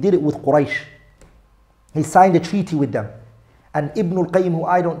 He did it with Quraysh. He signed a treaty with them. And Ibn al-Qayyim, who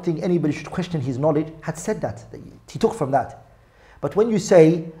I don't think anybody should question his knowledge, had said that. He took from that. But when you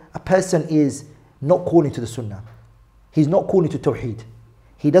say a person is not calling to the Sunnah, he's not calling to Tawheed,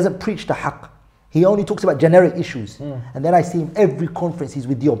 he doesn't preach the Haqq, he only talks about generic issues. And then I see him every conference, he's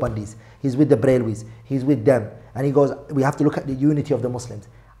with the Deobandis, he's with the Barelwis, he's with them. And he goes, we have to look at the unity of the Muslims.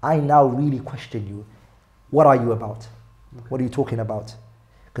 I now really question you. What are you about? What are you talking about?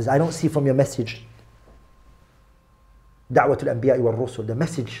 Because I don't see from your message Da'watul Anbiya wal Rusul, the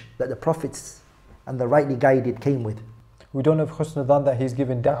message that the prophets and the rightly guided came with. We don't have husn dhan that he's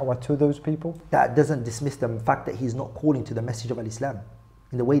given da'wah to those people? That doesn't dismiss the fact that he's not calling to the message of Islam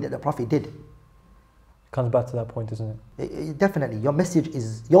in the way that the Prophet did. Comes back to that point, isn't it? Definitely. Your message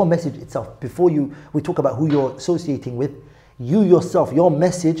itself. Before we talk about who you're associating with, you yourself, your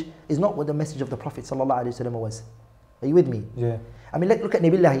message is not what the message of the Prophet ﷺ was. Are you with me? Yeah. I mean, look at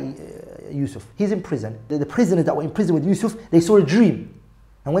Nabiullah Yusuf. He's in prison. The prisoners that were in prison with Yusuf, they saw a dream.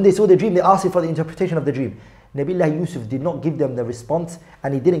 And when they saw the dream, they asked him for the interpretation of the dream. Nabiullah Yusuf did not give them the response,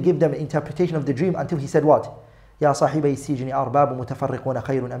 and he didn't give them an interpretation of the dream until he said what? يا صاحبي السجن أرباب متفرقون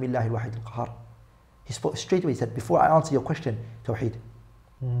خير أم الله الواحد القهار. He spoke straight away. He said, before I answer your question, Tawheed.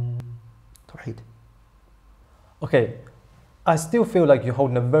 Tawheed. Okay, I still feel like you're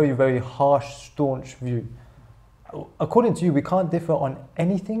holding a very, very harsh, staunch view. According to you, we can't differ on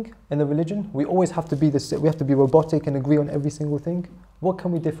anything in the religion. We always have to be we have to be robotic and agree on every single thing. What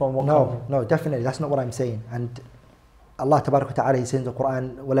can we differ on? What can't we? No, definitely. That's not what I'm saying. And Allah Tabarak wa Ta'ala, He says in the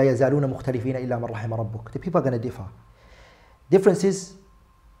Quran, وَلَا يَزَالُونَ مُخْتَلِفِينَ إِلَّا مَنْ رَحِمَ رَبُّكَ. The people are going to differ. Differences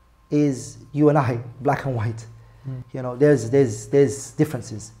is you and I, black and white. You know, there's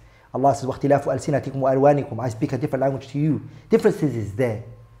differences. Allah says, وَاخْتِلَافُ أَلْسِنَتِكُمْ وَأَلْوَانِكُم. I speak a different language to you. Differences is there.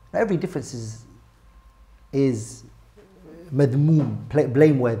 Every difference is madmoom,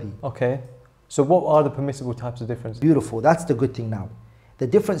 blameworthy. Okay. So what are the permissible types of differences? Beautiful. That's the good thing now. The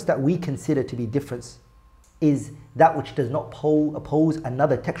difference that we consider to be difference is that which does not oppose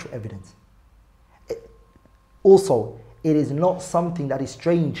another textual evidence. Also, it is not something that is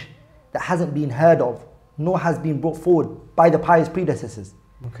strange, that hasn't been heard of, nor has been brought forward by the pious predecessors.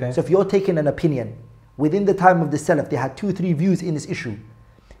 Okay. So if you're taking an opinion, within the time of the Salaf, they had 2-3 views in this issue.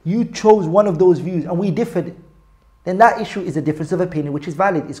 You chose one of those views and we differed, then that issue is a difference of opinion which is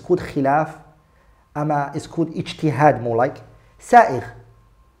valid. It's called khilaf, it's called ijtihad, more like sa'ir.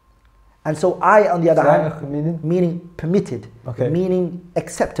 And so I, on the other hand, meaning permitted, meaning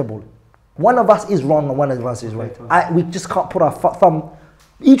acceptable. One of us is wrong and one of us is right. We just can't put our thumb.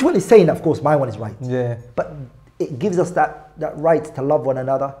 Each one is saying, of course, my one is right. Yeah. But it gives us that right to love one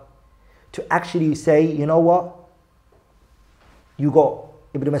another, to actually say, you know what, you got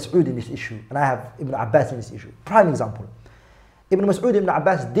Ibn Mas'ud in this issue, and I have Ibn Abbas in this issue. Prime example. Ibn Mas'ud and Ibn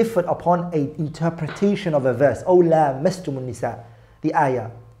Abbas differed upon an interpretation of a verse. أَوْ لَا مَسْتُمُ النِّسَاءِ. The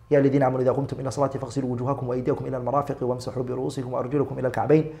ayah. يا الذين آمنوا إذا قمتم إلى الصلاة فاغسلوا وجوهكم وأيديكم إلى المرافق وامسحوا برؤوسكم وأرجلكم إلى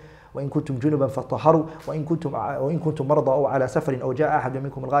الكعبين وإن كنتم جنبا فاطهروا وإن كنتم مرضى أو على سفر أو جاء أحد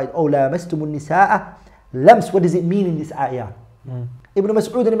منكم الغائط أو لامستم النساء. Lams, what does it mean in this ayah? Ibn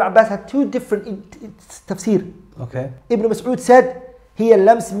Mas'ud and Ibn Abbas had two different tafsir. Okay. Ibn Mas'ud said, here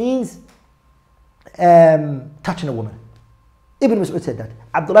lams means touching a woman. Ibn Mas'ud said that.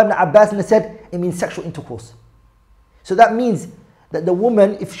 Abdullah ibn Abbas said it means sexual intercourse. So that means that the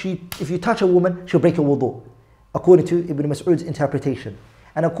woman, if you touch a woman, she'll break your wudu, according to Ibn Mas'ud's interpretation.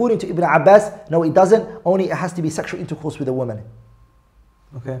 And according to Ibn Abbas, no, it doesn't. Only it has to be sexual intercourse with a woman.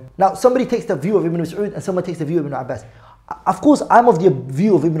 Okay. Now, somebody takes the view of Ibn Mas'ud and someone takes the view of Ibn Abbas. Of course, I'm of the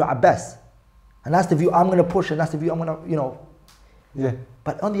view of Ibn Abbas. And that's the view I'm going to push, and that's the view I'm going to, Yeah.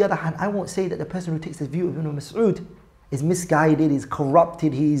 But on the other hand, I won't say that the person who takes the view of Ibn Mas'ud is misguided, is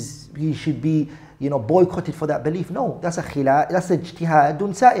corrupted, he should be, boycotted for that belief. No, that's a khila, that's a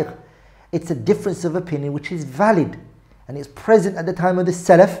ijtihadun sa'iq. It's a difference of opinion which is valid. And it's present at the time of the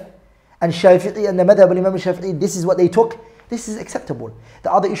Salaf. And Shafi'i and the Madhab al-Imam Shafi'i, this is what they took. This is acceptable.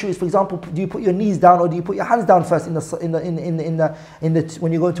 The other issue is, for example, do you put your knees down or do you put your hands down first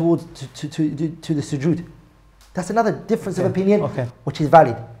when you go towards to the sujood? That's another difference of opinion, which is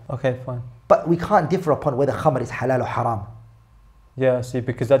valid. Okay, fine. But we can't differ upon whether khamr is halal or haram. Yeah, see,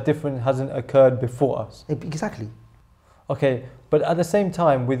 because that difference hasn't occurred before us. Exactly. Okay, but at the same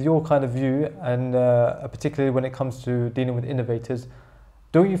time, with your kind of view, and particularly when it comes to dealing with innovators,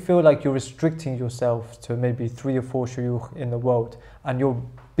 don't you feel like you're restricting yourself to maybe 3 or 4 shuyukh in the world, and you're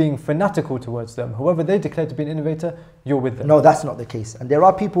being fanatical towards them? Whoever they declare to be an innovator, you're with them. No, that's not the case. And there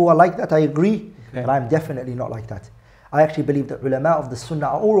are people who are like that, I agree, but I'm definitely not like that. I actually believe that ulama of the sunnah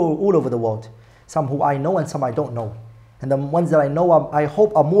are all over the world. Some who I know and some I don't know. And the ones that I know, I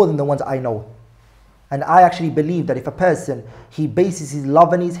hope, are more than the ones I know. And I actually believe that if a person, he bases his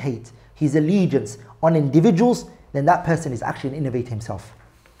love and his hate, his allegiance on individuals, then that person is actually an innovator himself.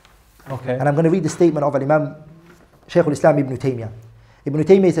 Okay. And I'm going to read the statement of Imam Shaykh al-Islam Ibn Taymiyyah. Ibn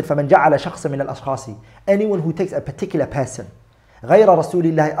Taymiyyah said, فَمَنْ جَعَلَ شَخْصًا مِنَ الْأَشْخَاصِ. Anyone who takes a particular person, غَيْرَ رَسُولِ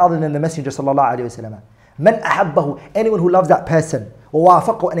اللَّهِ, other than the Messenger sallallahu alayhi wa sallam. مَنْ أَحَبَّهُ. Anyone who loves that person,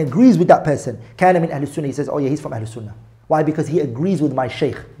 وَوَافَقَهُ, and agrees with that person, كَانَ مِنْ أَهْلِ السُّنَّةِ. He says, oh yeah, he's from Ahl Sunnah. Why? Because he agrees with my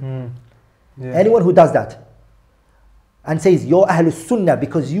Shaykh. Yeah. Anyone who does that and says, you're Ahl Sunnah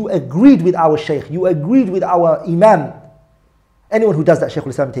because you agreed with our Shaykh, you agreed with our Imam. Anyone who does that, Shaykh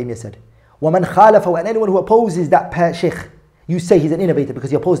al-Islam Taymiyyah said. وَمَنْ خَالَفَهُ. And anyone who opposes that Shaykh, you say he's an innovator because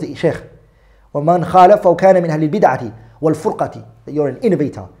he opposed the Shaykh. وَمَنْ خَالَفَهُ كَانَ مِنْ أَهْلِ الْبِدْعَةِ وَالْفُرْقَةِ. That you're an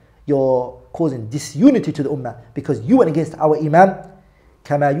innovator. You're causing disunity to the Ummah because you went against our Imam.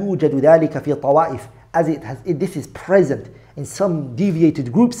 كَمَا يُوجَدُ ذَلِكَ فِي الطَّوَائِفِ. As this is present in some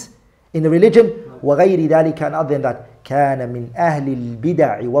deviated groups in the religion. وَغَيْرِ ذَلِكَ. And other than that, كَانَ مِنْ أَهْلِ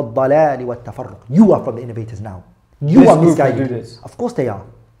الْبِدَعِ وَالضَّلَالِ وَالتَّفَرُّقِ. You are from the innovators now. You are misguided. This. Of course they are.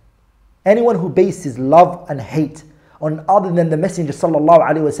 Anyone who bases love and hate on other than the Messenger sallallahu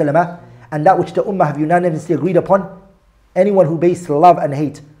alaihi wasallam and that which the Ummah have unanimously agreed upon, anyone who bases love and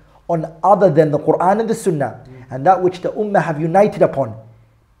hate on other than the Quran and the Sunnah and that which the Ummah have united upon,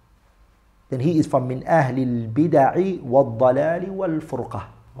 then he is from min ahli al-bid'i wal-dalali wal-furqah.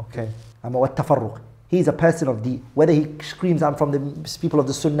 Okay. Wat-tafarruq. He is a person of the, whether he screams, I'm from the people of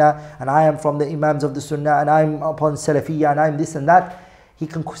the Sunnah and I am from the Imams of the Sunnah and I'm upon Salafiyya and I'm this and that, he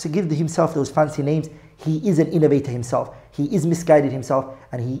can give himself those fancy names. He is an innovator himself. He is misguided himself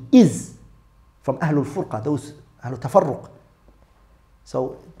and he is from Ahlul Furqa, those Ahlul Tafarruq.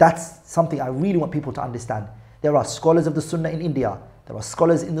 So that's something I really want people to understand. There are scholars of the Sunnah in India. There are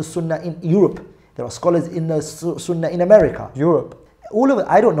scholars in the Sunnah in Europe. There are scholars in the Sunnah in America. Europe. All of it,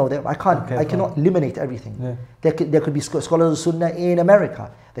 I don't know them. I can't. Okay, I cannot eliminate everything. Yeah. There could be scholars of Sunnah in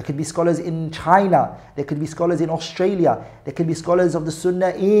America. There could be scholars in China. There could be scholars in Australia. There could be scholars of the Sunnah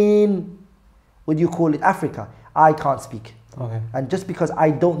in, what do you call it, Africa. I can't speak. Okay. And just because I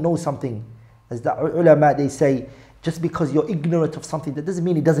don't know something, as the ulama they say, just because you're ignorant of something, that doesn't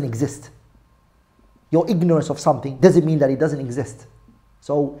mean it doesn't exist. Your ignorance of something doesn't mean that it doesn't exist.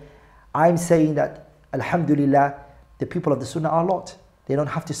 So I'm saying that, alhamdulillah, the people of the Sunnah are a lot. They don't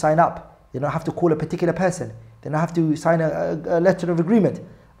have to sign up. They don't have to call a particular person. They don't have to sign a letter of agreement.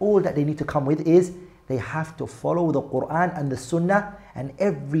 All that they need to come with is they have to follow the Quran and the Sunnah, and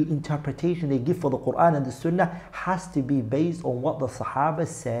every interpretation they give for the Quran and the Sunnah has to be based on what the Sahaba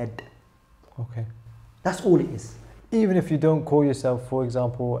said. Okay. That's all it is. Even if you don't call yourself, for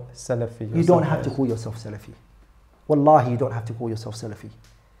example, Salafi. You don't have to call yourself Salafi. Wallahi, you don't have to call yourself Salafi.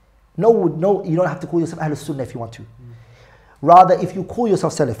 No, you don't have to call yourself Ahlul Sunnah if you want to. Rather, if you call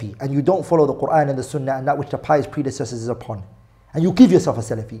yourself Salafi and you don't follow the Quran and the Sunnah and that which the pious predecessors is upon, and you give yourself a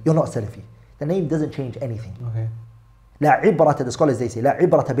Salafi, you're not Salafi. The name doesn't change anything. Okay. لا عبرة, the scholars they say, لا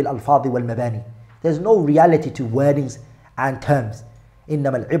عبرة بالألفاظ والمباني. There's no reality to wordings and terms.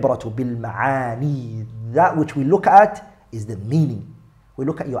 إنما العبرة بالمعاني. That which we look at is the meaning. We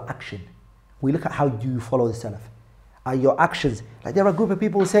look at your action. We look at how you follow the Salaf. Are your actions, like there are a group of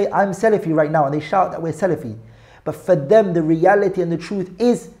people who say, I'm Salafi right now, and they shout that we're Salafi. But for them, the reality and the truth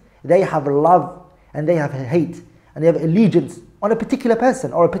is they have love and they have hate and they have allegiance on a particular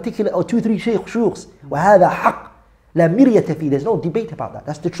person or a particular, or 2-3 shuyukhs. وهذا حق لا مرية فيه. There's no debate about that.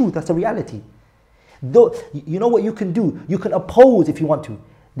 That's the truth. That's the reality. Though, you know what you can do? You can oppose if you want to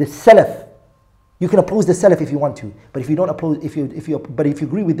the Salaf. You can oppose the Salaf if you want to. But if you don't oppose, if you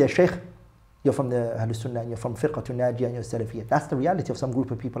agree with their Shaykh, you're from the Ahlul Sunnah and you're from Firqatun Najiyah and you're Salafiyah. That's the reality of some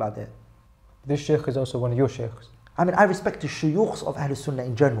group of people out there. This Shaykh is also one of your Shaykhs. I mean, I respect the shuyukhs of Ahlul Sunnah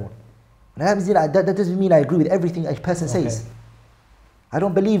in general. And that doesn't mean I agree with everything a person says. I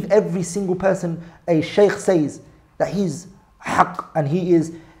don't believe every single person a Shaykh says that he's haqq and he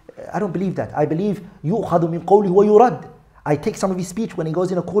is. I don't believe that. I believe yu'khadu min qawlihi wa yurad. I take some of his speech when he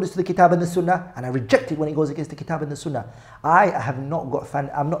goes in accordance to the Kitab and the Sunnah, and I reject it when he goes against the Kitab and the Sunnah. I'm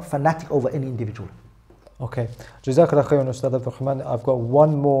not fanatic over any individual. Okay. Jazakallah khairan, Ustad Abdul Rahman. I've got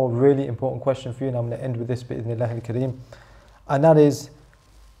one more really important question for you, and I'm going to end with this bi'idhnillah al-kareem. And that is,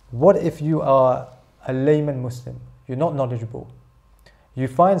 what if you are a layman Muslim? You're not knowledgeable. You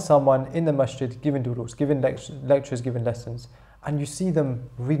find someone in the masjid giving durus, giving lectures, giving lessons, and you see them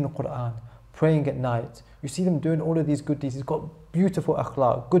reading the Quran, praying at night. You see them doing all of these good deeds. He's got beautiful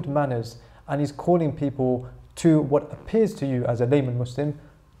akhlaq, good manners, and he's calling people to what appears to you as a layman Muslim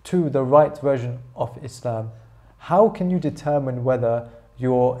to the right version of Islam. How can you determine whether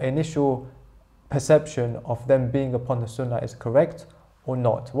your initial perception of them being upon the Sunnah is correct or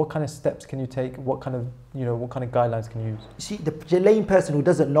not? What kind of steps can you take? What kind of guidelines can you use? See, the lame person who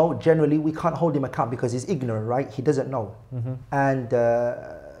doesn't know, generally we can't hold him account because he's ignorant, right? He doesn't know. And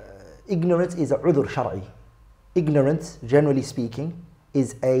ignorance is a udhr shar'i. Ignorance, generally speaking,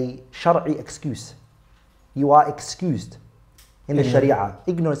 is a shar'i excuse. You are excused in the Sharia.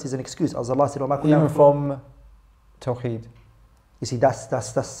 Ignorance is an excuse. As Allah said, even from Tawheed. You see,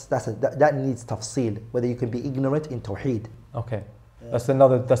 that needs tafsil, whether you can be ignorant in Tawheed. Okay. That's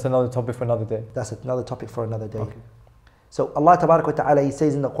another topic for another day. That's another topic for another day. Okay. So Allah Tabarak wa Ta'ala, He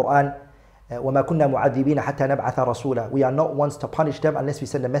says in the Quran, وَمَا كُنَّا مُعَذِّبِينَ حَتَّى نَبْعَثَ رَسُولًا. We are not ones to punish them unless we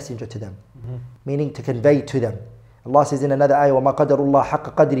send a messenger to them. Meaning to convey to them. Allah says in another ayah, وَمَا قَدَرُ اللَّهَ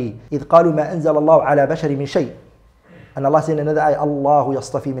حَقَّ قَدْرِي إِذْ قَالُوا مَا أَنزَلَ اللَّهُ عَلَى بَشَرٍ مِّن شَيْءٍ. And Allah says in another ayah, اللَّهُ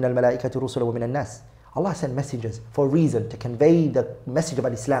يَصْطَفِي مِنَ الْمَلَائِكَةِ رُسُلًا وَمِنَ النَّاسِ. Allah sent messengers for a reason, to convey the message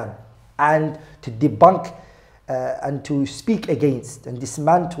about Islam and to debunk and to speak against and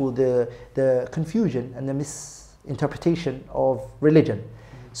dismantle the confusion and the misinterpretation of religion.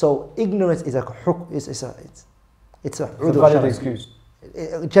 So ignorance is a valid excuse.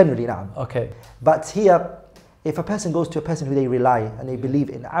 Generally, na'am. Okay. But here, if a person goes to a person who they rely and they believe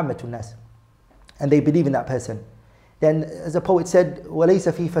in Ammatun Nas, and they believe in that person, then as the poet said,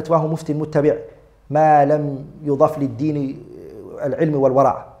 وَلَيْسَ فِي فَتْوَاهُ مُفْتٍ مُتَّبِعٍ مَا لَمْ يُضَفْ لِلدِّينِ الْعِلْمِ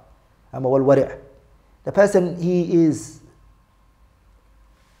وَالْوَرَعِ أما والورع. The person, he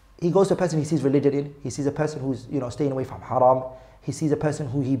goes to a person he sees religion in, he sees a person who's staying away from haram, he sees a person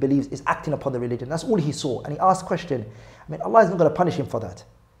who he believes is acting upon the religion. That's all he saw. And he asked a question. I mean, Allah is not going to punish him for that.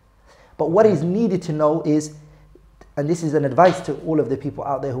 But what is needed to know is, and this is an advice to all of the people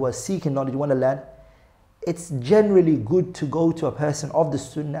out there who are seeking knowledge, want to learn, it's generally good to go to a person of the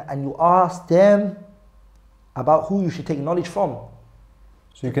Sunnah and you ask them about who you should take knowledge from.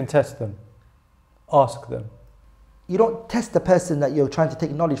 So you can test them, ask them. You don't test the person that you're trying to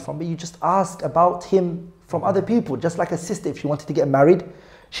take knowledge from, but you just ask about him from other people. Just like a sister, if she wanted to get married,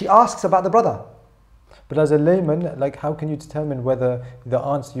 she asks about the brother. But as a layman, like, how can you determine whether the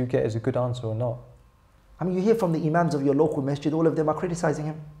answer you get is a good answer or not? I mean, you hear from the imams of your local masjid, all of them are criticizing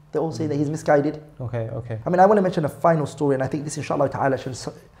him. They all say that he's misguided. Okay. I mean, I want to mention a final story, and I think this, inshallah ta'ala,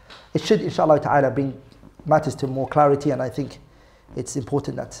 should inshallah ta'ala, bring matters to more clarity, and I think it's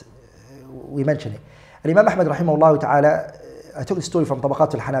important that we mention it. And Imam Ahmad rahimahullah ta'ala, I took the story from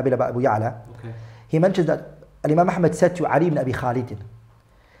Tabaqat al-Hanabila by Abu Ya'la. Okay. He mentions that Imam Ahmad said to Ali ibn Abi Khalid,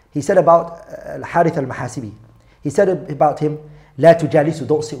 he said about Al-Harith al-Mahasibi, he said about him, لا تجالسه,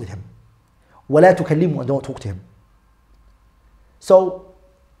 don't sit with him. ولا تكلمه, and don't talk to him. So,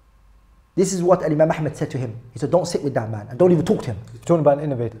 this is what Imam Ahmad said to him. He said, don't sit with that man and don't even talk to him. You're talking about an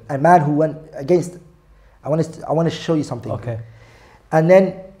innovator. A man who went against, I want to show you something. Okay. And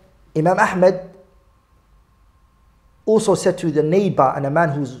then Imam Ahmad also said to the neighbor and a man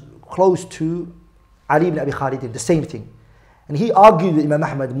who's close to Ali ibn Abi Khalid, the same thing. And he argued with Imam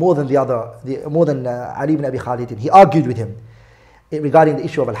Ahmad more than Ali ibn Abi Khalid. He argued with him regarding the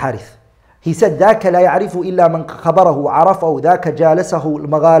issue of Al-Harith. He said, ذاك لا يعرف إلا من خبره عرفه ذاك جالسه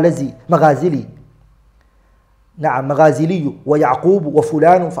المغازلي نعم مغازلي ويعقوب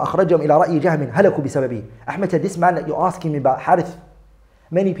وفلان فأخرجهم إلى رأي جهم هلكوا بسببه. Ahmed said, this man that you're asking me about Harith,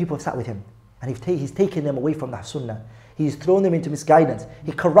 many people have sat with him and he's taken them away from the Sunnah. He's thrown them into misguidance.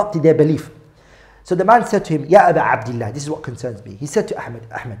 He corrupted their belief. So the man said to him, Ya Aba Abdullah, this is what concerns me. He said to Ahmed,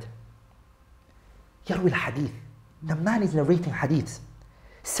 Yarwi al-Hadith. The man is narrating hadiths.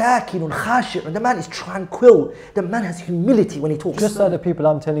 Sakinun khashir. The man is tranquil. The man has humility when he talks. Just like the people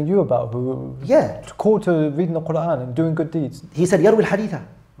I'm telling you about who call to reading the Quran and doing good deeds. He said, Yarwi al-Haditha.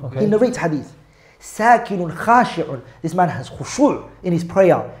 Okay. He narrates hadith. Sakinun khashir. This man has khushu' in his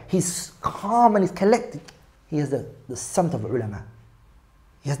prayer. He's calm and he's collected. He has the samt of ulama.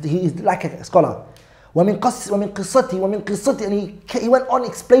 He is like a scholar. وَمِن قِصَّتِي. And he went on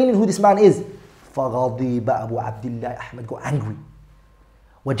explaining who this man is. فَغَضِبَ أَبُو عَبْدِ اللَّهِ. Ahmed got angry.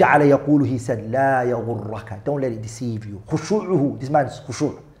 وَجَعَلَ يَقُولُ. He said, لَا يَغُرَّكَ. Don't let it deceive you. خُشُوعُهُ. This man is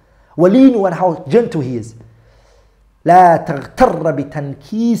khushu'. وَلِينُ. And how gentle he is. لَا تَغْتَرَّ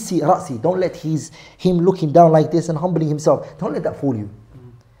بِتَنْكِيسِ رَأْسِي. Don't let him looking down like this and humbling himself. Don't let that fool you.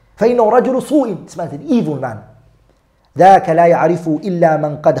 فَإِنَّهُ رَجُلُ سُوءٍ. This man is an evil man. ذاك لا يعرف إلا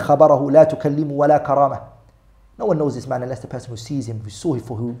من قد خبره لا تكلم ولا كرامة. No one knows this man unless the person who sees him, who saw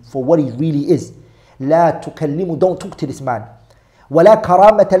him for what he really is. لا تكلم. Don't talk to this man. ولا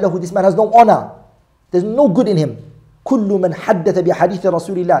كرامة له. This man has no honor. There's no good in him. كل من حدث بحديث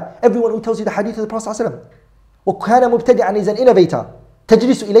رسول الله. Everyone who tells you the hadith of the Prophet صلى الله عليه وسلم. وكان مبتدعا is an innovator.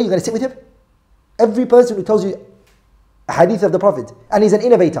 تجلس إليه. You're going to sit with him? Every person who tells you a hadith of the Prophet and he's an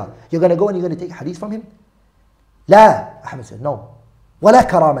innovator, you're going to go and you're going to take hadith from him? لا. Ahmed said, no. ولا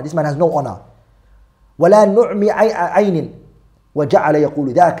كرامة. This man has no honor. ولا نعم عين. وجعل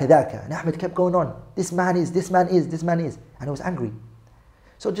يقول ذاك. And Ahmed kept going on. This man is. And he was angry.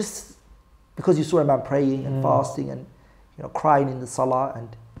 So just because you saw a man praying and fasting and crying in the salah,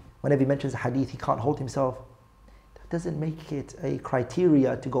 and whenever he mentions a hadith he can't hold himself, that doesn't make it a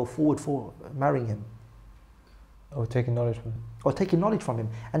criteria to go forward for marrying him. Or taking knowledge from him.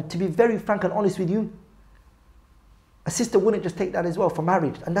 And to be very frank and honest with you, a sister wouldn't just take that as well for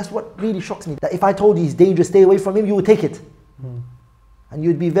marriage. And that's what really shocks me. That if I told you he's dangerous, stay away from him, you would take it. And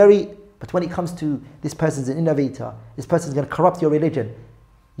you'd be but when it comes to this person's an innovator, this person's going to corrupt your religion,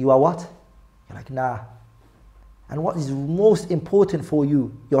 you are what? You're like, nah. And what is most important for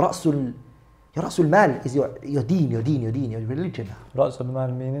you, your Rasul Mal is your deen, your religion. Rasul Mal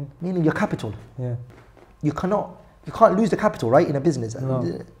meaning? Meaning your capital. Yeah. You can't lose the capital, right, in a business. No,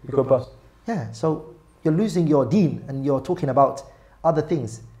 you go bust. Yeah, so you're losing your deen and you're talking about other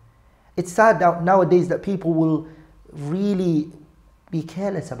things. It's sad nowadays that people will really be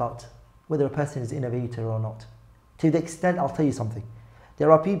careless about whether a person is an innovator or not. To the extent, I'll tell you something.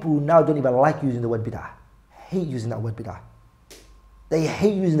 There are people who now don't even like using the word bid'ah. Hate using that word bid'ah. They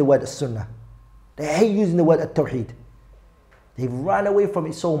hate using the word sunnah. They hate using the word at-tawheed. They've run away from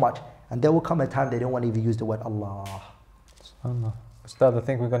it so much, and there will come a time they don't want to even use the word Allah. SubhanAllah. Ustad, I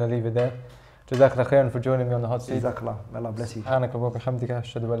think we're going to leave it there. Jazakallah khairan for joining me on the hot seat. Jazakallah. May Allah bless you. سبحانك وبحمدك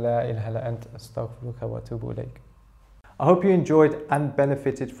أشهد أن لا إله إلا أنت أستغفرك وأتوب إليك. I hope you enjoyed and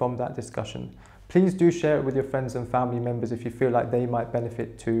benefited from that discussion. Please do share it with your friends and family members if you feel like they might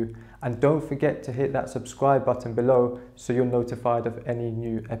benefit too. And don't forget to hit that subscribe button below so you're notified of any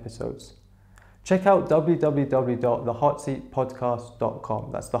new episodes. Check out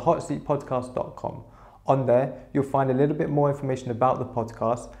www.thehotseatpodcast.com. That's thehotseatpodcast.com. On there, you'll find a little bit more information about the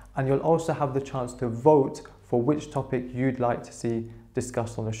podcast, and you'll also have the chance to vote for which topic you'd like to see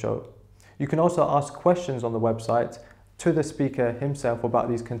discussed on the show. You can also ask questions on the website to the speaker himself about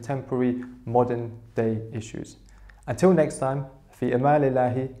these contemporary modern day issues. Until next time, fi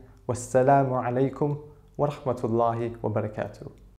amalillahi wassalamu alaikum wa rahmatullahi wa barakatuh.